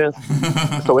know what I'm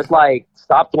saying? So it's like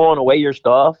stop throwing away your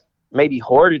stuff. Maybe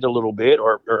hoard it a little bit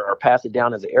or pass it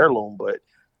down as an heirloom, but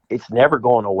it's never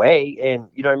going away. And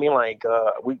you know what I mean? Like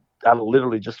I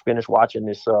literally just finished watching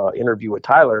this interview with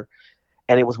Tyler,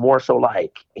 and it was more so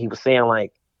like he was saying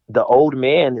like the old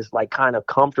man is like kind of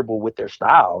comfortable with their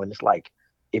style, and it's like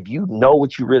if you know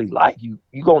what you really like, you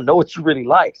gonna know what you really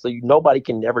like. So nobody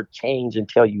can never change and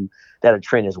tell you that a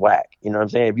trend is whack. You know what I'm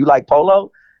saying? If you like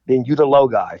polo, then you the low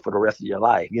guy for the rest of your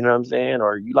life. You know what I'm saying?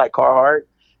 Or you like Carhartt,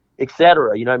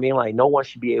 etc. You know what I mean? Like no one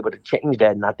should be able to change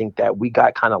that. And I think that we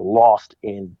got kind of lost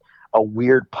in a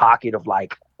weird pocket of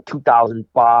like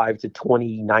 2005 to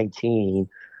 2019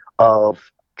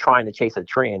 of trying to chase a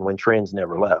trend when trends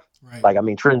never left. Right. Like, I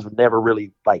mean, trends never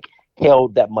really like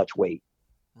held that much weight.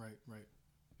 Right.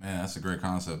 Man, that's a great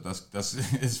concept. That's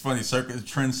it's funny.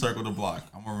 Trend circle the block.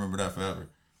 I'm gonna remember that forever.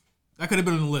 That could have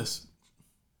been on the list.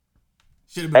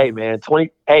 Hey man,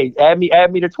 add me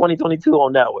to 2022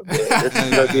 on that one,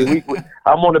 man.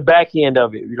 I'm on the back end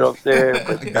of it. You know what I'm saying?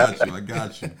 But, I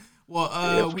got you.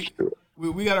 Well,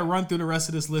 we got to run through the rest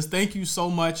of this list. Thank you so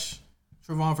much,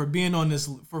 Trevon, for being on this,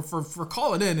 for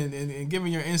calling in and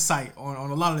giving your insight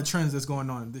on a lot of the trends that's going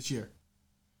on this year.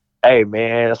 Hey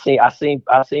man, I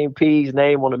seen P's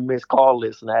name on the missed call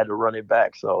list, and I had to run it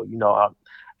back. So what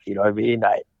I mean.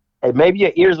 Hey, maybe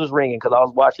your ears was ringing because I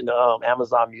was watching the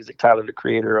Amazon Music Tyler the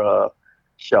Creator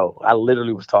show. I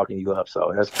literally was talking you up,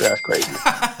 so that's crazy.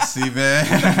 See,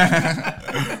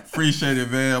 man. Appreciate it,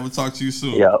 man. I'm gonna talk to you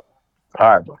soon. Yep. All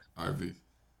right, bro. All right, V.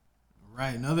 All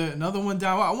right, another one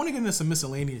down. I want to get into some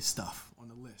miscellaneous stuff on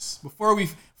the list before we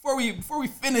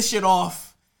finish it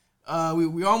off.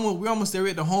 We almost there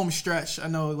at the home stretch. I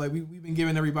know, like we've been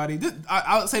giving everybody.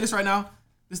 I'll say this right now.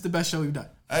 This is the best show we've done.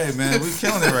 Hey man, we're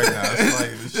killing it right now.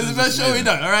 This is the best show we've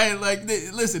done. All right, like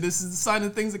listen, this is the sign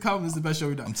of things to come. This is the best show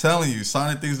we've done. I'm telling you,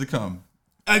 sign of things to come.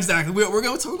 Exactly. We're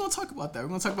gonna talk about that. We're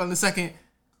gonna talk about it in a second.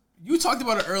 You talked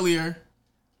about it earlier.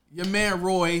 Your man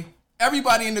Roy.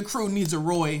 Everybody in the crew needs a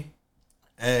Roy.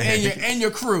 Hey. And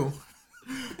your crew.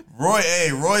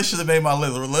 Roy should have made my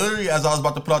list. Literally, as I was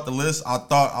about to put out the list, I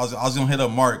thought I was gonna hit up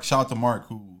Mark. Shout out to Mark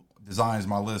who designs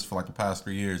my list for like the past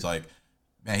 3 years. Like,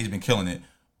 man, he's been killing it.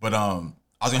 But I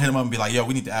was gonna hit him up and be like, yo,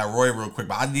 we need to add Roy real quick.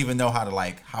 But I didn't even know how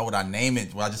would I name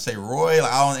it? Would I just say Roy?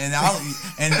 Like,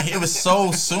 and it was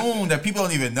so soon that people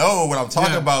don't even know what I'm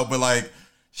talking about. But like,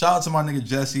 shout out to my nigga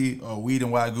Jesse, Weed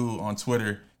and Wagyu on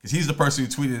Twitter, because he's the person who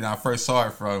tweeted it and I first saw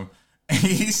it from. And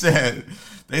he said,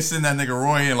 they send that nigga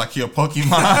Roy in like he a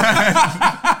Pokemon.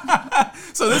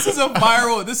 So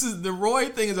the Roy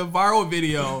thing is a viral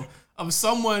video of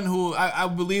someone who I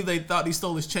believe they thought he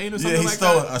stole his chain or something like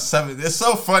that. Yeah, he stole it's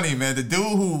so funny, man. The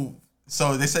dude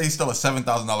so they say he stole a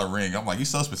 $7,000 ring. I'm like, you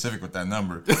so specific with that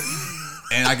number.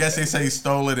 And I guess they say he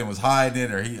stole it and was hiding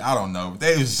it, or I don't know.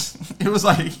 It was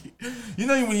like, you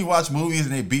know when you watch movies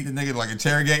and they beat the nigga like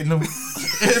interrogating them?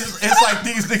 It's like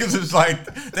these niggas is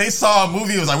like, they saw a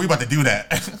movie, it was like, we about to do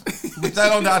that. Which I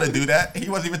don't know how to do that. He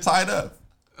wasn't even tied up.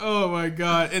 Oh my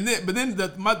God. But then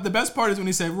the best part is when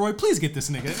he said, Roy, please get this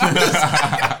nigga. I'm just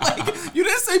like, you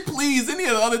didn't say please any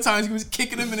of the other times he was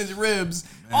kicking him in his ribs.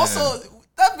 Man. Also,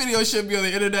 that video should be on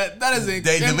the internet. That is They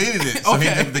deleted it. So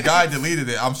okay. The guy deleted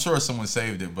it. I'm sure someone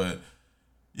saved it, but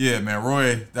yeah, man,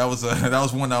 Roy, that was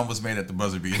one that was made at the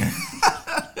buzzer beater.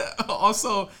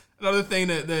 Also, another thing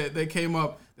that came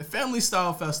up, the Family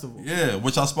Style Festival. Yeah,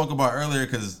 which I spoke about earlier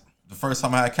because the first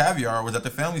time I had caviar was at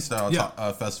the Family Style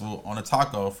Festival on a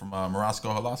taco from Morasco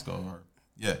Halasco.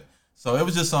 So it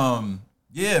was just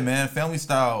man, Family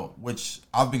Style, which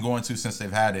I've been going to since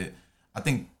they've had it. I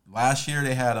think last year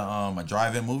they had a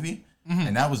drive-in movie,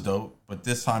 and that was dope. But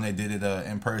this time they did it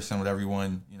in person with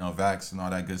everyone, vax and all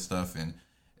that good stuff, and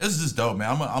it was just dope,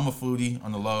 man. I'm a foodie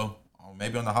on the low, or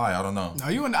maybe on the high. I don't know.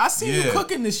 I see you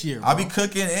cooking this year. Bro. I be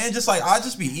cooking and I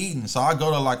just be eating. So I go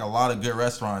to like a lot of good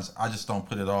restaurants. I just don't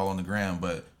put it all on the gram,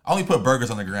 but I only put burgers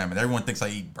on the gram, and everyone thinks I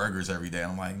eat burgers every day.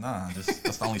 I'm like, nah,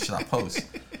 that's the only shit I post.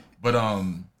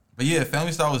 But yeah,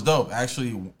 Family Style was dope.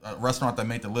 Actually, a restaurant that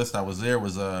made the list that was there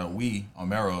was We on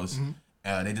Melrose.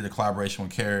 They did a collaboration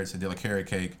with Carrots. They did a carrot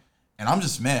cake. And I'm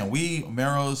just, man, We,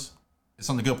 Melrose, it's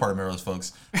on the good part of Melrose,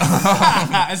 folks.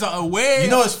 It's a way.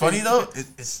 You know what's funny, though?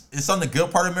 It's on the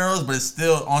good part of Melrose, but it's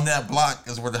still on that block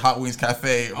is where the Hot Wings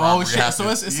Cafe. Oh, shit. So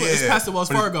it's past the Wells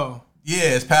Fargo.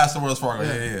 It's past the Wells Fargo.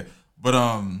 Yeah.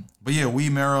 But yeah, We,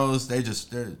 Melrose, they're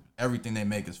everything they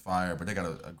make is fire, but they got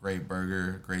a great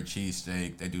burger, great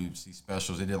cheesesteak. They do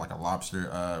specials. They did like a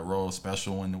lobster roll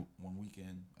special one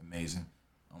weekend. Amazing.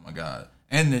 Oh my God.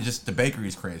 And the bakery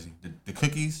is crazy. The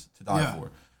cookies to die for.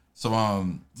 So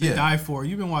to die for.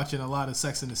 You've been watching a lot of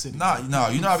Sex in the City. No,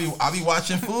 I be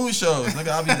watching food shows. Nigga,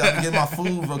 I be getting my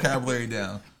food vocabulary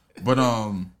down. But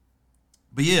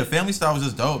yeah, Family Style was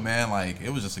just dope, man. Like, it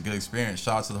was just a good experience.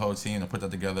 Shout out to the whole team that put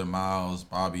that together. Miles,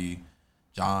 Bobby,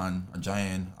 John, or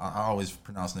Jan. I always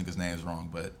pronounce niggas' names wrong,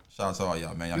 but shout out to all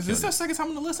y'all, man. Y'all is this their second time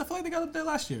on the list? I feel like they got up there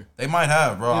last year. They might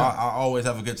have, bro. Yeah. I always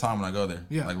have a good time when I go there.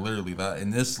 Yeah. Like, literally.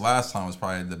 And this last time was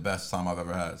probably the best time I've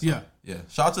ever had. So, yeah.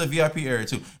 Shout out to the VIP area,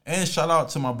 too. And shout out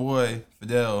to my boy,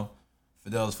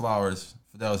 Fidel's Flowers,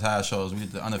 Fidel's Hash Shows. We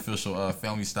did the unofficial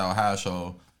Family Style Hash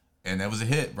Show, and it was a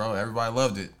hit, bro. Everybody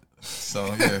loved it. So,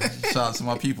 yeah. Shout out to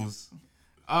my peoples.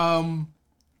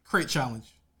 Crate Challenge.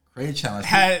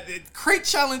 Crate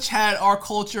Challenge had our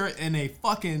culture in a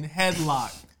fucking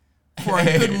headlock for a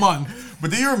good month.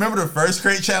 But do you remember the first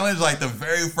Crate Challenge? Like the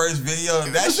very first video?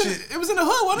 It was in the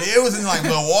hood, wasn't it? It was in like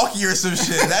Milwaukee or some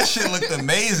shit. That shit looked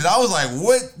amazing. I was like,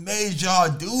 what made y'all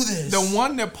do this? The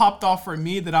one that popped off for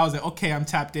me that I was like, okay, I'm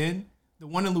tapped in. The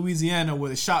one in Louisiana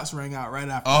where the shots rang out right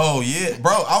after. Oh, yeah.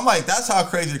 Bro, I'm like, that's how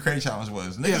crazy the Crate Challenge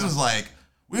was. Niggas was like,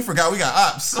 we forgot we got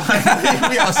ops. Like,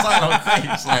 we got to sign on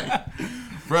crates. Like,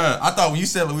 bruh, I thought when you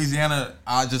said Louisiana,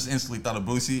 I just instantly thought of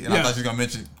Boosie. And I thought you were going to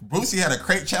mention, Boosie had a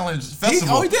Crate Challenge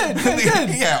festival. He did.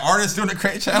 He had artists doing the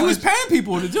Crate Challenge. He was paying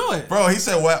people to do it. Bro, he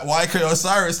said YK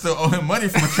Osiris still owe him money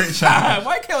from the Crate Challenge.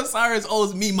 YK Osiris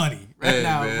owes me money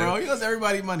now, man. Bro. He owes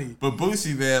everybody money. But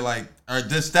Boosie, man, like,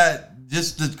 just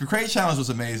the Crate Challenge was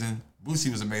amazing.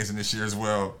 Boosie was amazing this year as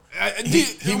well.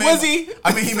 He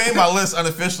made my list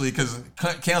unofficially because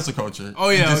cancel culture. Oh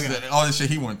yeah, all this shit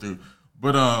he went through.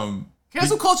 But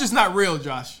cancel culture is not real,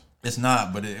 Josh. It's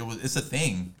not, but it's a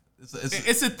thing.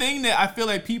 It's a thing that I feel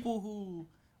like people who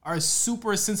are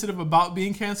super sensitive about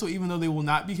being canceled, even though they will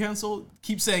not be canceled,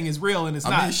 keep saying is real and it's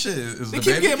not. I mean, shit. Is they the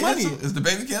keep baby getting money. Is the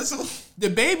baby canceled? The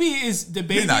baby. He's not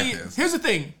canceled. Here's the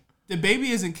thing. The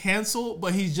baby isn't canceled,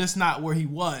 but he's just not where he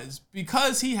was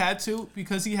because he had to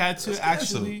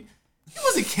actually. He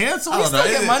wasn't canceled. He still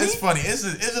get money. It's funny.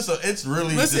 It's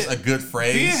really just a good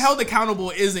phrase. Being held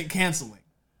accountable isn't canceling.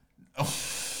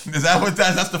 Is that what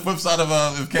that's the flip side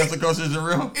of if cancel culture isn't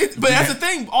real? But that's the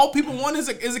thing. All people want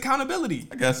is accountability.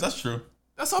 I guess that's true.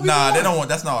 That's all people want. They don't want.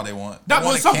 That's not all they want. That they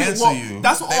want to cancel you.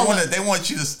 That's what they want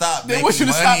you to stop. They want you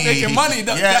to stop making money.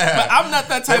 But I'm not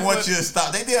that type. They want you to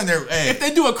stop. They down there. Hey. If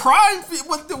they do a crime,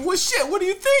 what shit? What do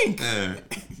you think? Yeah.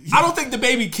 I don't think the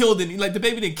baby killed any. Like the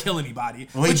baby didn't kill anybody.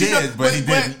 Well, he did, but he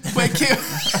didn't.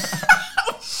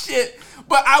 Shit.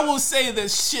 But I will say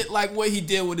that shit like what he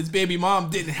did with his baby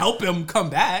mom didn't help him come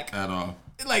back at all.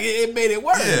 Like it made it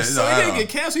worse. Yeah, so he didn't get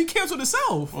canceled. He canceled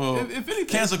himself. Well, if anything,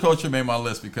 cancel culture made my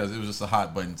list because it was just a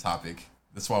hot button topic.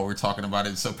 That's why we're talking about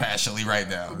it so passionately right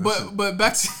now. But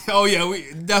back to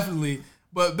we definitely.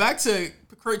 But back to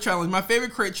crate challenge. My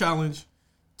favorite crate challenge.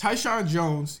 Tyshawn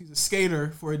Jones. He's a skater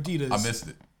for Adidas. I missed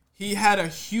it. He had a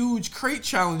huge crate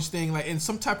challenge thing like in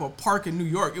some type of park in New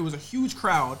York. It was a huge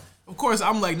crowd. Of course,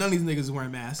 I'm like none of these niggas is wearing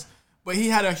masks. But he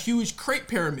had a huge crate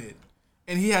pyramid.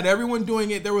 And he had everyone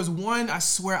doing it. There was one, I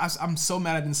swear, I'm so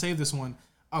mad I didn't save this one.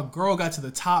 A girl got to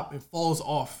the top and falls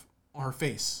off on her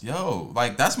face. Yo,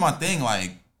 like, that's my thing.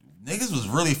 Like, niggas was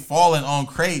really falling on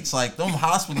crates. Like, them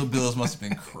hospital bills must have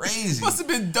been crazy. Must have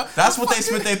been dumb. That's what they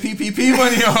spent their PPP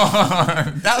money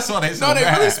on. That's why they No,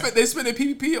 they spent their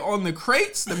PPP on the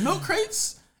crates, the milk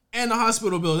crates, and the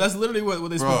hospital bill. That's literally what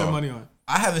they spent their money on.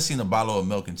 I haven't seen a bottle of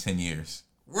milk in 10 years.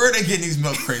 Where are they getting these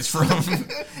milk crates from?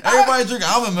 Everybody drinking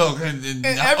almond milk and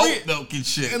oat milk and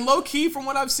shit. And low key, from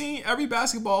what I've seen, every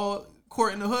basketball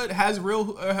court in the hood has real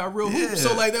hoops.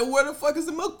 So like, where the fuck is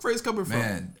the milk crates coming from?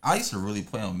 Man, I used to really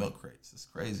play on milk crates. It's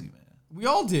crazy, man. We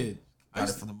all did. Got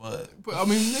it from the mud. I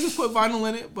mean, niggas put vinyl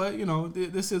in it, but you know,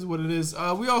 this is what it is.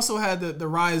 We also had the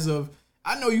rise of.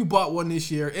 I know you bought one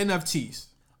this year, NFTs.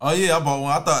 Oh yeah, I bought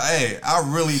one.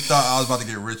 I really thought I was about to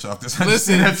get rich off this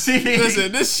NFT.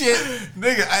 Listen, this shit,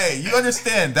 nigga. Hey, you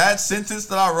understand that sentence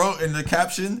that I wrote in the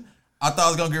caption? I thought I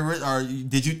was gonna get rich, or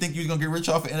did you think you was gonna get rich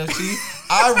off of NFT?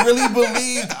 I really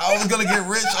believed I was gonna get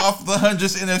rich off the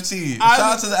 100th NFT. Shout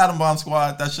out to the Atom Bomb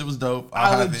Squad. That shit was dope.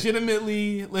 I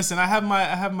legitimately listen. I have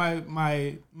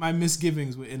my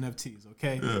misgivings with NFTs.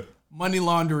 Okay. Yeah. Money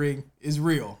laundering is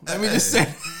real. Let me just say.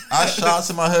 I shout out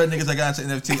to my hood niggas that got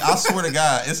into NFT. I swear to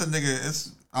God, it's a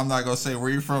nigga. I'm not gonna say where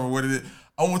you from or what it is.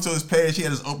 I went to his page. He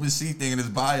had his OpenSea thing in his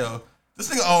bio. This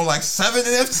nigga owned like 7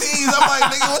 NFTs. I'm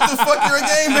like, nigga, what the fuck? You're a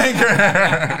game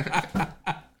banger.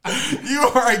 You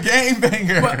are a game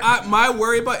banger. But my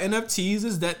worry about NFTs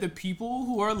is that the people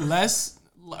who are less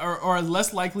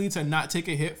likely to not take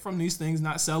a hit from these things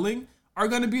not selling are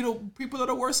going to be the people that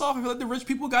are worse off. I feel like the rich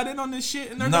people got in on this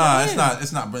shit and they're gonna win.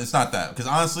 It's not that. Because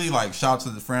honestly, like, shout out to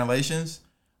the Fran Lations.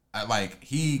 Like,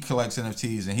 he collects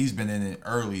NFTs and he's been in it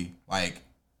early. Like,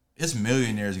 it's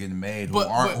millionaires getting made who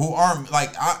aren't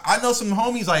like, I know some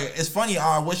homies. Like, it's funny.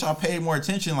 I wish I paid more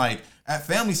attention. Like, at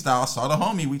Family Style, I saw the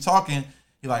homie. We talking.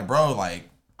 He like, bro, like,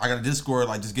 I got a Discord.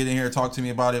 Like, just get in here, talk to me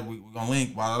about it. We gonna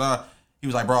link. Blah blah blah. He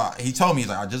was like, bro. He told me, he's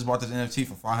like, I just bought this NFT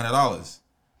for $500.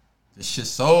 This shit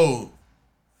sold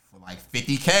for like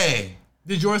 $50K.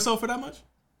 Did yours sell for that much?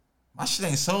 My shit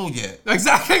ain't sold yet.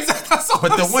 Exactly. That's all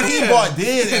but I'm the one saying. he bought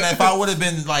did, and if I would have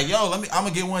been like, yo, I'm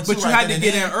gonna get one too. But you had to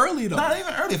get in early though. Not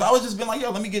even early. If I was just been like,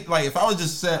 yo, let me get, like, if I was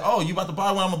just said, oh, you about to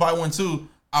buy one, I'm gonna buy one too,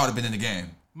 I would have been in the game.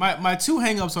 My 2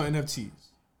 hangups on NFTs.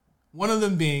 One of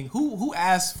them being who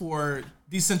asked for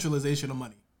decentralization of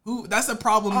money. That's a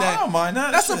problem that. I don't mind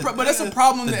that. But that's a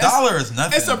problem. The dollar is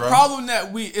nothing. It's a problem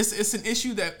that it's an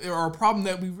issue that, or a problem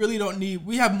that we really don't need.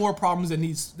 We have more problems that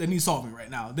need solving right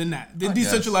now than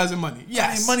decentralizing money.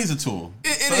 Yes, I mean, money's a tool.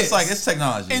 So it's like, it's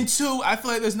technology. And 2, I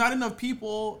feel like there's not enough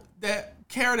people that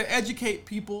care to educate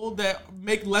people that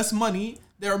make less money.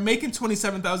 They're making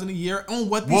 $27,000 a year on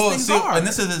what these things are. And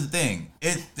this is the thing.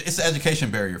 It's an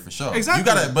education barrier for sure.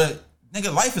 Exactly. But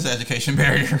nigga, life is an education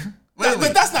barrier.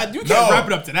 But that's not, you can't wrap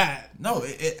it up to that. No,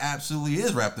 it absolutely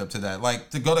is wrapped up to that.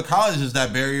 Like, to go to college is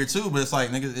that barrier too, but it's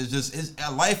like,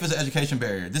 nigga, life is an education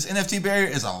barrier. This NFT barrier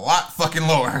is a lot fucking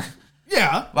lower.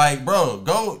 Yeah. Like, bro,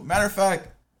 matter of fact,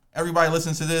 everybody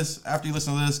listen to this. After you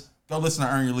listen to this, go listen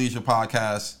to Earn Your Leisure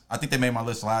podcast. I think they made my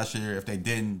list last year. If they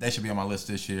didn't, they should be on my list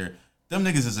this year. Them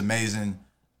niggas is amazing.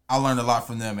 I learned a lot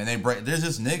from them, and there's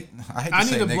just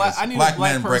black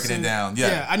men breaking it down.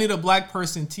 Yeah, I need a black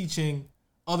person teaching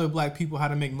other black people how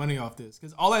to make money off this,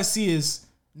 because all I see is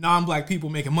non-black people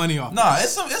making money off. Nah,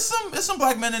 it's some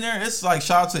black men in there. It's like,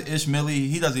 shout out to Ish Millie.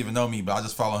 He doesn't even know me, but I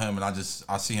just follow him and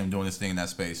I see him doing this thing in that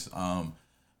space.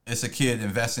 It's a kid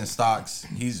investing in stocks.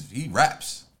 He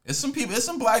raps. It's some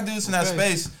black dudes in that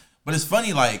space. But it's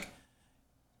funny, like,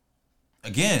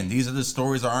 again, these are the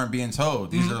stories that aren't being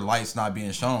told. These are the lights not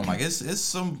being shown. Like it's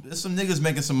some niggas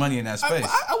making some money in that space.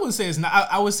 I wouldn't say it's not.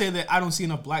 I would say that I don't see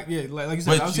enough black. Yeah, like you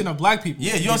said, I don't see enough black people.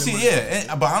 Yeah, you don't see.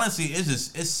 Yeah, but honestly,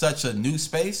 it's such a new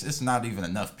space. It's not even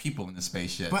enough people in the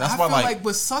space yet. But That's I why, feel like, like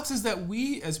what sucks is that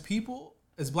we as people,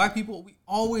 as black people, we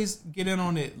always get in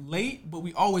on it late, but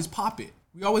we always pop it.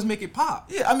 We always make it pop.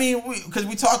 yeah, I mean, because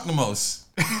we talk the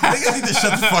most. Niggas need to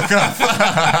shut the fuck up.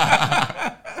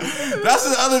 That's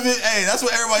the other bit. Hey, that's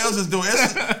what everybody else is doing.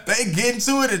 They get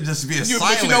into it and just being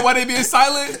silent. But you know why they being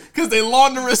silent? Because they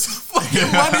laundering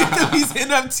fucking money through these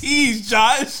NFTs,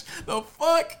 Josh. The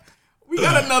fuck? We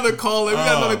got another caller.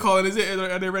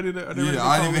 Are they ready to? Yeah,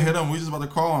 I didn't even hit him. We just about to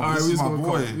call him. All right, this we is just my gonna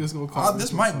boy. call. We just gonna call.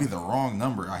 This might be the wrong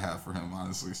number I have for him,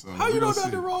 honestly. So How you know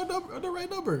that's the wrong number or the right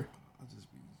number? I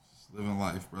just be living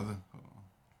life, brother. Hold on.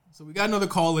 So we got another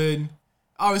call in.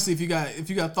 Obviously, if you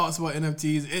got thoughts about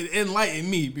NFTs, it enlighten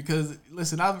me because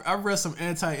listen, I've read some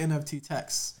anti-NFT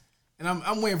texts, and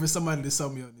I'm waiting for somebody to sell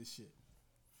me on this shit.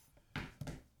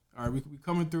 All right, we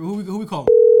coming through. Who we calling?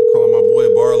 We're calling my boy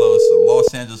Barlos, a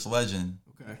Los Angeles legend.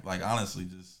 Okay. Like honestly,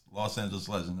 just Los Angeles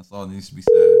legend. That's all that needs to be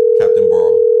said. Captain Barl.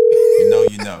 You know,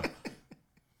 you know.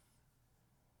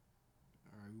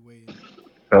 All right, we waiting.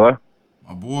 Hello?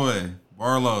 My boy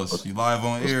Barlos, you live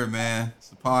on air, man.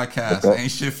 It's a podcast.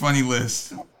 Ain't shit funny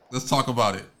list. Let's talk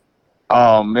about it.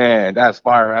 Oh man, that's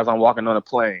fire! As I'm walking on a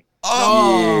plane.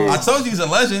 Oh, Yeah. I told you he's a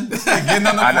legend. This nigga getting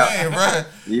on the I know. plane, bro.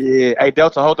 Yeah. Hey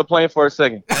Delta, hold the plane for a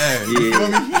second. Hey, Yeah. you feel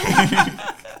me?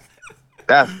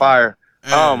 That's fire.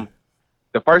 Hey.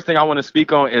 The first thing I want to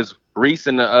speak on is Reese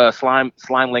and the slime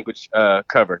language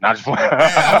cover. Not just Hey, I'm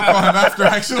gonna call him after,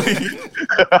 actually.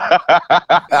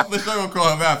 I'm for sure gonna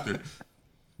call him after.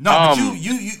 No, but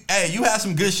you had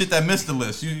some good shit that missed the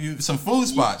list. You some food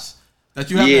spots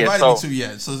that you haven't invited me to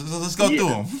yet. So let's go through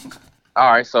them.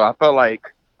 All right, so I felt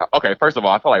like, okay, first of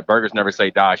all, I feel like Burgers Never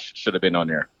Say Die should have been on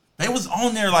there. They was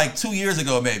on there like 2 years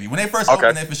ago, maybe when they first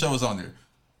opened. They for sure was on there.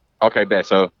 Okay, bet.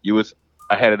 So you was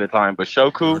ahead of the time, but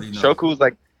Shoku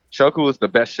is the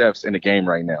best chefs in the game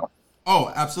right now.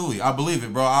 Oh, absolutely, I believe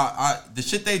it, bro. The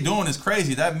shit they doing is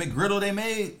crazy. That McGriddle they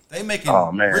making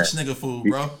rich nigga food,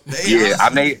 bro.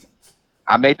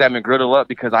 I made that McGriddle up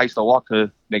because I used to walk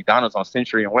to McDonald's on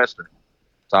Century and Western,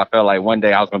 so I felt like one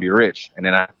day I was gonna be rich, and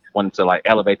then I wanted to like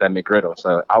elevate that McGriddle.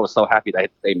 So I was so happy that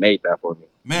they made that for me.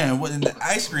 Man, what in the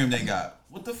ice cream they got?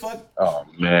 What the fuck? Oh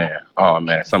man,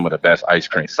 some of the best ice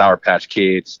cream. Sour Patch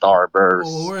Kids, Starburst.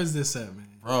 Oh, where is this at, man?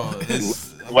 Bro, the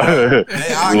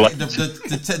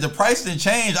price didn't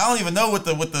change. I don't even know what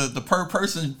the per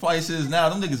person price is now.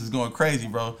 Them niggas is going crazy,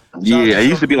 bro. Yeah, it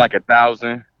used to be like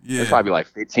 1,000. Yeah. It's probably like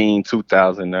 15,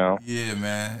 2,000 now. Yeah,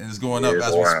 man, and it's going up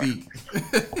as we speak.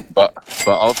 But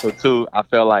also too, I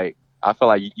feel like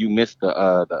you missed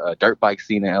the dirt bike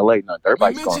scene in LA. No, dirt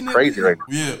bike's going crazy right now.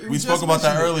 Yeah, we spoke about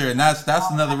that earlier, and that's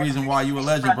another reason why you a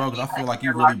legend, bro. Because I feel like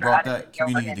you really brought that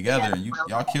community together, and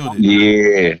y'all killed it.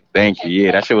 Yeah, thank you.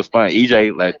 Yeah, that shit was fun.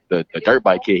 EJ, like the dirt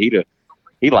bike kid,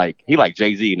 he like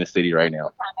Jay-Z in the city right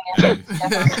now.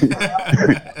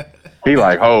 He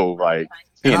like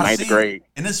he in ninth grade.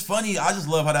 And it's funny, I just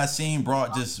love how that scene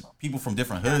brought just people from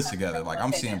different hoods together. Like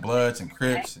I'm seeing Bloods and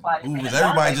Crips and Ubers,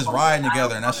 everybody just riding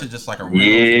together, and that shit just like a real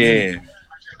community.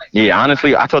 Yeah,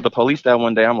 honestly, I told the police that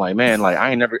one day. I'm like, man, like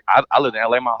I lived in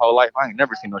LA my whole life. I ain't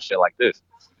never seen no shit like this.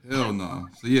 Hell no.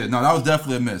 So yeah, no, that was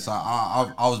definitely a miss.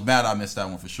 I was mad I missed that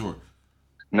one for sure.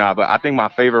 Nah, but I think my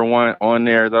favorite one on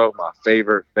there though, my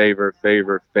favorite one,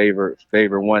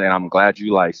 and I'm glad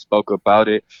you like spoke about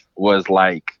it, was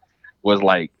like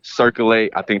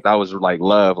Circulate. I think that was like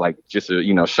love, like just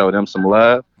to show them some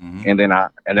love. Mm-hmm. And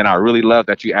then I really love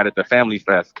that you added the Family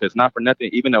Fest, because not for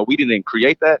nothing, even though we didn't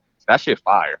create that shit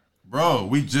fire. Bro,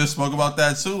 we just spoke about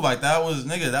that too. Like that was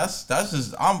nigga. That's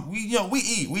just we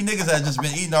eat. We niggas that just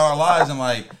been eating all our lives, and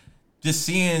like just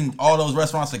seeing all those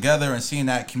restaurants together and seeing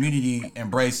that community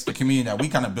embrace the community that we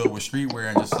kind of built with streetwear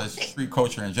and just like street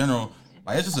culture in general.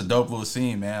 Like it's just a dope little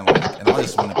scene, man. Like, and I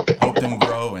just want to help them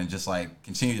grow and just like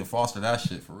continue to foster that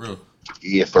shit for real.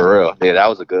 Yeah, for real. Yeah, that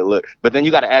was a good look. But then you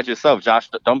got to add yourself,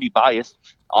 Josh. Don't be biased.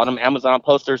 All them Amazon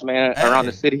posters, man, around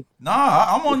the city. Nah,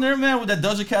 I'm on there, man, with that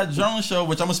Doja Cat drone show,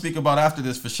 which I'm gonna speak about after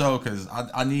this for sure, because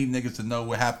I need niggas to know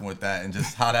what happened with that and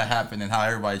just how that happened and how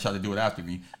everybody tried to do it after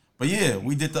me. But yeah,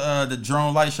 we did the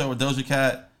drone light show with Doja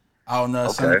Cat out in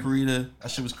Santa Clarita. That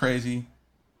shit was crazy.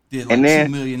 Did like 2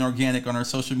 million organic on our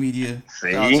social media.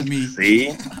 See, you need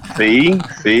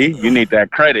that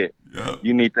credit. Yep.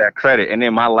 You need that credit. And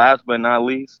then my last but not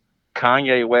least,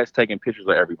 Kanye West taking pictures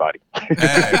of everybody. Hey,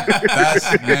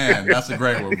 that's a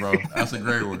great one, bro. That's a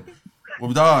great one.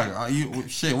 Well, dog, where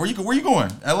you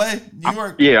going? LA, New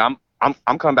York? Yeah,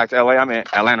 I'm coming back to LA. I'm in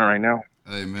Atlanta right now.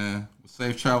 Hey man,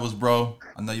 safe travels, bro.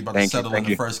 I know you about to Thank you, settle thank in the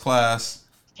you. first class.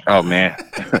 Oh man,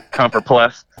 Comfort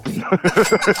Plus. I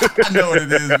know what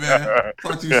it is, man.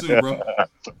 Talk to you soon, bro.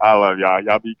 I love y'all.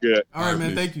 Y'all be good. All right, man.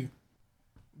 peace. Thank you.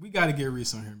 We got to get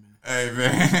Reese on here, man. Hey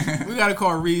man, We got to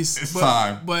call Reese. It's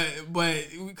time. But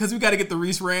because we got to get the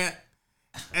Reese rant.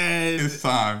 And it's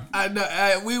time. I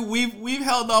know we've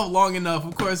held off long enough.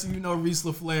 Of course, you know Reese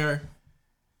LaFleur.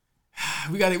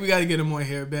 We got to get him on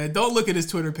here, man. Don't look at his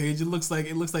Twitter page. It looks like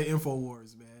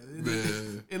InfoWars,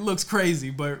 man. It looks crazy,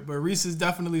 but Reese is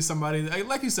definitely somebody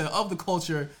like you said of the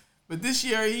culture. But this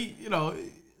year, he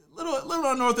little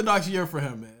unorthodox year for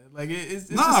him, man. Like it's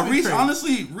just Reese. crazy.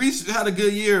 Honestly, Reese had a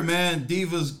good year, man.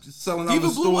 Diva's selling out the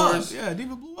blew stores. up. Yeah,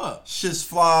 Diva blew up. Shit's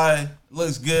fly.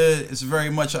 Looks good. It's very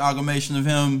much an amalgamation of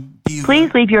him. Diva.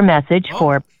 Please leave your message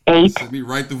for 8. Let me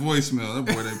write the voicemail.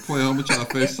 That boy, they play. I'm gonna try to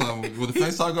FaceTime. Will the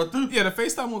FaceTime go through? Yeah, the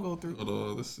FaceTime will go through. Hold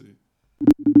on, let's see.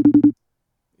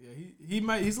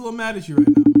 Yeah, he's a little mad at you right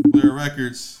now. Clear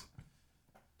Records,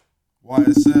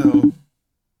 YSL,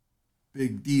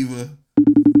 Big Diva.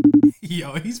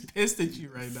 Yo, he's pissed at you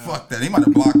right now. Fuck that. He might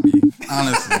have blocked me.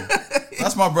 Honestly,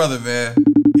 that's my brother, man.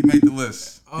 He made the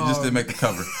list. He just didn't make the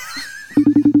cover.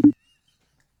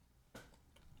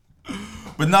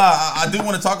 But nah, I do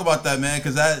want to talk about that, man,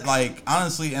 because that, like,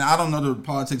 honestly, and I don't know the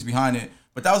politics behind it,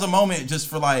 but that was a moment just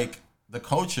for like the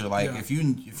culture. Like, if you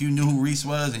knew who Reese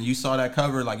was and you saw that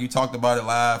cover, like, you talked about it,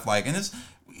 laugh, like, and it's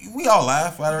we all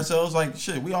laugh at ourselves, like,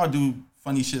 shit, we all do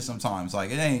funny shit sometimes.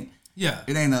 Like, it ain't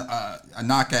a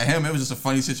knock at him. It was just a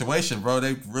funny situation, bro.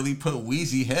 They really put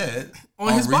Wheezy head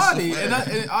on his Reese body,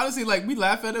 LaFleur. and honestly, like, we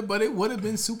laugh at it, but it would have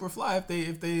been super fly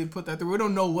if they put that through. We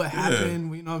don't know what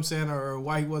happened, you know what I'm saying, or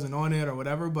why he wasn't on it or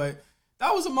whatever. But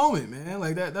that was a moment, man.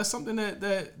 Like that's something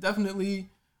that definitely,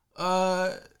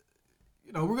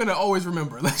 we're gonna always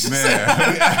remember. Let's just say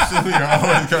we absolutely are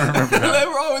always gonna remember that.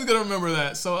 We're always gonna remember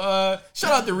that. So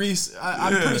shout out to Reese.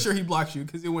 I'm pretty sure he blocked you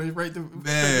because it went right to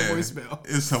voicemail.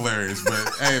 It's hilarious,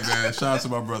 but hey, man, shout out to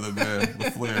my brother, man,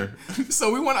 LaFleur.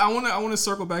 So I want to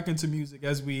circle back into music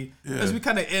as we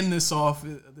kind of end this off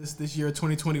this year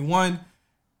 2021.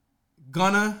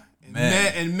 Gunna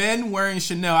and men wearing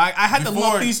Chanel. I had to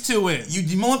lump these two in.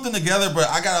 You lumped them together, but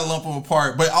I gotta lump them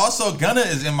apart. But also, Gunna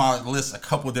is in my list a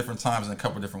couple different times in a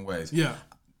couple different ways. Yeah.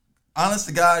 Honest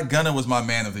to God, Gunna was my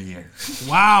man of the year.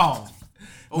 Wow.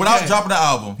 Without dropping the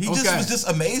album, he just was just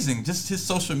amazing. Just his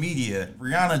social media,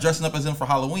 Rihanna dressing up as him for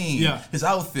Halloween, his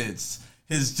outfits,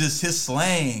 his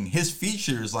slang, his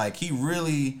features. Like, he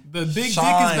really the big dick is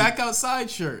back outside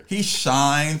shirt. He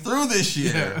shined through this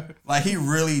year. Yeah. Like, he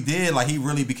really did. Like, he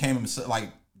really became himself. Like,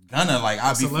 Gunna. Like,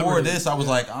 before this, I was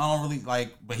like, I don't really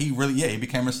like. But he really, he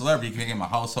became a celebrity. He became a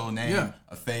household name,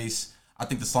 a face. I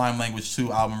think the Slime Language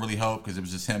 2 album really helped because it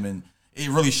was just him and. It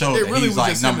really showed that he's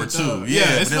like number 2.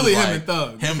 Yeah, it's really him like and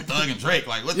Thug. Him, Thug, and Drake.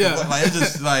 Like, what the fuck? Like, it's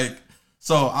just like.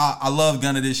 So I love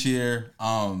Gunna this year.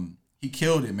 He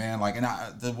killed it, man. Like, and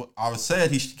I was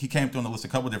said he came through on the list a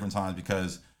couple different times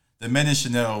because the Men in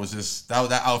Chanel was just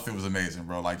that outfit was amazing,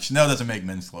 bro. Like, Chanel doesn't make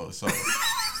men's clothes, so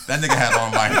that nigga had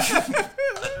on like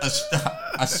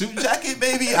a suit jacket,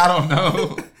 maybe. I don't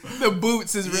know. The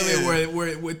boots is really where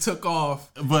it took off.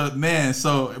 But man,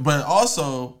 but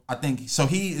also I think so.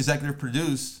 He executive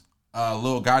produced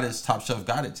Lil Gott's Top Shelf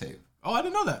Got It tape. Oh, I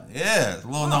didn't know that. Yeah, it's a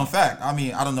little known fact. I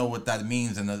mean, I don't know what that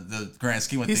means in the grand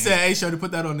scheme of things. He said, "Hey, show to put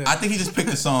that on there." I think he just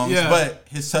picked the songs, but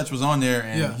his touch was on there,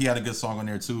 and he had a good song on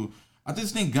there too. I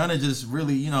just think Gunna just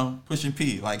really, pushing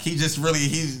P. Like, he just really,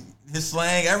 his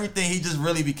slang, everything. He just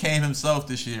really became himself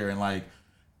this year, and like,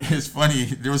 it's funny.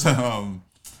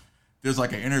 There's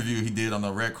like an interview he did on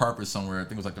the red carpet somewhere. I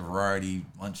think it was like the Variety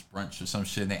lunch brunch or some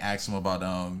shit, and they asked him about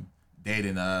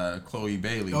dating Chloe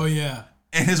Bailey. Oh yeah.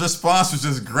 And his response was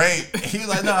just great. He was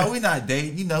like, "No, we not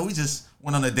dating. We just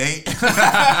went on a date." But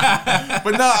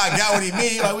no, I got what he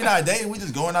mean. Like, we not dating. We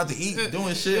just going out to eat,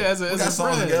 doing shit. Yeah, we got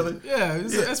songs together. Yeah,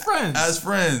 as friends. As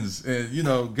friends. And,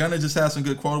 Gunna just had some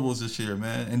good quotables this year,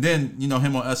 man. And then, him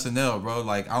on SNL, bro.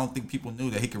 Like, I don't think people knew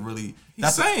that he could really...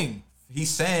 He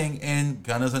sang, and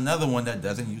Gunna's another one that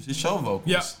doesn't use his show vocals.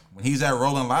 Yeah. When he's at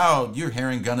Rolling Loud, you're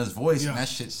hearing Gunna's voice, and that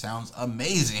shit sounds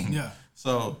amazing. Yeah.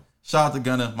 So... shout out to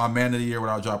Gunna, my man of the year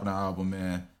without dropping an album,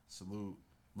 man. Salute.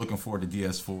 Looking forward to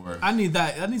DS4. I need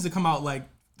that. That needs to come out like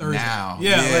Thursday. Now.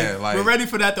 Yeah, like, we're ready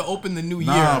for that to open the new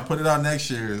year. Nah, put it out next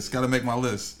year. It's got to make my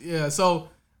list. Yeah, so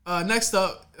next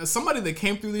up, somebody that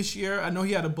came through this year, I know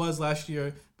he had a buzz last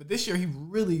year, but this year he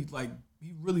really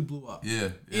blew up. Yeah.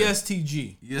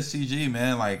 ESTG. ESTG,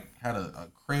 man, like, had a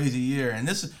crazy year. And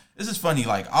this This is funny.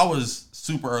 Like, I was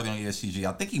super early on ESTG.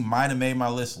 I think he might have made my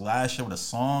list last year with a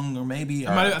song, or maybe.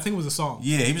 I think it was a song.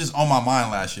 Yeah, he was just on my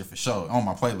mind last year for sure, on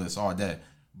my playlist all day.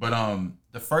 But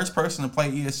the first person to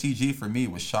play ESTG for me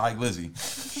was Shy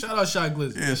Glizzy. Shout out Shy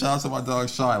Glizzy. Yeah, shout out to my dog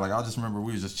Shy. Like, I just remember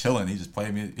we was just chilling. He just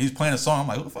played me. He's playing a song. I'm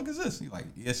like, who the fuck is this? He's like,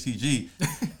 ESTG.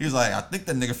 He was like, I think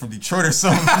that nigga from Detroit or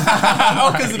something.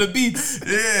 Oh, because of the beats.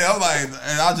 Yeah, I'm like,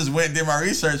 and I just went and did my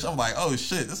research. I'm like, oh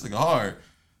shit, this nigga hard.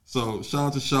 So shout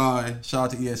out to Shy. Shout out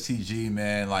to ESTG,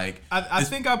 man. Like, I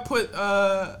think I put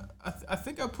I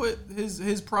think I put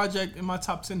his project in my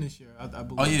top 10 this year. I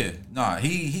believe. Oh yeah, nah,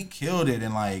 he killed it,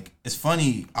 and like, it's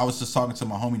funny. I was just talking to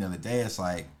my homie the other day. It's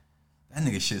like, that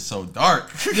nigga shit's so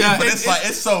dark. Yeah, but it's like,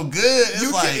 it's so good.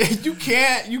 It's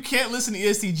you can't listen to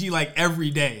ESTG like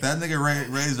every day. That nigga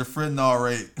raised the fentanyl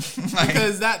rate. Like,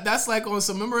 because that's like on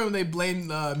some. Remember when they blamed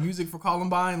music for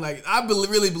Columbine? Like, I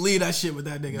really believe that shit with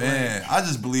that nigga. Man, I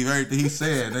just believe everything he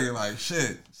said. They like,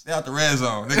 shit, stay out the red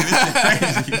zone.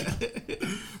 Nigga, this shit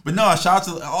crazy. But no, shout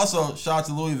out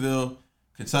to Louisville,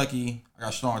 Kentucky. I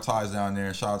got strong ties down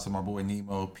there. Shout out to my boy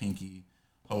Nemo, Pinky,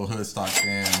 whole Hoodstock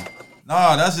fam.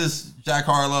 No, that's just Jack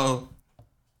Harlow.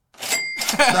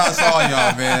 Shout out to all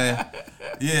y'all, man.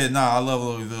 Yeah, I love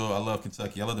Louisville. I love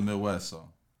Kentucky. I love the Midwest. So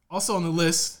also on the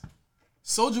list,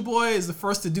 Soulja Boy is the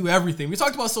first to do everything. We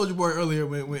talked about Soulja Boy earlier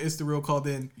when It's the Real called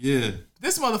in. Yeah.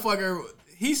 This motherfucker,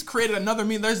 he's created another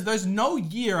meme. There's no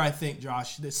year, I think,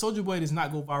 Josh, that Soulja Boy does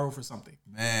not go viral for something.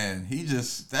 Man,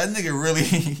 that nigga really...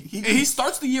 he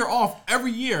starts the year off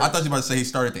every year. I thought you were about to say he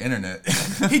started the internet.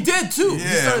 He did, too. Yeah,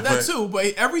 he started that, too. But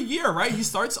every year, right, he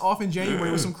starts off in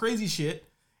January with some crazy shit.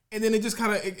 And then it just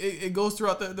kind of it goes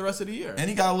throughout the rest of the year. And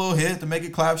he got a little hit to make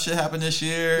it clap. Shit happened this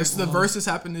year. The verses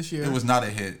happened this year. It was not a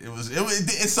hit.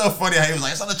 It's so funny how he was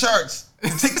like, it's on the charts, the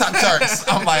TikTok charts.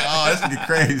 I'm like, oh, this nigga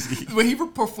crazy. When he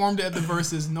performed at the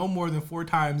verses no more than 4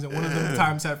 times, and one of them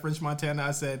times had French Montana.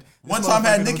 I said, one time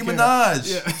had Nicki Minaj.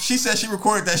 Yeah. She said she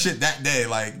recorded that shit that day.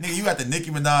 Like, nigga, you got the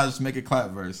Nicki Minaj make it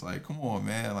clap verse. Like, come on,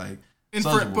 man. Like,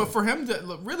 but for him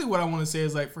to really, what I want to say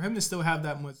is, like, for him to still have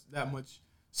that much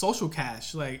social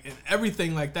cash, like, and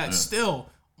everything like that, still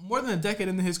more than a decade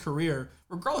into his career,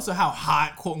 regardless of how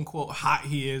hot, quote unquote, hot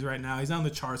he is right now, he's on the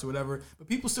charts or whatever, but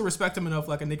people still respect him enough,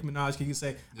 like a Nicki Minaj, he can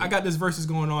say, I got this verses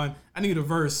going on, I need a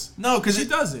verse. No, because he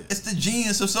does it. It's the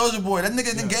genius of Soulja Boy. That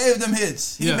nigga gave them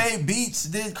hits. He made beats,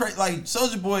 did crazy. Like,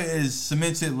 Soulja Boy is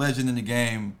cemented legend in the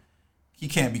game. He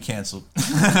can't be canceled.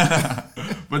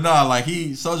 But no, like,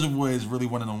 Soulja Boy is really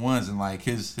one of the ones, and like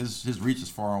his reach is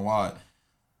far and wide.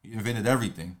 He invented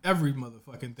everything. Every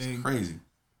motherfucking thing. It's crazy.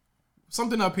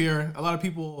 Something up here, a lot of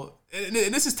people, and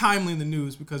this is timely in the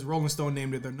news because Rolling Stone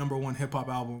named it their #1 hip-hop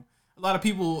album. A lot of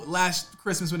people last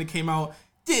Christmas when it came out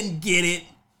didn't get it,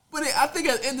 but I think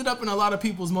it ended up in a lot of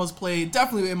people's most played,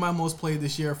 definitely in my most played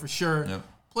this year for sure. Yep.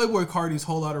 Playboi Carti's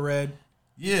Whole Lotta Red.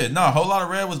 Yeah, Whole Lotta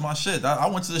Red was my shit. I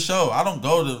went to the show. I don't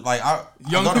go to, like, I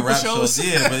go to rap shows.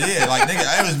 Yeah, but yeah, like,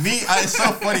 nigga, it was me. It's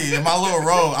so funny. In my little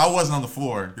row, I wasn't on the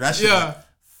floor. That shit was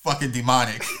fucking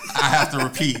demonic. I have to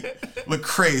repeat. Look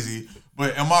crazy.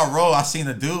 But in my row, I seen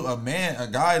a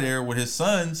guy there with his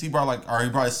sons. He brought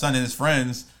his son and his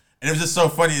friends. And it was just so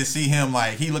funny to see him,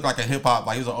 like, he looked like a hip hop,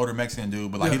 like, he was an older Mexican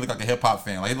dude, but like, he looked like a hip hop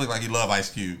fan. Like, he looked like he loved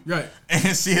Ice Cube. Right.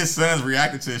 And see his sons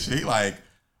reacting to his shit. He like,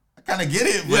 I kind of get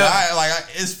it, but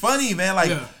it's funny, man.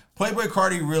 Like, Playboi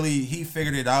Carti really, he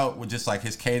figured it out with just like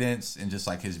his cadence and just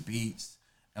like his beats.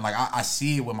 And like, I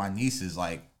see it with my nieces,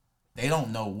 like, they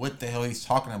don't know what the hell he's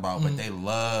talking about, but they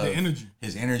love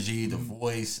his energy, the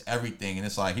voice, everything. And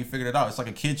it's like, he figured it out. It's like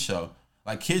a kid's show.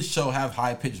 Like, kids show have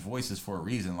high-pitched voices for a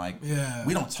reason. Like,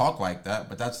 we don't talk like that,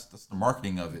 but that's the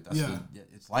marketing of it.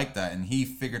 It's like that. And he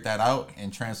figured that out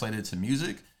and translated it to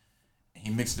music. He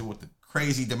mixed it with the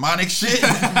crazy demonic shit.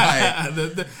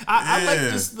 I like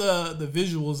just the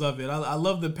visuals of it. I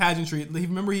love the pageantry.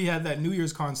 Remember he had that New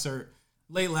Year's concert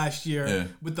late last year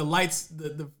with the lights,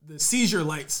 the seizure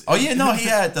lights. Oh yeah, no, he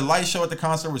had the light show at the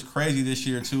concert was crazy this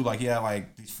year too. Like, he had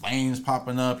like these flames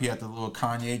popping up. He had the little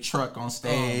Kanye truck on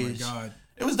stage. Oh my god,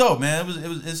 it was dope, man.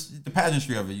 It's the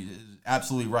pageantry of it is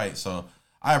absolutely right. So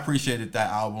I appreciated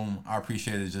that album. I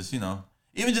appreciated just,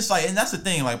 even just like, and that's the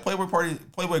thing. Like,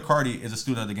 Playboi Carti is a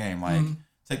student of the game. Like,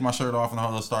 take my shirt off and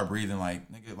I'll start breathing.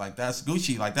 Like, nigga, like, that's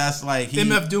Gucci. Like, that's like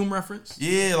MF Doom reference.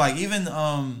 Yeah, like, even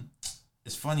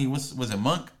it's funny. Was it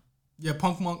Monk? Yeah,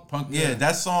 Punk. Yeah,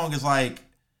 that song is like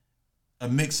a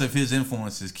mix of his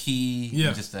influences, Key,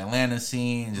 and just the Atlanta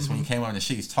scene, and just when he came up and the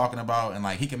shit he's talking about, and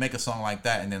like, he can make a song like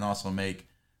that, and then also make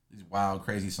these wild,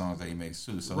 crazy songs that he makes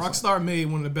too. So Rockstar made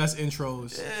one of the best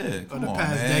intros of the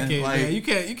past decade. Like, man, you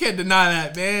can't deny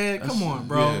that, man. Come on,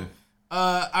 bro.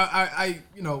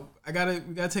 we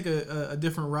gotta take a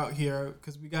different route here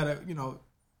because we gotta,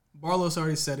 Barlos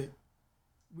already said it.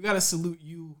 We gotta salute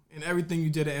you and everything you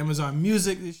did at Amazon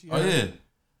Music this year. Oh yeah,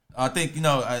 I think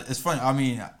it's funny. I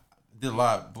mean, I did a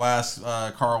lot. Blast,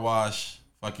 Car Wash,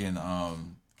 fucking Kanye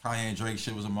and Drake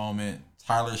shit was a moment.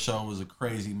 Tyler show was a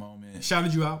crazy moment.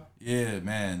 Shouted you out. Yeah,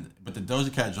 man. But the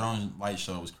Doja Cat Drone Light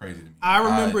show was crazy to me. I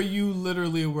remember you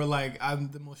literally were like, I'm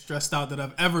the most stressed out that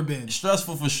I've ever been.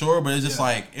 Stressful for sure, but it's just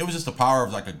like, it was just the power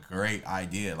of like a great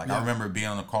idea. Like I remember being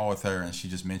on a call with her and she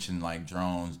just mentioned like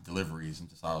drones, deliveries, and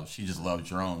just how she just loved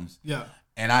drones. Yeah.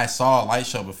 And I saw a light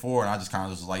show before and I just kind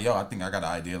of was like, yo, I think I got an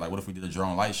idea. Like, what if we did a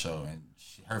drone light show? And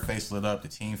her face lit up, the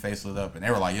team face lit up, and they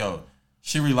were like, yo,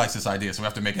 she really likes this idea, so we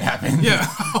have to make it happen. Yeah.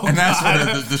 And that's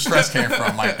where the stress came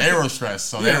from. Like, they were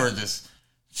stressed, so they were just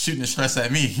shooting the stress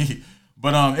at me.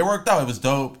 But it worked out. It was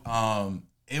dope.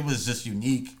 It was just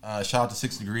unique. Shout out to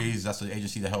 6 Degrees. That's the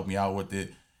agency that helped me out with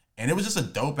it. And it was just a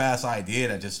dope-ass idea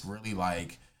that just really,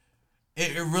 like,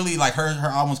 it really, like, her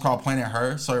album's called Planet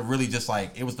Her, so it really just,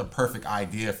 like, it was the perfect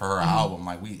idea for her album.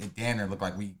 Like, it damn near looked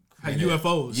like we created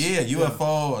UFOs. Yeah,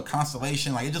 UFO, a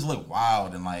constellation. Like, it just looked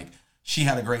wild, and, like, she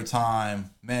had a great time.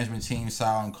 Management team,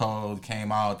 Sound Code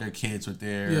came out. Their kids were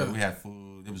there. Yeah. We had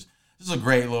food. It was just a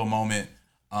great little moment.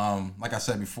 Like I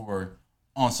said before,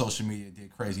 on social media, it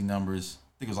did crazy numbers. I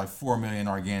think it was like 4 million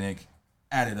organic.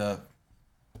 Added up.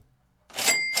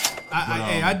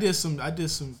 I did some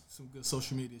good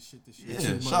social media shit this year.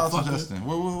 Yeah, shout out to Justin.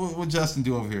 What Justin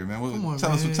do over here, man?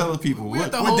 Tell the people.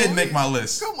 What didn't make my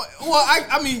list? Come on. Well,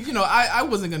 I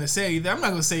wasn't gonna say either. I'm not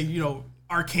gonna say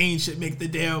Arcane should make the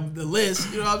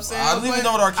list. You know what I'm saying? I don't even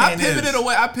know what Arcane is.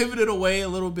 I pivoted away a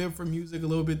little bit from music a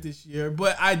little bit this year,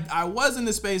 but I was in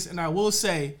the space, and I will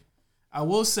say,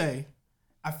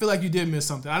 I feel like you did miss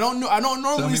something. I don't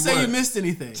normally say you missed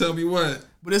anything. Tell me what.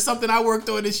 But it's something I worked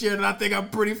on this year that I think I'm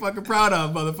pretty fucking proud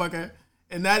of, motherfucker.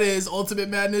 And that is Ultimate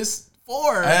Madness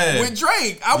 4 with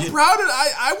Drake. I'm proud of it.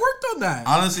 I worked on that.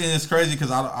 Honestly, and it's crazy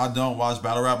because I don't watch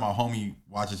battle rap. My homie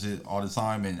watches it all the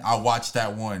time, and I watched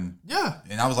that one. Yeah.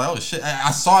 And I was like, oh shit.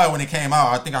 I saw it when it came out.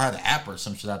 I think I had an app or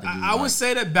some shit I had to do. I would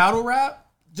say that battle rap,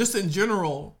 just in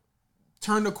general,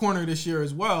 turned the corner this year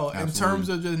as well. Absolutely. In terms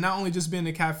of just not only just being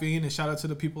the Caffeine, and shout out to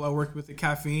the people I worked with at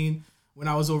Caffeine when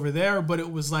I was over there, but it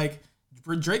was like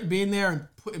for Drake being there and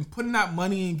putting that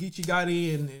money in Geechee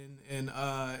Gotti and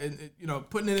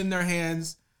putting it in their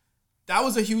hands. That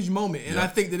was a huge moment, and I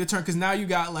think that it turned because now you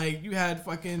had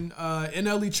fucking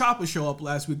NLE Chopper show up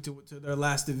last week to their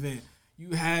last event.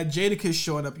 You had Jadakiss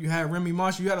showing up. You had Remy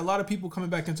Marshall. You had a lot of people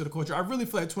coming back into the culture. I really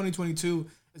feel like 2022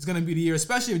 is going to be the year,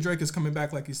 especially if Drake is coming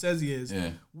back like he says he is,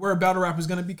 where battle rap is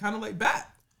going to be kind of like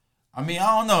back. I mean,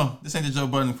 I don't know. This ain't the Joe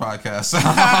Budden podcast.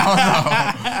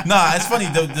 I don't know. Nah, it's funny.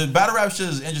 The battle rap shit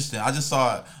is interesting. I just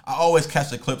saw it. I always catch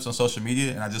the clips on social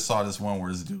media, and I just saw this one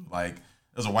where this dude, like,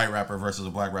 it was a white rapper versus a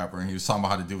black rapper, and he was talking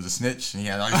about how the dude was a snitch, and he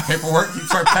had all his paperwork. He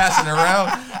started passing it around.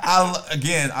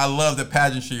 I love the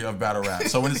pageantry of battle rap.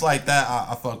 So when it's like that,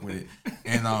 I fuck with it.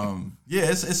 And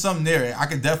it's something there. I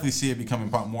could definitely see it becoming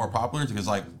more popular because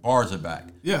like bars are back.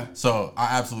 Yeah. So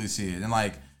I absolutely see it. And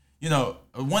like,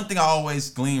 one thing I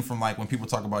always glean from like when people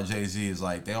talk about Jay-Z is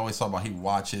like they always talk about he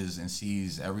watches and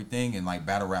sees everything, and like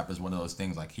battle rap is one of those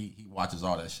things like he watches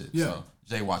all that shit. Yeah. So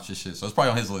Jay watches shit. So it's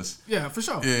probably on his list. Yeah, for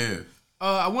sure. Yeah.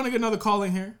 I want to get another call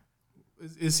in here.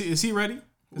 Is he ready?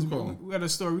 Who's calling? We got a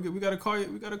story. We got to call you.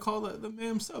 We got to call the man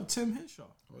himself, Tim Henshaw.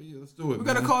 Oh yeah, let's do it. We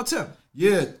got to call Tim.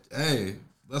 Yeah, hey,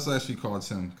 let's actually call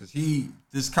Tim because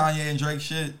this Kanye and Drake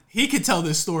shit. He could tell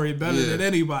this story better than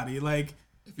anybody. Like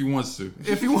if he wants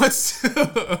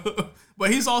to.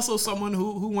 But he's also someone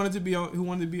who wanted to be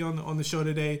on the show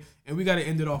today, and we got to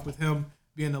end it off with him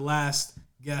being the last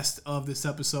guest of this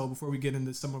episode before we get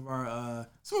into some of our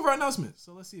announcements.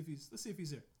 So let's see if he's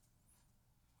here.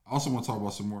 I also want to talk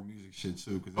about some more music shit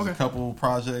too, because there's a couple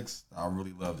projects I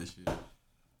really love this year.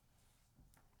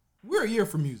 We're a year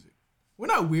for music. We're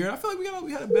not weird. I feel like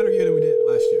we had a better year than we did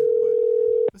last year.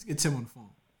 But let's get Tim on the phone.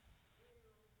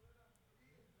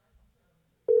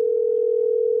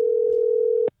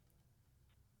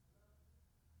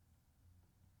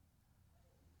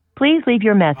 Please leave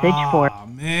your message for. Oh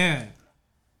man.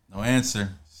 No answer.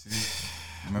 See?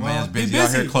 My man's busy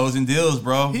out here closing deals,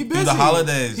 bro. He busy. Through the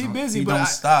holidays. He busy, he but don't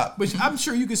stop. But I'm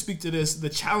sure you can speak to this. The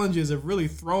challenges of really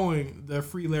throwing the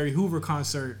Free Larry Hoover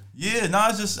concert. Yeah, no,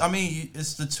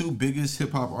 it's the two biggest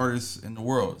hip hop artists in the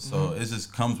world. So it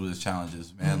just comes with its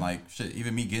challenges, man. Like shit,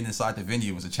 even me getting inside the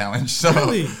venue was a challenge. So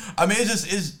really? I mean,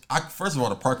 first of all,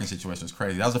 the parking situation was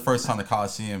crazy. That was the first time the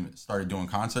Coliseum started doing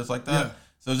concerts like that. Yeah.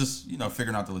 So just,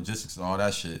 figuring out the logistics and all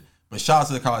that shit. But shout out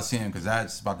to the Coliseum because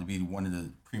that's about to be one of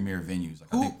the premier venues.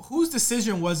 Like, whose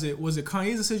decision was it? Was it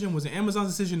Kanye's decision? Was it Amazon's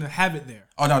decision to have it there?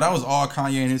 Oh no, that was all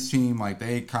Kanye and his team. Like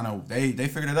they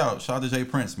figured it out. Shout out to Jay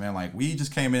Prince, man. Like we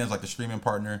just came in as like the streaming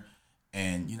partner,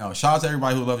 and shout out to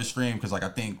everybody who loved the stream because like I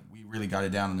think we really got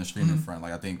it down on the streaming front.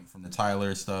 Like I think from the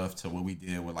Tyler stuff to what we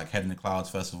did with like Head in the Clouds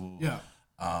Festival. Yeah.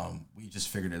 We just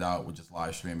figured it out with just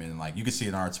live streaming, and like you can see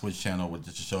it on our Twitch channel with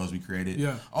just the shows we created.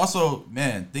 Yeah. Also,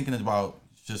 man, thinking about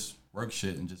just work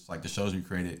shit and just like the shows we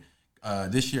created.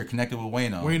 This year, Connected with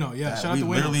Wayno. Wayno, yeah. Shout out to Wayno.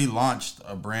 We literally launched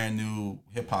a brand new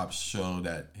hip hop show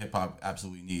that hip hop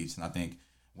absolutely needs, and I think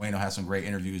Wayno has some great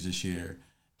interviews this year.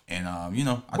 And I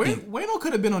think Wayno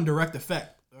could have been on Direct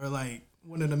Effect or like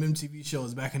one of them MTV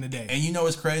shows back in the day. And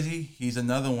it's crazy. He's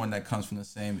another one that comes from the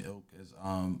same ilk as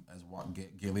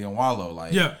Gilly and Wallow.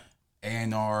 Like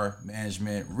A&R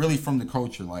management, really from the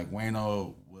culture. Like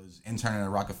Wayno was interning at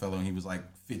Rockefeller and he was like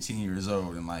 15 years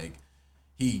old, and like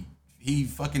he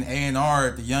fucking A&R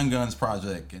at the Young Guns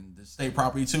project and the State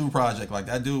Property 2 project. Like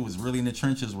that dude was really in the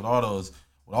trenches with all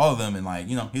of them, and like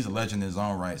he's a legend in his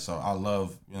own right. So I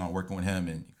love working with him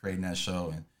and creating that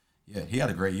show, and yeah, he had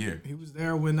a great year. He was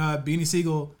there when Beanie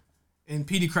Siegel and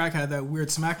Petey Crack had that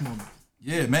weird smack moment.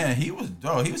 Yeah, man, he was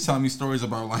telling me stories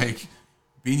about like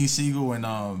Beanie Siegel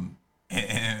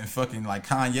and fucking like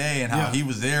Kanye and how he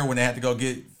was there when they had to go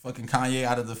get fucking Kanye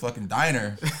out of the fucking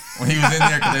diner when he was in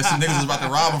there because some niggas was about to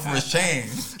rob him for his chain.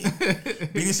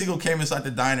 Beanie Siegel came inside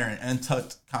the diner and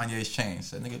untucked Kanye's chain.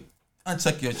 Said, "Nigga,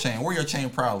 untuck your chain. Wear your chain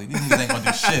proudly. These niggas ain't gonna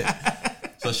do shit."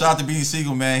 So shout out to Beanie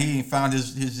Siegel, man. He found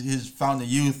his fountain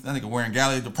of youth. That nigga wearing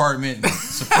Gallery Department,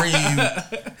 Supreme.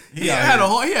 He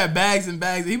had bags and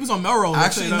bags. He was on Melrose.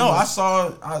 Actually, no. I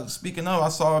saw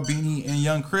Beanie and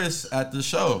Young Chris at the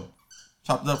show.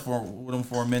 Chopped up with him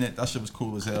for a minute. That shit was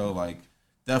cool as hell. Like,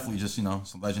 definitely just,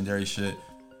 some legendary shit.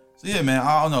 So, yeah, man,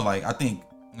 I don't know. Like, I think,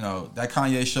 that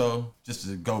Kanye show, just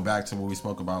to go back to what we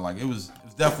spoke about, like, it was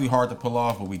definitely hard to pull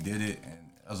off, but we did it.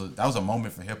 And that was a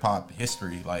moment for hip-hop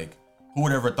history. Like, who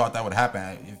would ever thought that would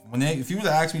happen? If you would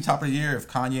have asked me top of the year if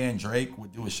Kanye and Drake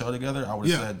would do a show together, I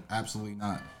would have said absolutely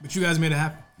not. But you guys made it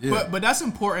happen. Yeah. But that's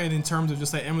important in terms of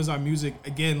just, like, Amazon Music,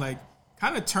 again, like,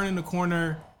 kind of turning the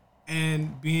corner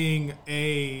and being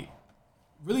a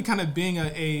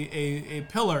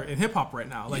pillar in hip hop right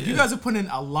now. Like you guys are putting in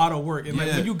a lot of work, and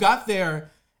like when you got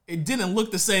there, it didn't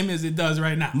look the same as it does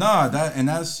right now. Nah,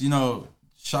 that's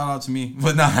shout out to me,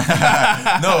 but nah,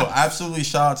 no, absolutely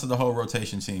shout out to the whole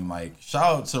rotation team. Like shout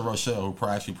out to Rochelle who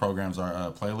actually programs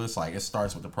our playlist. Like it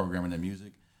starts with the programming and the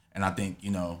music, and I think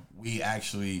we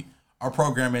actually our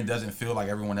programming doesn't feel like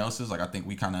everyone else's. Like I think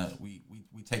we kind of we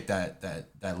take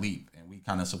that leap. We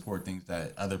kind of support things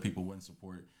that other people wouldn't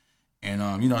support, and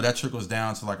that trickles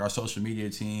down to like our social media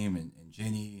team and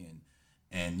Jenny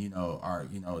and our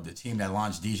the team that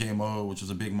launched DJ Mode, which was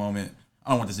a big moment. I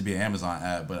don't want this to be an Amazon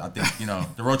ad, but I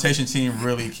think the rotation team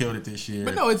really killed it this year.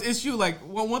 But no, it's you. Like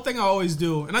one thing I always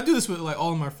do, and I do this with like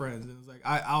all of my friends. And it's like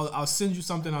I'll send you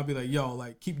something. I'll be like, yo,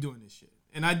 like keep doing this shit.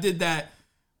 And I did that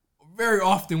very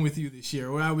often with you this year,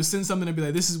 where I would send something and be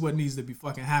like, "This is what needs to be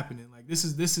fucking happening. Like this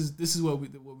is what we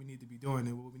need to be doing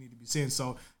and what we need to be seeing."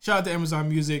 So shout out to Amazon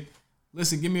Music.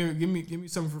 Listen, give me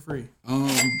something for free.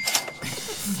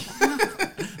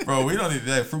 Bro, we don't need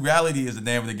that. Frugality is the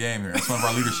name of the game here. That's one of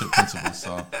our leadership principles.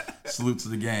 So salute to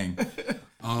the gang.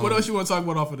 What else you want to talk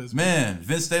about off of this? Man,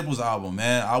 Vince Staples' album,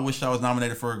 man. I wish I was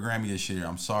nominated for a Grammy this year.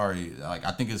 I'm sorry. Like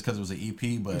I think it's because it was an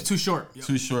EP, but it's too short. Yep.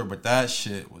 Too short, but that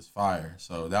shit was fire.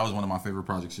 So that was one of my favorite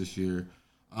projects this year.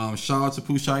 Shout out to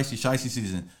Pooh Shiesty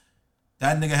season.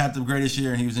 That nigga had the greatest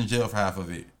year and he was in jail for half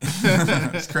of it.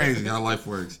 It's crazy how life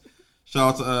works.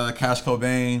 Shout out to Cash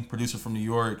Cobain, producer from New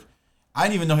York. I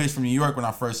didn't even know he was from New York when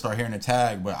I first started hearing the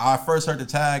tag, but I first heard the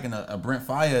tag in a Brent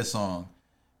Faiyaz song.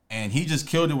 And he just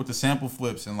killed it with the sample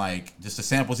flips and like just the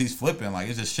samples he's flipping. Like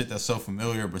it's just shit that's so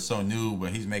familiar but so new, but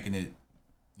he's making it,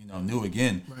 new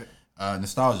again. Right.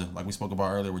 Nostalgia, like we spoke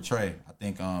about earlier with Trey. I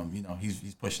think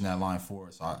he's pushing that line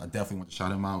forward. So I definitely want to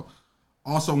shout him out.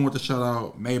 Also want to shout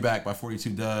out Maybach by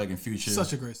 42 Doug and Future.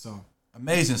 Such a great song.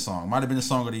 Amazing song. Might have been the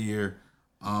song of the year.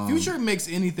 Future makes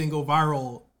anything go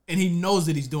viral and he knows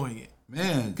that he's doing it.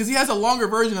 Man, because he has a longer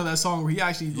version of that song where he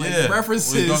actually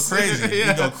references. Well, he go crazy.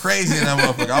 He go crazy in that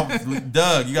motherfucker.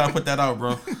 Doug, you gotta put that out,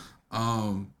 bro.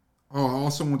 I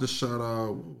also want to shout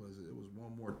out. What was it? It was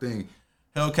one more thing.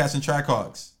 Hellcats and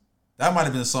Trackhawks. That might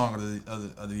have been the song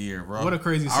of the year, bro. What a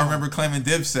crazy song. I remember claiming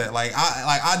Dipset.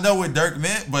 I know what Dirk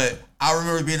meant, but I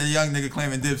remember being a young nigga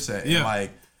claiming Dipset. Yeah. And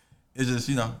it's just,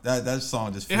 you know, that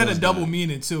song just It had a feels double good.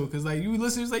 meaning too, because like you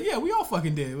listen, it's like, yeah, we all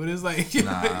fucking did, but it's like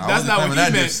Nah, that's not what he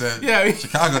that meant. Dipset. Yeah,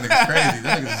 Chicago niggas crazy.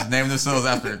 Them niggas just naming themselves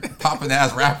after popping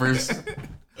ass rappers.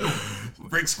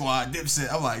 Brick Squad,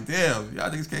 Dipset. I'm like, damn,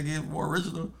 y'all niggas can't get more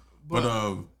original. But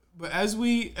as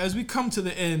we come to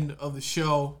the end of the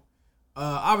show,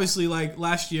 obviously, like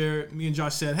last year, me and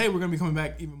Josh said, hey, we're gonna be coming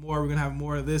back even more. We're gonna have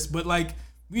more of this. But like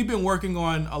we've been working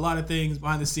on a lot of things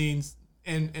behind the scenes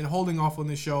and holding off on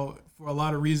this show for a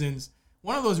lot of reasons.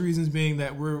 One of those reasons being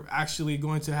that we're actually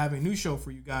going to have a new show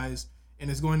for you guys, and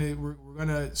we're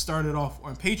gonna start it off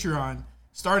on Patreon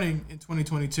starting in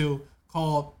 2022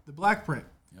 called The Black Print.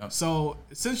 Yep. So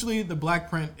essentially, The Black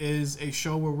Print is a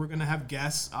show where we're gonna have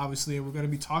guests, obviously, and we're gonna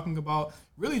be talking about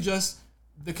really just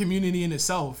the community in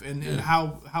itself and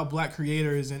how black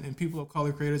creators and people of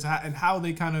color creators and how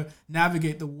they kind of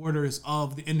navigate the waters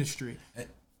of the industry.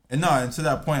 And to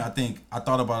that point, I think I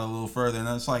thought about it a little further, and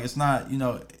it's like, it's not, you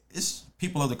know, it's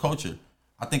people of the culture.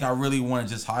 I think I really want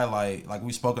to just highlight, like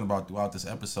we've spoken about throughout this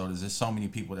episode, is there's so many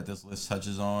people that this list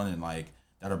touches on and like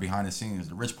that are behind the scenes,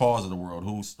 the Rich Pauls of the world,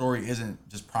 whose story isn't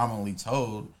just prominently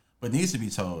told, but needs to be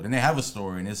told. And they have a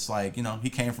story, and it's like, you know, he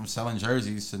came from selling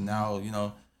jerseys to now, you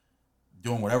know,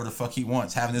 doing whatever the fuck he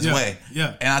wants, having his way.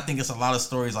 Yeah. And I think it's a lot of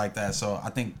stories like that. So I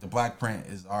think The Black Print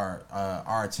is our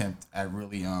attempt at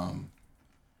really,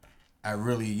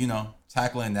 you know,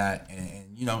 tackling that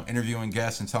and you know, interviewing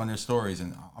guests and telling their stories.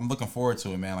 And I'm looking forward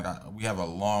to it, man. Like we have a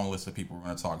long list of people we're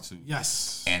going to talk to.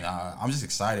 Yes. And I'm just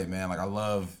excited, man. Like I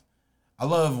love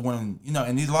when, you know,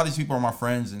 and a lot of these people are my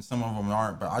friends and some of them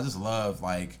aren't, but I just love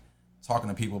like talking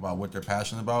to people about what they're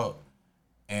passionate about.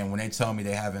 And when they tell me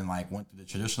they haven't like went through the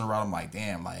traditional route, I'm like,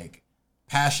 damn, like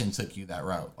passion took you that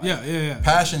route. Like, yeah.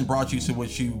 Passion brought you to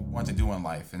what you want to do in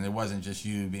life. And it wasn't just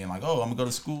you being like, oh, I'm gonna go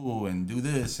to school and do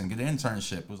this and get an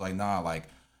internship. It was like, nah, like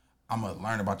I'm gonna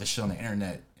learn about this shit on the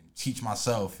internet and teach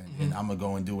myself and I'm gonna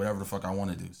go and do whatever the fuck I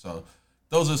want to do. So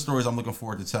those are the stories I'm looking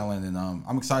forward to telling, and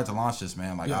I'm excited to launch this,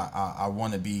 man. Like I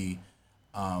want to be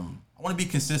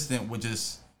consistent with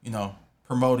just, you know,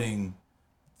 promoting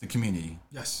the community.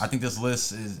 Yes. I think this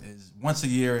list is once a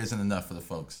year isn't enough for the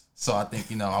folks. So I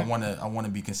think, you know, I want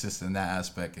to be consistent in that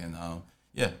aspect, and I'm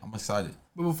excited.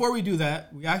 But before we do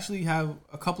that, we actually have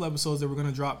a couple episodes that we're going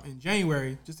to drop in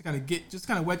January just to kind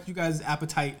of whet you guys'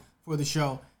 appetite for the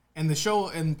show. And the show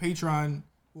and Patreon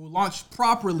will launch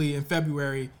properly in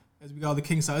February as we got the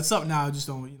King side. It's up now, just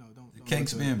don't. The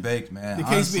cake's being baked, man. The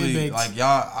cake's being baked. Like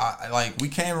y'all, we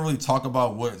can't really talk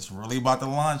about what's really about to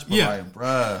launch, but like,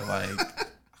 bruh, like.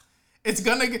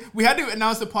 We had to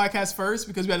announce the podcast first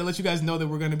because we had to let you guys know that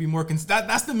we're gonna be more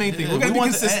that's the main thing. We're gonna be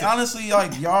consistent. Honestly,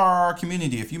 like y'all are our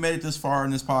community. If you made it this far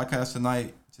in this podcast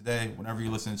today, whenever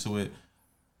you're listening to it,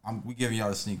 we giving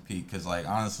y'all a sneak peek because, like,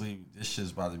 honestly, this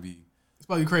shit's about to be. It's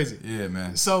about to be crazy. Yeah,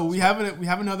 man. So we have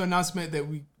another announcement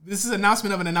this is an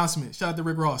announcement of an announcement. Shout out to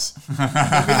Rick Ross. we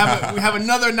have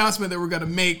another announcement that we're gonna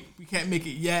make. We can't make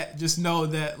it yet. Just know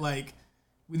that like.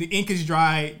 When the ink is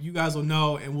dry, you guys will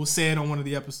know, and we'll say it on one of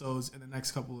the episodes in the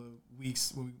next couple of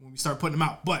weeks when we start putting them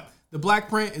out. But The Black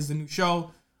Print is the new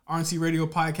show, RNC Radio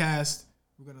podcast.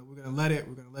 We're gonna let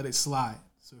it slide.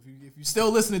 So if you're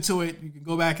still listening to it, you can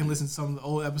go back and listen to some of the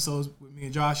old episodes with me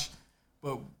and Josh.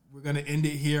 But we're gonna end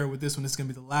it here with this one. This is gonna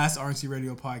be the last RNC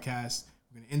Radio podcast.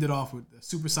 We're gonna end it off with a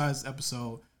supersized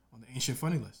episode on the Ancient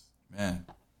Funny List. Man,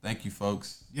 thank you,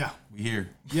 folks. Yeah, we here.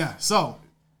 Yeah, so.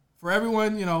 For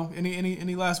everyone, you know,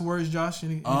 any last words, Josh?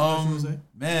 Any words you want to say?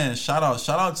 Man, shout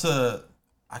out to,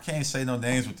 I can't say no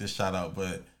names with this shout out,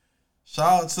 but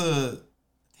shout out to,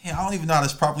 damn, I don't even know how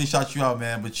to properly shout you out,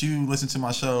 man, but you listen to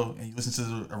my show and you listen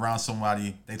to Around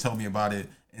Somebody. They told me about it.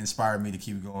 It inspired me to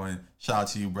keep going. Shout out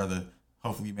to you, brother.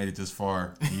 Hopefully you made it this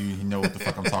far. You know what the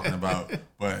fuck I'm talking about,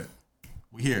 but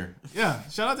we here. Yeah,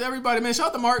 shout out to everybody, man. Shout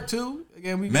out to Mark, too.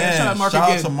 Again, shout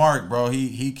out to Mark, bro.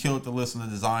 He killed the list on the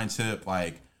design tip,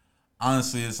 like,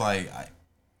 honestly, it's like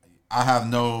I have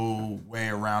no way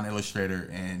around Illustrator,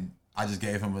 and I just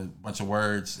gave him a bunch of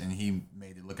words, and he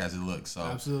made it look as it looks. So,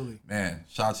 absolutely, man.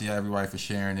 Shout out to everybody for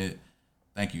sharing it.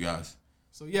 Thank you, guys.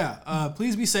 So yeah,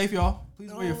 please be safe, y'all.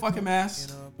 Please wear your fucking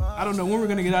mask. I don't know when we're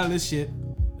gonna get out of this shit.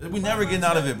 We never getting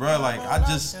out of it, bro. Like I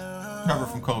just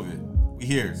recovered from COVID. We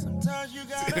here.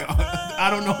 I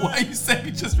don't know why you said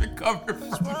you just recovered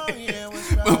from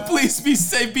it. But please be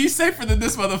safe. Be safer than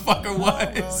this motherfucker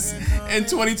was. In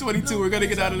 2022, we're going to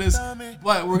get out of this.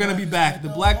 But we're going to be back. The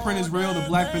Black Print is real. The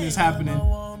Black Print is happening.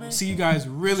 See you guys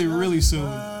really, really soon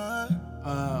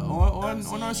on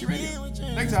RNC Radio.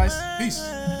 Thanks, guys. Peace.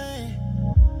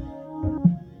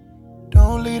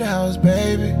 Don't leave the house,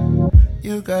 baby.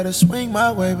 You got to swing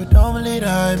my way, but don't leave the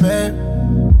high, baby.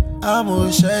 I'm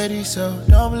always shady, so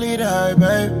don't believe the hype,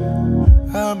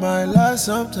 babe. I might lie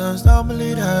sometimes, don't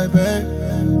believe the hype,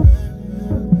 babe.